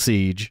 ending the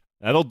siege.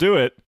 That'll do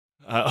it.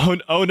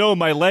 Oh no,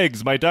 my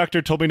legs. My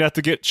doctor told me not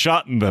to get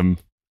shot in them.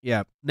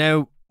 Yeah.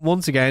 Now,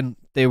 once again,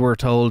 they were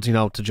told, you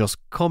know, to just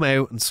come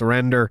out and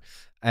surrender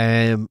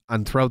and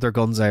throw their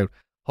guns out.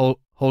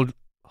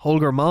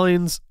 Holger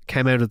Mines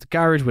came out of the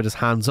garage with his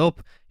hands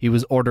up. He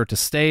was ordered to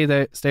stay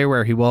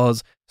where he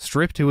was,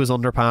 strip to his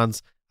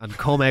underpants, and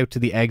come out to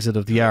the exit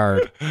of the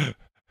yard.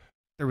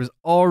 There was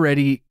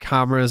already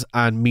cameras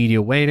and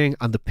media waiting,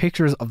 and the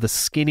pictures of the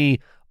skinny,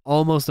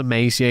 almost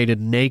emaciated,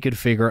 naked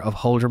figure of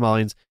Holger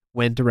Mines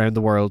went around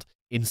the world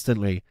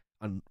instantly.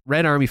 And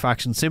Red Army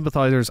faction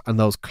sympathizers and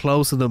those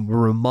close to them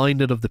were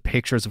reminded of the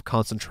pictures of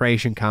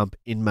concentration camp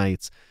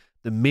inmates.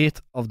 The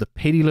myth of the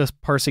pitiless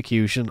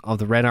persecution of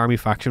the Red Army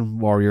faction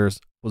warriors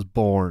was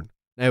born.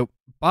 Now,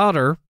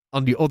 Baader,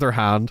 on the other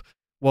hand,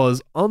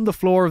 was on the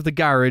floor of the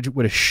garage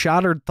with a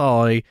shattered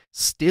thigh,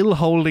 still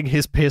holding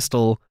his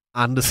pistol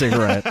and a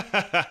cigarette.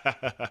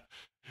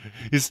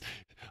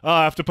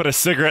 I have to put a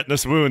cigarette in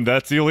this wound.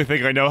 That's the only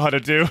thing I know how to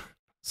do.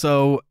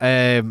 So,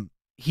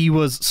 he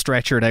was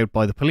stretchered out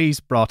by the police,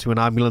 brought to an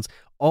ambulance,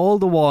 all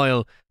the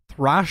while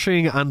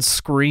thrashing and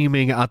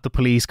screaming at the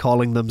police,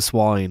 calling them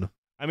swine.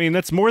 I mean,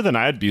 that's more than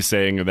I'd be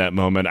saying in that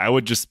moment. I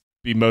would just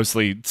be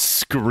mostly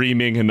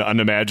screaming in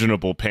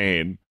unimaginable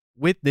pain.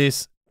 With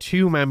this,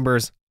 2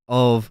 members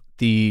of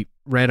the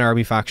Red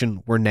Army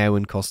faction were now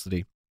in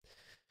custody.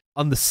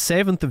 On the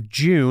 7th of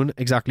June,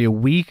 exactly a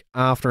week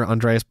after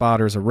Andreas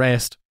Baader's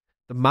arrest,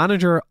 the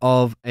manager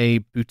of a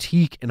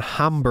boutique in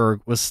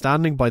Hamburg was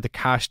standing by the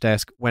cash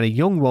desk when a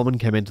young woman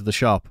came into the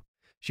shop.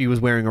 She was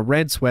wearing a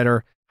red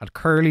sweater, had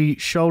curly,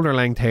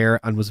 shoulder-length hair,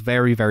 and was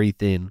very, very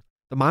thin.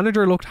 The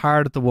manager looked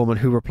hard at the woman,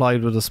 who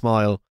replied with a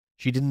smile.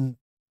 She didn't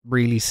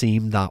really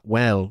seem that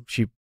well.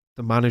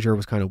 The manager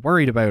was kind of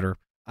worried about her,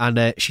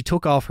 and she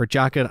took off her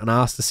jacket and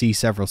asked to see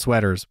several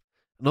sweaters.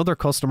 Another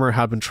customer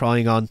had been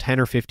trying on 10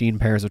 or 15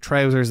 pairs of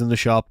trousers in the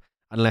shop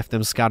and left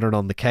them scattered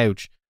on the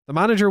couch. The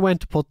manager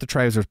went to put the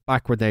trousers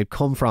back where they'd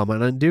come from,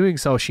 and in doing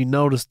so, she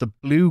noticed the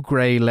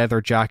blue-grey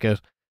leather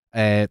jacket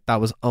that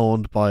was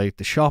owned by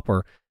the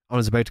shopper, and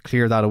was about to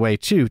clear that away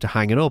too, to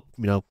hang it up,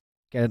 you know,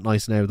 get it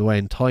nice and out of the way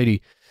and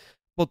tidy.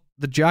 But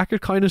the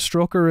jacket kind of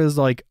struck her as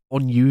like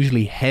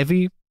unusually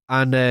heavy,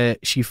 and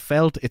she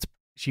felt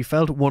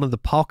one of the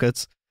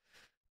pockets,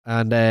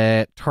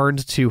 and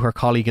turned to her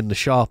colleague in the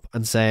shop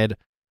and said,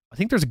 "I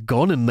think there's a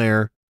gun in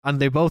there." And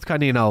they both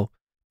kind of, you know,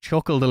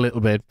 chuckled a little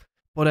bit,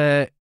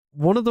 but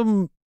one of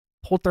them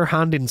put their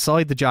hand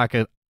inside the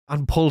jacket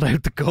and pulled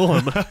out the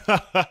gun.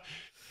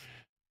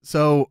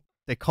 So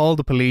they called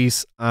the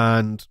police,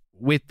 and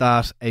with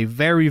that, a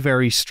very,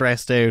 very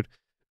stressed out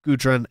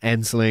Gudrun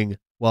Ensling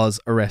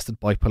was arrested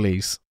by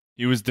police.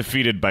 He was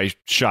defeated by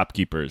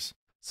shopkeepers.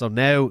 So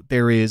now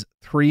there is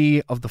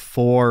 3 of the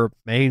 4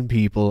 main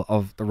people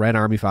of the Red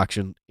Army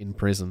faction in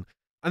prison.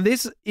 And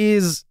this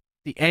is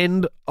the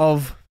end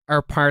of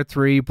our part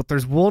 3, but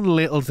there's one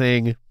little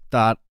thing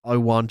that I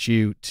want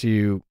you to,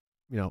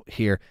 you know,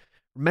 hear.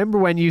 Remember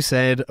when you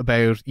said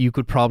about you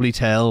could probably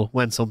tell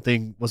when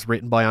something was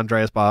written by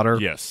Andreas Baader?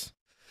 Yes.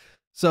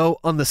 So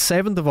on the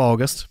 7th of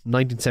August,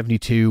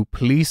 1972,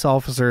 police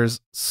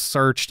officers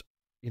searched,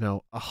 you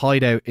know, a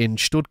hideout in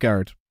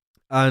Stuttgart,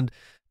 and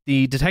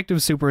the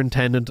detective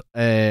superintendent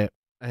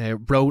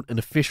wrote an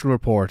official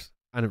report,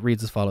 and it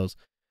reads as follows: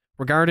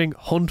 regarding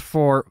hunt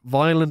for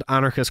violent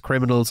anarchist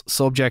criminals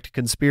subject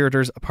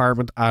conspirators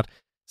apartment at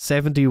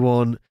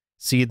 71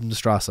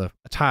 Siedenstrasse.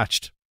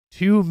 Attached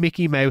 2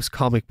 Mickey Mouse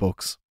comic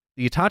books.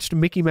 The attached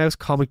Mickey Mouse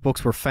comic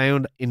books were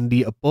found in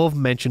the above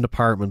mentioned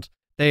apartment.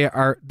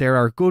 there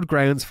are good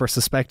grounds for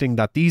suspecting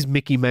that these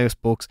Mickey Mouse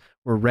books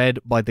were read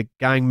by the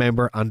gang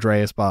member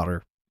Andreas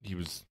Baader. He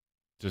was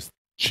just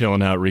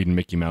chilling out reading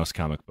Mickey Mouse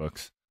comic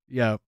books.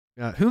 Yeah.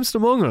 Whomst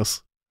among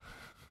us?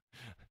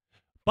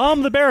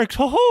 Bomb the barracks,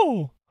 ho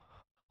ho!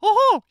 Ho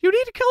ho! You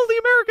need to kill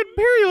the American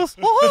imperialists,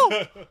 ho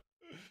ho!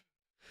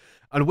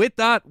 And with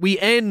that, we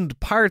end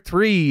part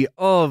 3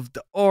 of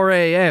the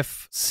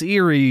RAF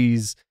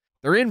series.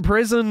 They're in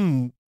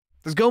prison.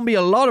 There's going to be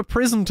a lot of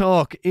prison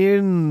talk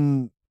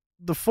in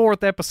the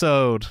 4th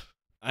episode.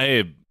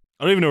 I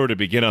don't even know where to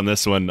begin on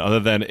this one,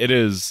 other than it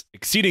is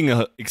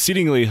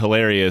exceedingly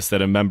hilarious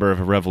that a member of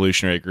a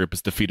revolutionary group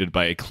is defeated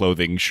by a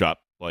clothing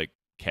shop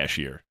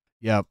cashier.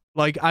 Yeah,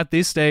 at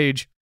this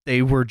stage,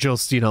 they were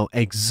just,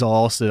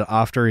 exhausted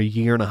after a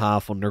year and a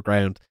half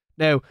underground.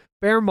 Now,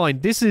 bear in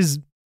mind, this is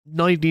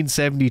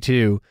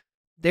 1972.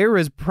 There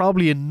is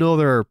probably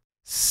another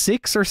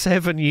 6 or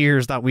 7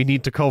 years that we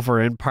need to cover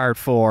in part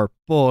 4.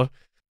 But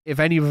if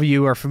any of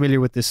you are familiar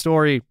with this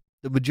story,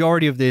 the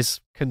majority of this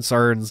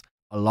concerns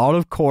a lot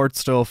of court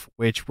stuff,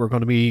 which we're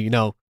going to be,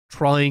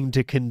 trying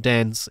to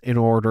condense in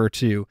order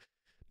to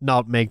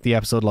not make the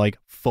episode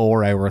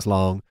 4 hours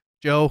long.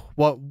 Joe,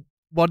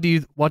 what do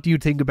you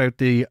think about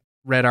the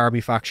Red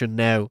Army faction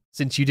now,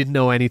 since you didn't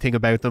know anything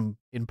about them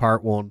in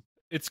part 1?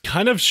 It's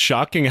kind of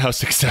shocking how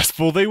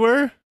successful they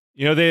were.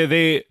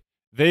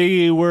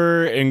 They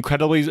were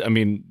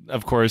incredibly,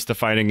 of course,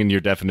 defining in your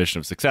definition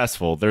of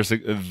successful,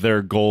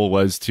 their goal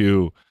was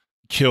to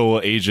kill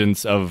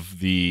agents of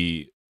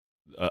the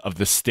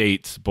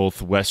state,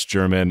 both West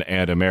German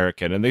and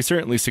American, and they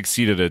certainly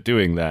succeeded at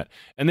doing that.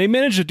 And they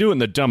managed to do it in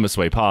the dumbest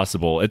way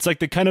possible. It's like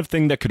the kind of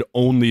thing that could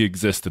only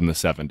exist in the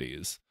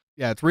 70s.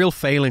 Yeah, it's real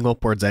failing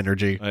upwards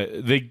energy.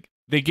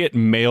 They get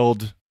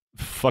mailed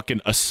fucking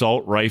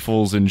assault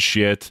rifles and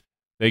shit.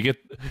 They get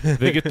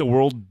the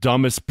world's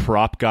dumbest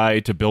prop guy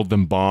to build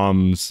them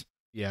bombs.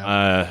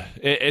 Yeah.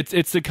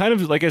 It's the kind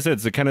of, like I said,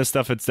 it's the kind of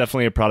stuff. It's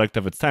definitely a product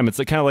of its time. It's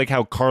kind of like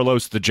how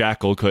Carlos the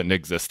Jackal couldn't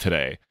exist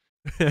today.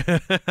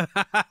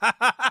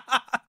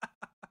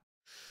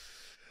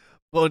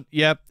 But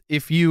yeah,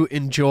 if you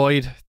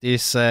enjoyed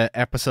this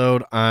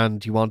episode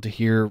and you want to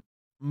hear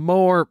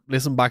more,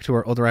 listen back to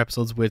our other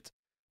episodes. With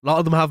a lot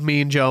of them have me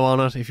and Joe on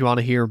it. If you want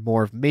to hear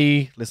more of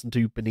me, listen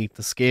to Beneath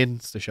the Skin.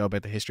 It's the show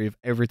about the history of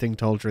everything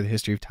told through the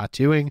history of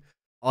tattooing.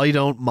 I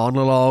don't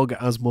monologue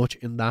as much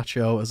in that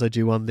show as I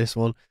do on this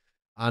one.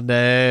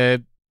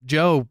 And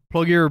Joe,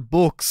 plug your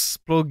books,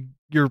 plug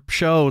your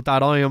show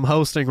that I am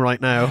hosting right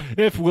now.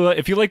 If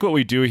you like what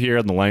we do here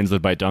on the Lions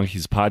Led by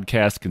Donkeys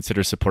podcast,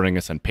 consider supporting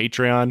us on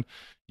Patreon.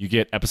 You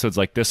get episodes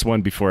like this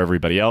one before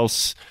everybody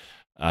else.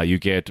 You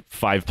get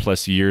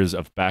 5+ years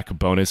of back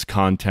bonus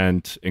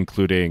content,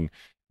 including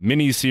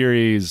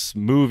miniseries,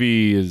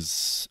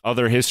 movies,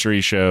 other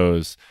history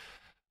shows.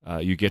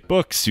 You get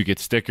books, you get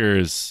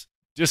stickers,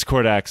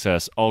 Discord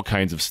access, all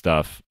kinds of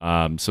stuff.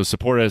 So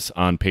support us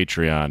on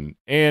Patreon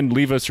and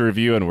leave us a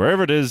review, and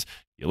wherever it is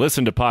you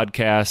listen to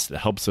podcasts, it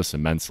helps us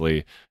immensely.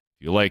 If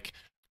you like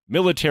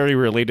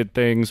military-related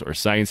things or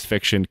science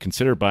fiction,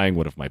 consider buying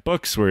one of my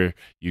books, where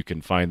you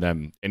can find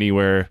them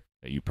anywhere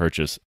that you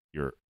purchase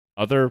your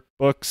other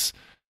books.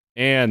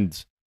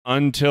 And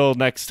until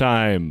next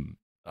time,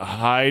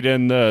 hide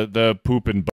in the poop and